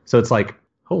 So it's like,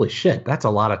 holy shit, that's a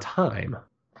lot of time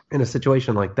in a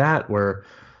situation like that where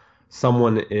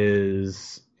someone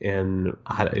is in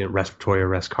respiratory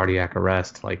arrest, cardiac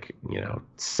arrest, like, you know,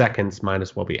 seconds might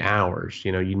as well be hours.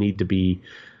 You know, you need to be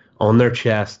on their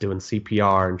chest doing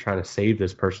CPR and trying to save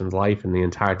this person's life. And the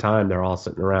entire time they're all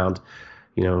sitting around,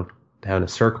 you know, having a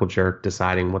circle jerk,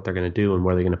 deciding what they're going to do and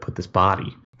where they're going to put this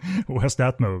body. Where's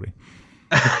that movie?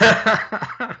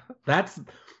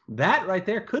 That right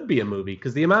there could be a movie,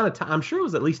 because the amount of time, I'm sure it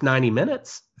was at least 90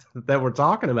 minutes that we're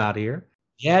talking about here.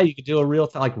 Yeah, you could do a real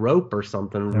like Rope or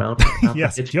something.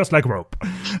 Yes, just like Rope.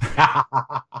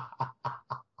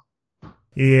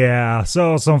 Yeah,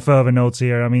 so some further notes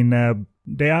here. I mean,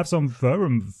 they have some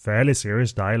fairly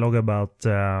serious dialogue about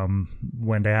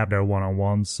when they have their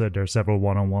one-on-ones. There are several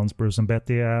one-on-ones, Bruce and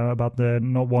Betty, about the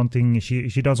not wanting.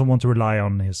 She doesn't want to rely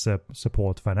on his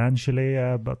support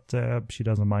financially, but she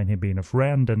doesn't mind him being a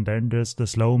friend. And then there's the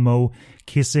slow-mo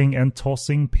kissing and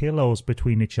tossing pillows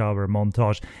between each other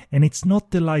montage, and it's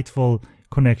not delightful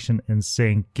connection and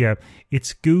sync.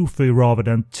 It's goofy rather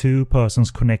than two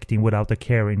persons connecting without a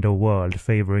care in the world,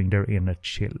 favoring their inner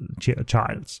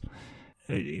childs.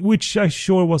 Which I'm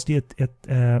sure was the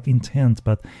intent,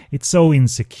 but it's so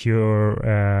insecure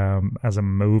as a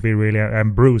movie, really.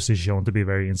 And Bruce is shown to be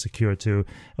very insecure too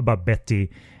about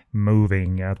Betty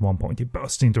moving. At one point, he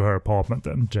bursts into her apartment,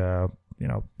 and you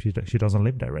know, she doesn't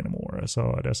live there anymore.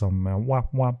 So there's some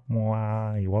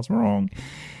he was wrong.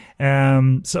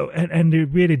 So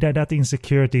and really that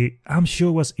insecurity, I'm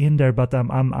sure was in there, but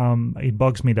it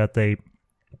bugs me that they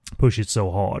push it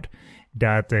so hard.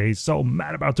 That he's so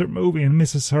mad about her movie and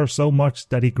misses her so much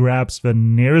that he grabs the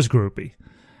nearest groupie.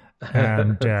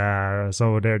 And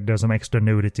so there's some extra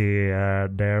nudity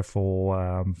there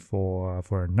for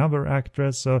another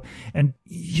actress. So, and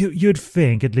you'd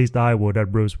think, at least I would,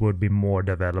 that Bruce would be more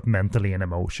developed mentally and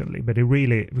emotionally. But he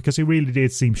really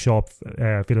did seem sharp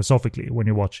philosophically when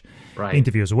you watch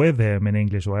interviews with him in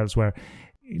English or elsewhere.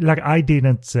 Like, I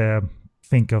didn't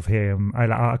think of him.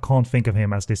 I can't think of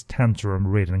him as this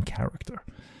tantrum-ridden character.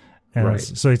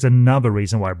 So it's another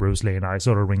reason why Bruce Lee and I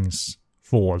sort of rings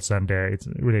false, and it's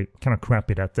really kind of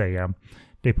crappy that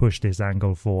they pushed this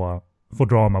angle for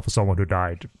drama for someone who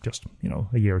died just, you know,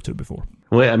 a year or two before.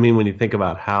 Well, I mean, when you think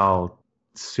about how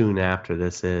soon after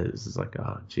this is, it's like,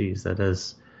 oh, geez, that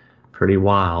is pretty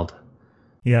wild.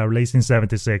 Yeah, released in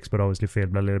 1976, but obviously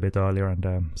filmed a little bit earlier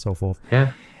and so forth.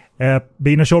 Yeah.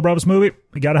 Being a Shaw Brothers movie,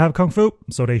 you gotta have kung fu,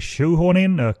 so they shoehorn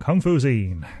in a kung fu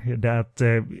scene. That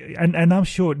and I'm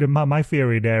sure my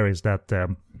theory there is that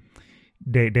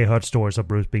they heard stories of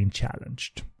Bruce being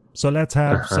challenged. So let's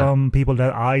have some people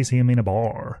that eyes him in a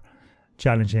bar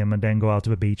challenge him, and then go out to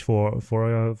the beach for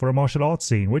a martial arts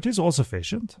scene, which is all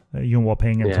sufficient. Yuen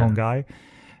Woo-ping and Tong Gai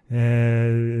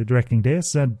directing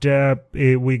this, and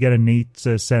we get a neat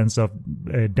sense of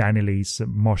Danny Lee's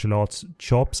martial arts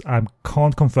chops. I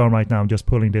can't confirm right now, I'm just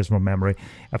pulling this from memory.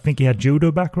 I think he had judo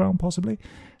background, possibly,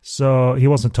 so he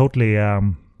wasn't totally out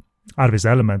of his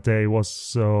element.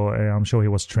 I'm sure he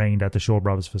was trained at the Shaw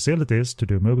Brothers facilities to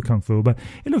do movie kung fu, but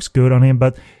it looks good on him.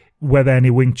 But whether any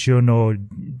Wing Chun or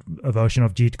a version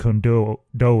of Jeet Kune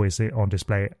Do is on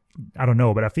display, I don't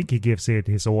know, but I think he gives it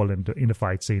his all in the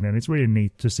fight scene, and it's really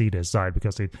neat to see this side,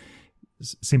 because it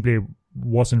simply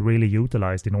wasn't really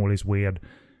utilized in all his weird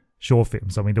Shaw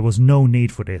films. I mean, there was no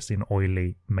need for this in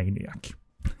Oily Maniac,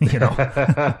 you know.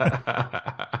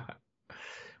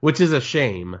 Which is a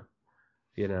shame,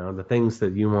 you know, the things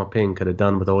that Yuen Woo-ping could have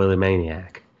done with Oily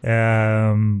Maniac.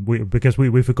 Because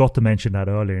we forgot to mention that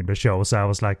earlier in the show, so I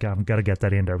was like, I'm gotta get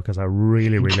that in there because I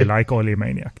really like Oily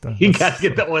Maniac. You gotta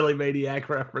get the Oily Maniac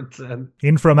reference in.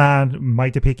 Inframan,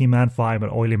 Mighty Picking Man 5,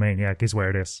 but Oily Maniac is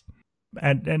where it is.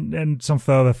 And some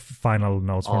further final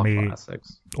notes for me.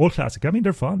 Classics. All classic. I mean,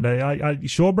 they're fun.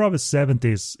 Shaw Brothers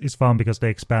 70s is fun because they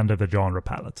expanded the genre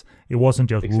palette. It wasn't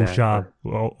just wuxia,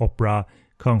 opera,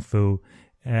 kung fu.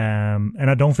 And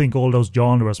I don't think all those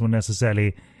genres were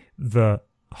necessarily the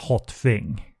hot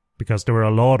thing, because there were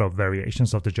a lot of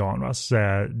variations of the genres.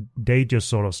 They just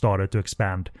sort of started to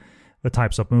expand the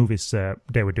types of movies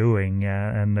they were doing,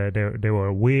 and they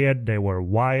were weird, they were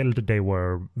wild, they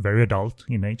were very adult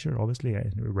in nature, obviously,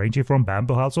 ranging from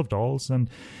Bamboo House of Dolls and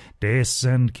this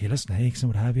and Killer Snakes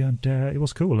and what have you, and it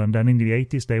was cool. And then in the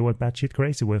 80s they went batshit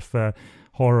crazy with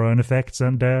horror and effects,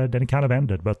 and then it kind of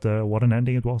ended, but what an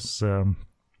ending it was.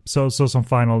 So some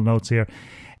final notes here.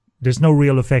 There's no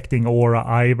real affecting aura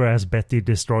either, as Betty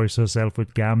destroys herself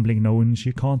with gambling, knowing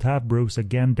she can't have Bruce.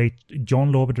 Again,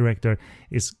 John Lover, director,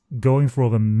 is going for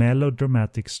the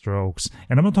melodramatic strokes.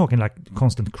 And I'm not talking like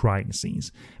constant crying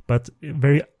scenes, but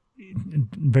very,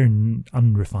 very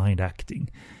unrefined acting.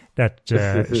 That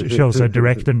shows a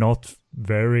director not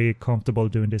very comfortable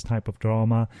doing this type of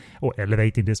drama or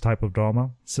elevating this type of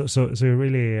drama. So it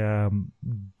really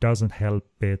doesn't help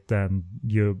it, and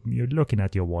you're looking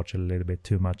at your watch a little bit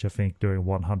too much, I think, during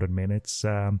 100 minutes.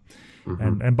 And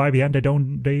by the end, they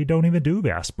don't even do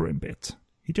the aspirin bit.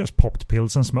 He just popped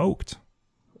pills and smoked.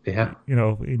 Yeah, you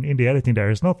know, in the editing there,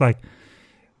 it's not like,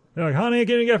 they're like, honey,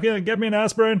 can you get me an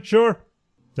aspirin? Sure.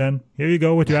 Then here you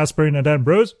go with your aspirin, and then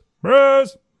Bruce.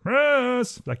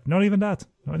 Like not even that.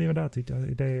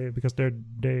 Because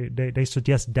they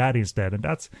suggest that instead, and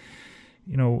that's,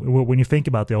 you know, when you think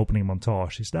about the opening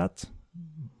montage, is that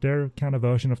their kind of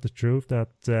version of the truth,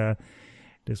 that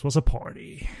this was a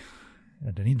party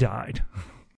and then he died.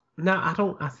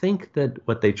 No, I think that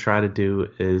what they try to do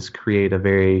is create a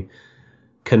very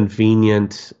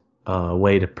convenient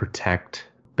way to protect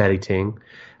Betty Ting.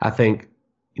 I think,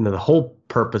 you know, the whole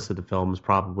purpose of the film is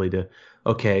probably to,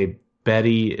 okay,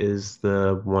 Betty is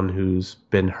the one who's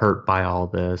been hurt by all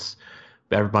this.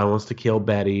 Everybody wants to kill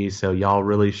Betty, so y'all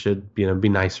really should, you know, be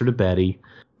nicer to Betty.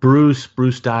 Bruce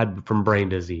died from brain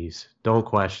disease. Don't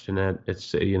question it.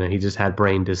 It's, you know, he just had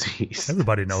brain disease.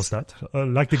 Everybody knows that.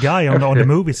 Like the guy on the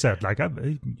movie set, like,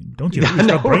 don't you know he's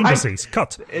got brain disease?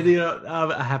 Cut. And, you know,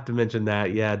 I have to mention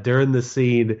that, yeah, during the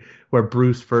scene where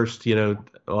Bruce first, you know,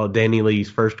 Danny Lee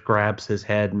first grabs his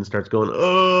head and starts going,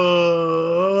 oh,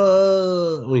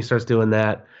 when he starts doing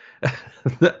that,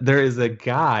 there is a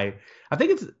guy. I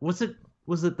think was it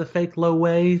the fake Lo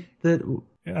Wei that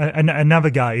another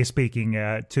guy is speaking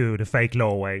to the fake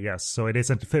Lo Wei. Yes, so it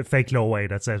isn't fake Lo Wei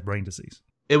that says brain disease.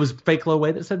 It was fake Lo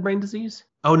Wei that said brain disease.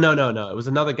 Oh no! It was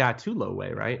another guy to Lo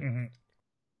Wei, right? Mm-hmm.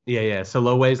 Yeah. So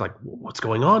Lo Wei's like, what's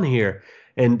going on here?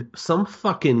 And some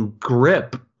fucking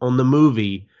grip on the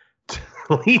movie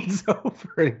leans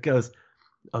over and goes,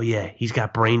 oh yeah, he's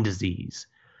got brain disease.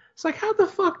 It's like, how the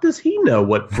fuck does he know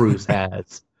what Bruce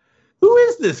has? Who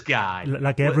is this guy?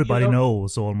 Like everybody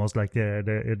knows, almost, like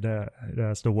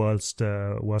that's the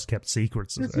worst kept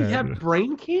secrets. Does he have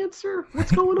brain cancer?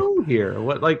 What's going on here?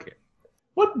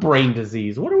 What brain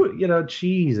disease? What are we, you know,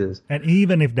 Jesus. And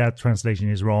even if that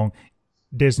translation is wrong,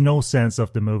 there's no sense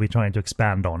of the movie trying to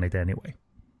expand on it anyway.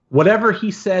 Whatever he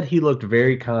said, he looked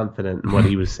very confident in what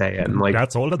he was saying. Like,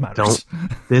 that's all that matters.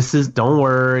 Don't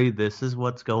worry, this is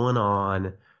what's going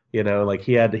on. You know, like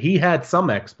he had some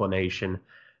explanation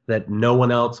that no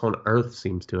one else on Earth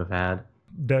seems to have had.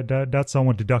 That's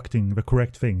someone deducting the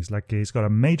correct things. Like, he's got a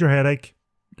major headache.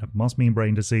 That must mean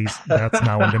brain disease. That's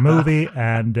now in the movie.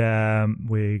 And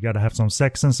we got to have some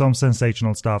sex and some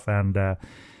sensational stuff. And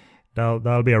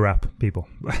that'll be a wrap, people.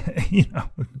 You know,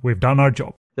 we've done our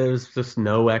job. There's just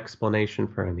no explanation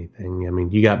for anything. I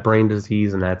mean, you got brain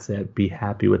disease and that's it. Be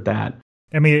happy with that.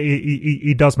 I mean,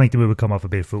 it does make the movie come off a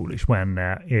bit foolish when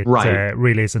it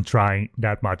really isn't trying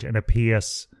that much and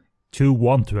appears to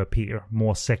want to appear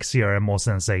more sexier and more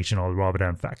sensational rather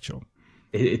than factual.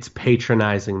 It's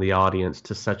patronizing the audience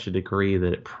to such a degree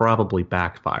that it probably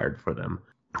backfired for them.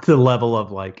 To the level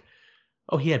of like,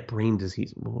 oh, he had brain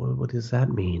disease. What does that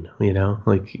mean? You know,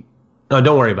 like, no,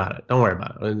 don't worry about it. Don't worry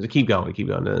about it. Keep going.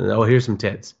 Oh, here's some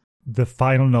tits. The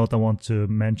final note I want to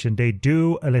mention, they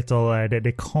do a little,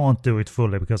 they can't do it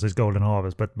fully because it's Golden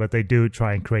Harvest, but they do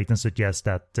try and create and suggest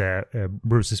that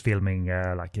Bruce is filming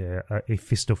like a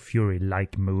Fist of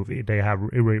Fury-like movie. They have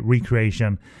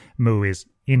recreation movies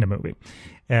in the movie.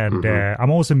 And I'm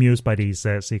also amused by these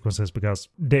sequences because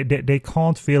they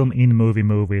can't film in-movie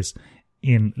movies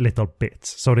in little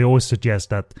bits. So they always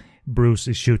suggest that Bruce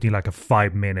is shooting like a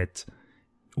 5-minute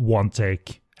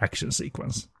one-take action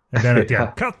sequence. And then at the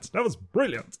end, cut. That was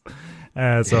brilliant.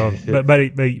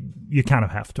 But you kind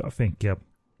of have to, I think.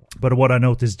 But what I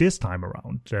noticed this time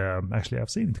around, actually I've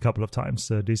seen it a couple of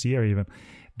times this year even,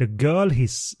 the girl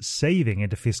he's saving in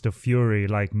the Fist of Fury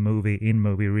like movie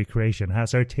recreation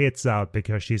has her tits out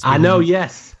because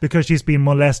because she's been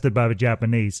molested by the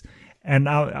Japanese. And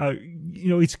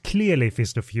it's clearly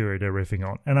Fist of Fury they're riffing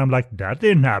on. And I'm like, that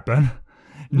didn't happen.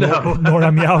 No.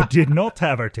 Nora Meow did not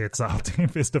have her tits out in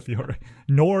Fist of Fury.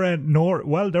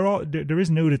 Well, there is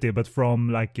nudity, but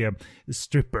from like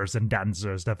strippers and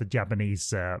dancers that the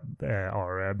Japanese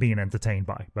are being entertained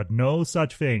by. But no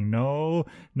such thing. No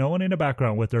one in the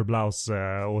background with their blouse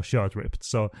or shirt ripped.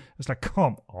 So it's like,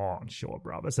 come on, Shaw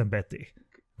Brothers and Betty.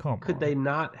 Could they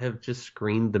not have just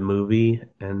screened the movie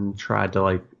and tried to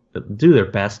like do their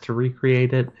best to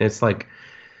recreate it? It's like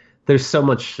there's so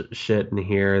much shit in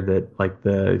here that like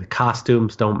the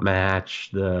costumes don't match,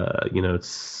 the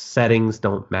settings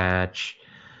don't match,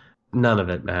 none of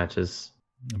it matches.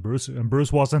 And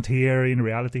Bruce wasn't here. In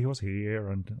reality, he was here,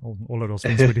 and all of those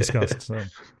things we discussed. So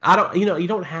you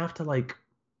don't have to like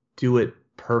do it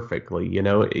perfectly.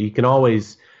 You can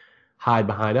always hide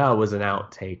behind, it was an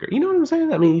outtake, or you know what I'm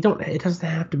saying? I mean, it doesn't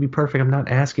have to be perfect. I'm not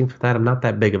asking for that. I'm not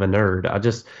that big of a nerd. I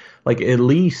just like, at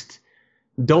least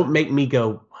don't make me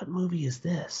go, what movie is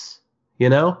this?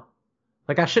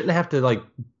 Like I shouldn't have to like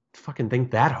fucking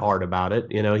think that hard about it.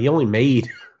 He only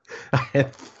made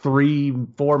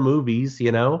 3-4 movies,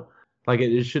 like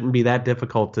it shouldn't be that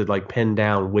difficult to like pin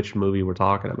down which movie we're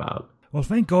talking about. Well,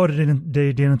 thank God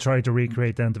they didn't try to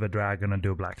recreate Enter the Dragon and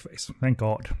do blackface. Thank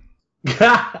God.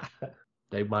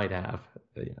 They might have.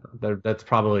 Yeah, that's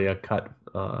probably a cut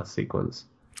sequence.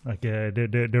 Like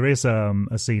there is a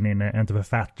scene in Enter the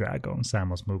Fat Dragon,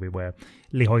 Samuel's movie, where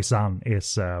Lee Hoi-san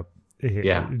is they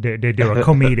do a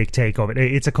comedic take of it.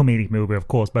 It's a comedic movie, of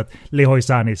course, but Lee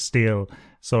Hoi-san is still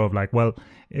sort of like, well,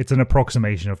 it's an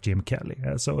approximation of Jim Kelly.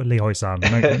 So Lee Hoi-san,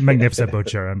 Magnificent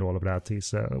Butcher and all of that,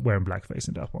 he's wearing blackface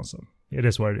in that one. So it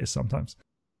is what it is sometimes.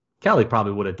 Kelly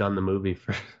probably would have done the movie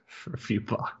for a few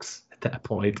bucks at that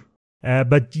point.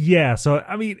 But yeah, so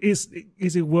I mean, is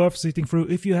it worth sitting through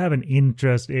if you have an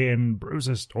interest in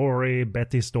Bruce's story,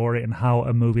 Betty's story, and how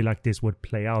a movie like this would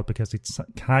play out? Because it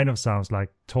kind of sounds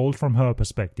like told from her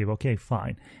perspective. Okay,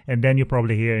 fine, and then you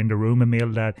probably hear in the rumor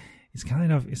mill that it's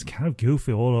kind of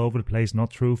goofy all over the place,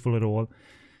 not truthful at all.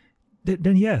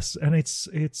 Then yes, and it's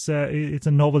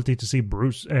a novelty to see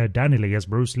Danny Lee as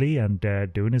Bruce Lee and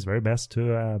doing his very best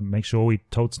to make sure we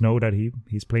totes know that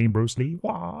he's playing Bruce Lee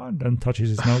and touches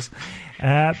his nose.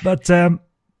 But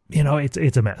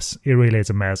it's a mess. It really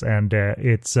is a mess, and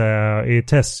it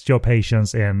tests your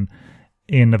patience in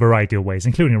a variety of ways,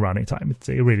 including running time.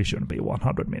 It really shouldn't be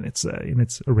 100 minutes in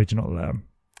its original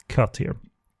cut here.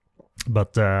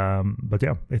 But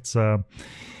yeah,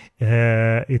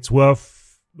 it's worth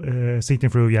sitting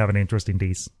through. You have an interest in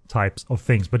these types of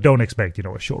things, but don't expect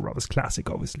a Shaw Brothers classic,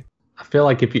 obviously. I feel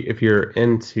like if you're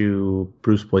into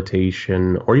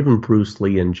Bruceploitation or even Bruce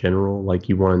Lee in general, like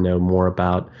you want to know more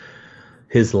about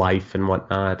his life and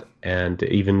whatnot, and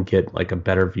even get like a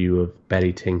better view of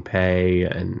Betty Ting Pei,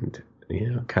 and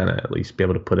kind of at least be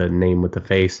able to put a name with the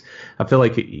face, I feel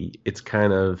like it's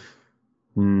kind of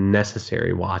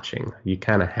necessary watching. You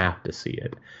kind of have to see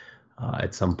it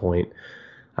at some point.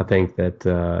 I think that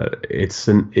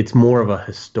it's more of a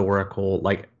historical,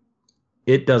 like,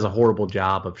 it does a horrible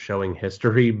job of showing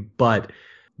history, but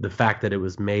the fact that it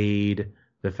was made,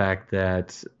 the fact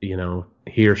that,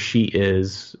 he or she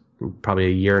is probably a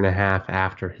year and a half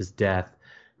after his death,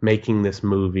 making this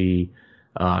movie,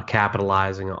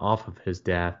 capitalizing off of his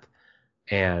death,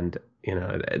 and,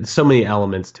 so many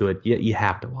elements to it, you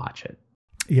have to watch it.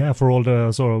 Yeah, for all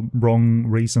the sort of wrong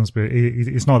reasons, but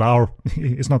it's not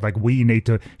like we need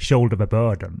to shoulder the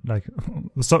burden. Like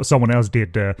someone else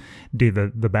did the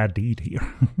bad deed here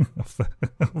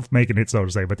of making it, so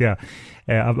to say. But yeah,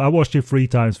 I watched it 3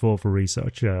 times for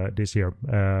research this year,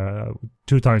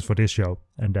 2 times for this show,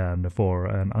 and then for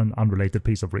an unrelated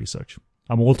piece of research.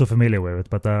 I'm all too familiar with it,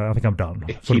 but I think I'm done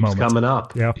for the moment. It keeps coming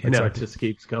up. Yeah, exactly. It just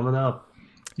keeps coming up.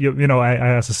 I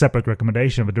as a separate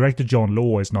recommendation, the director John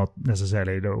Law is not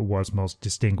necessarily the world's most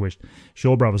distinguished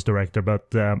Shaw Brothers director,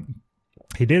 but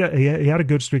he had a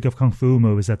good streak of kung fu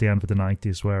movies at the end of the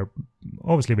 90s, where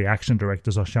obviously the action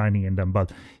directors are shining in them,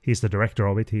 but he's the director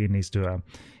of it. He needs to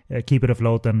keep it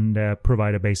afloat and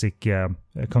provide a basic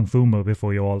kung fu movie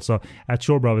for you all. So at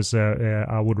Shaw Brothers,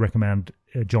 I would recommend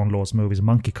John Law's movies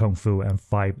Monkey Kung Fu and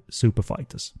 5 Super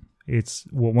Fighters. It's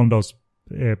one of those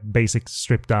basic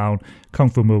stripped down kung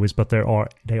fu movies, but they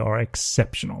are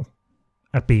exceptional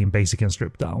at being basic and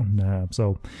stripped down.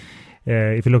 So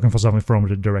If you're looking for something from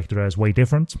the director that is way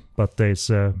different, but there's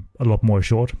a lot more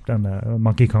short than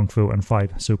Monkey Kung Fu and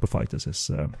 5 Super Fighters is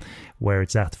where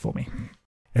it's at for me.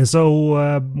 And so,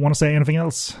 want to say anything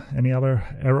else? Any other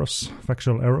errors,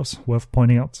 factual errors worth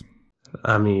pointing out?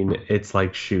 I mean, it's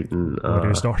like shooting, Where do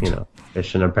you start?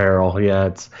 fish in a barrel. Yeah,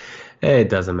 it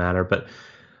doesn't matter. But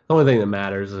the only thing that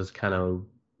matters is kind of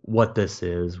what this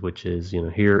is, which is,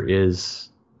 here is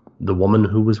the woman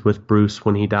who was with Bruce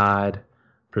when he died,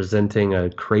 presenting a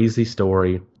crazy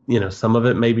story. Some of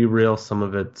it may be real, some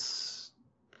of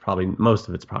most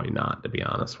of it's probably not, to be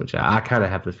honest, which I kind of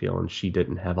have the feeling she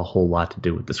didn't have a whole lot to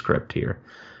do with the script here.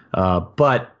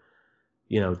 But,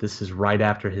 this is right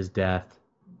after his death.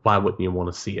 Why wouldn't you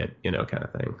want to see it, kind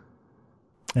of thing.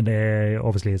 And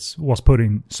obviously it was put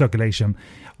in circulation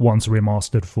once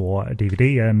remastered for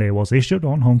DVD, and it was issued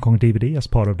on Hong Kong DVD as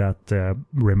part of that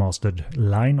remastered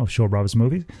line of Shaw Brothers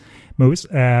movies.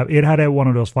 It had one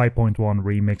of those 5.1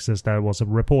 remixes that was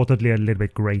reportedly a little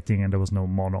bit grating, and there was no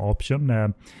mono option.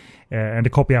 And the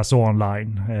copy I saw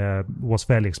online was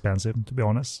fairly expensive, to be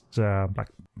honest, like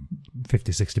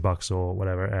 $50-$60 or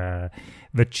whatever.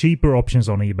 The cheaper options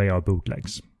on eBay are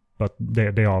bootlegs. But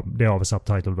they are the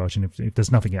subtitled version if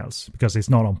there's nothing else, because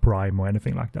it's not on Prime or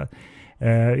anything like that.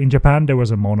 In Japan, there was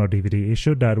a mono DVD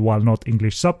issued that, while not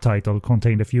English subtitled,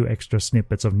 contained a few extra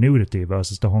snippets of nudity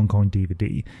versus the Hong Kong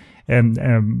DVD,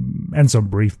 and some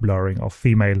brief blurring of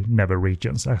female nether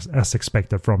regions, as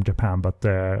expected from Japan. But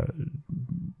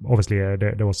obviously,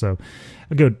 there was a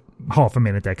good half a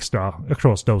minute extra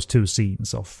across those two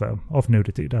scenes of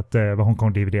nudity that the Hong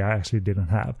Kong DVD actually didn't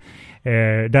have.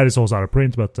 That is also out of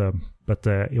print, but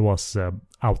it was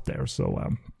out there.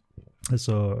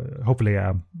 So hopefully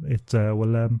it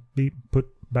will be put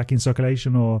back in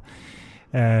circulation or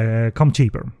come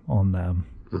cheaper on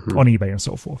eBay and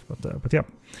so forth. But yeah.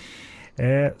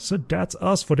 So that's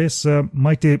us for this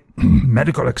mighty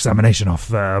medical examination of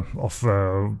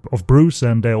Bruce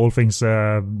and all things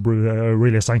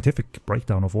really a scientific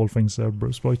breakdown of all things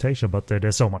Bruceploitation. But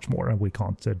there's so much more, and we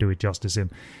can't do it justice in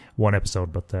one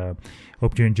episode. But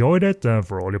hope you enjoyed it.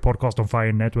 For all your Podcast on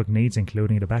Fire network needs,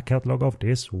 including the back catalog of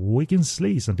This Week in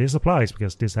Sleaze, and this applies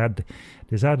because this had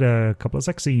a couple of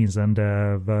sex scenes, and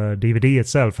the DVD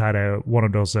itself had one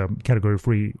of those category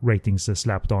 3 ratings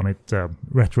slapped on it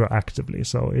retroactively.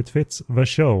 So it fits the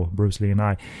show, Bruce Lee and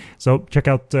I. So check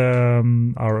out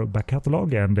our back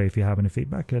catalog, and if you have any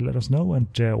feedback, let us know.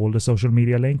 And all the social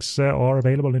media links are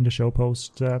available in the show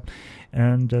post.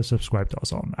 And subscribe to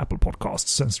us on Apple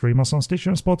Podcasts and stream us on Stitcher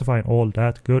and Spotify and all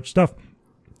that good stuff.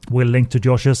 We'll link to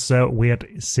Josh's Weird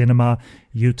Cinema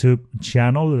YouTube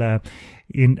channel.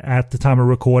 At the time of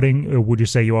recording, would you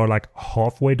say you are like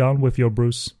halfway done with your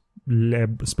Bruce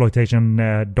exploitation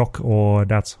doc, or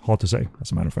that's hard to say,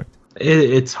 as a matter of fact?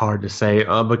 It's hard to say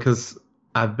because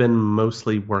I've been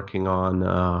mostly working on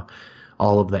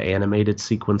all of the animated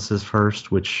sequences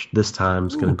first, which this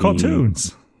time's going to be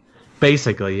cartoons.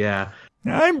 Basically, yeah.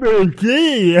 I'm Bruce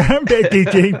Lee. I'm Becky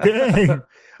King.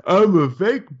 I'm a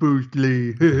fake Bruce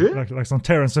Lee. like some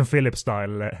Terrence and Phillips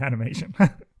style animation.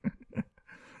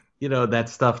 That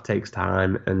stuff takes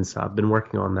time, and so I've been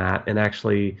working on that. And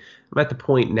actually, I'm at the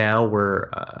point now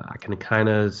where I can kind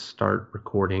of start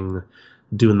recording,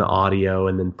 doing the audio,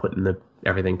 and then putting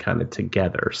everything kind of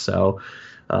together. So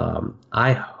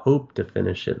I hope to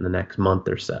finish it in the next month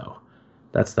or so.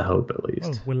 That's the hope, at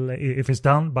least. Well, if it's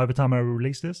done by the time I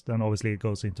release this, then obviously it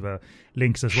goes into the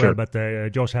links as Sure. well.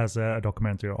 But Josh has a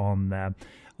documentary on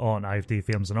IFD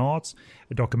Films and Arts,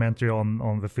 a documentary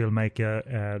on the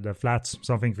filmmaker, the Flats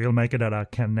something filmmaker that I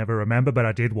can never remember, but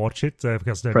I did watch it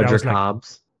because that was like,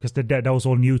 Hobbs. Because that was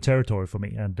all new territory for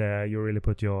me, and you really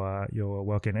put your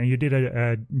work in. And you did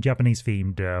a Japanese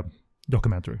themed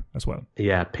documentary as well.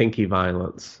 Yeah, Pinky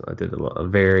Violence. I did a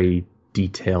very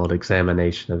detailed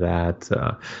examination of that.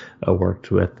 I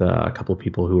worked with a couple of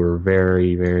people who were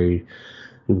very, very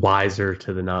wiser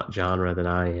to the genre than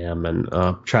I am, and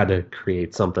tried to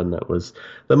create something that was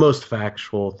the most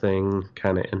factual thing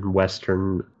kind of in the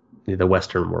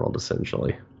Western world,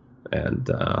 essentially. And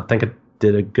I think it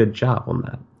did a good job on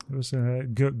that. It was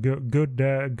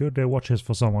good watches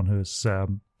for someone who's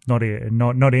not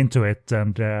into it,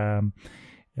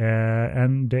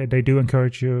 and they do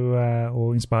encourage you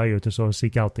or inspire you to sort of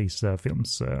seek out these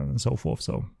films and so forth.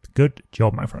 So good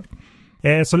job, my friend.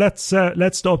 So let's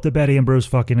stop the Betty and Bruce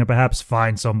fucking and perhaps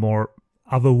find some more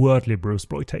otherworldly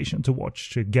Bruceploitation to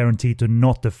watch, guaranteed to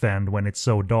not offend when it's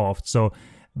so daft. So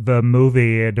the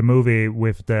movie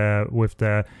with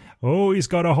the oh, he's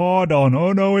got a hard on,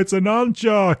 oh no, it's a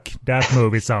nunchuck. That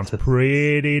movie sounds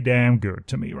pretty damn good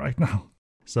to me right now.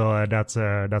 So that's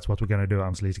what we're gonna do.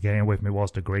 I'm Sleazy K, and with me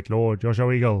was the great Lord Joshua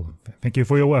Regal. Thank you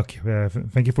for your work.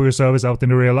 Thank you for your service out in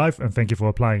the real life, and thank you for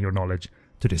applying your knowledge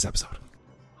to this episode.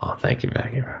 Oh, thank you,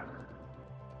 Maggie.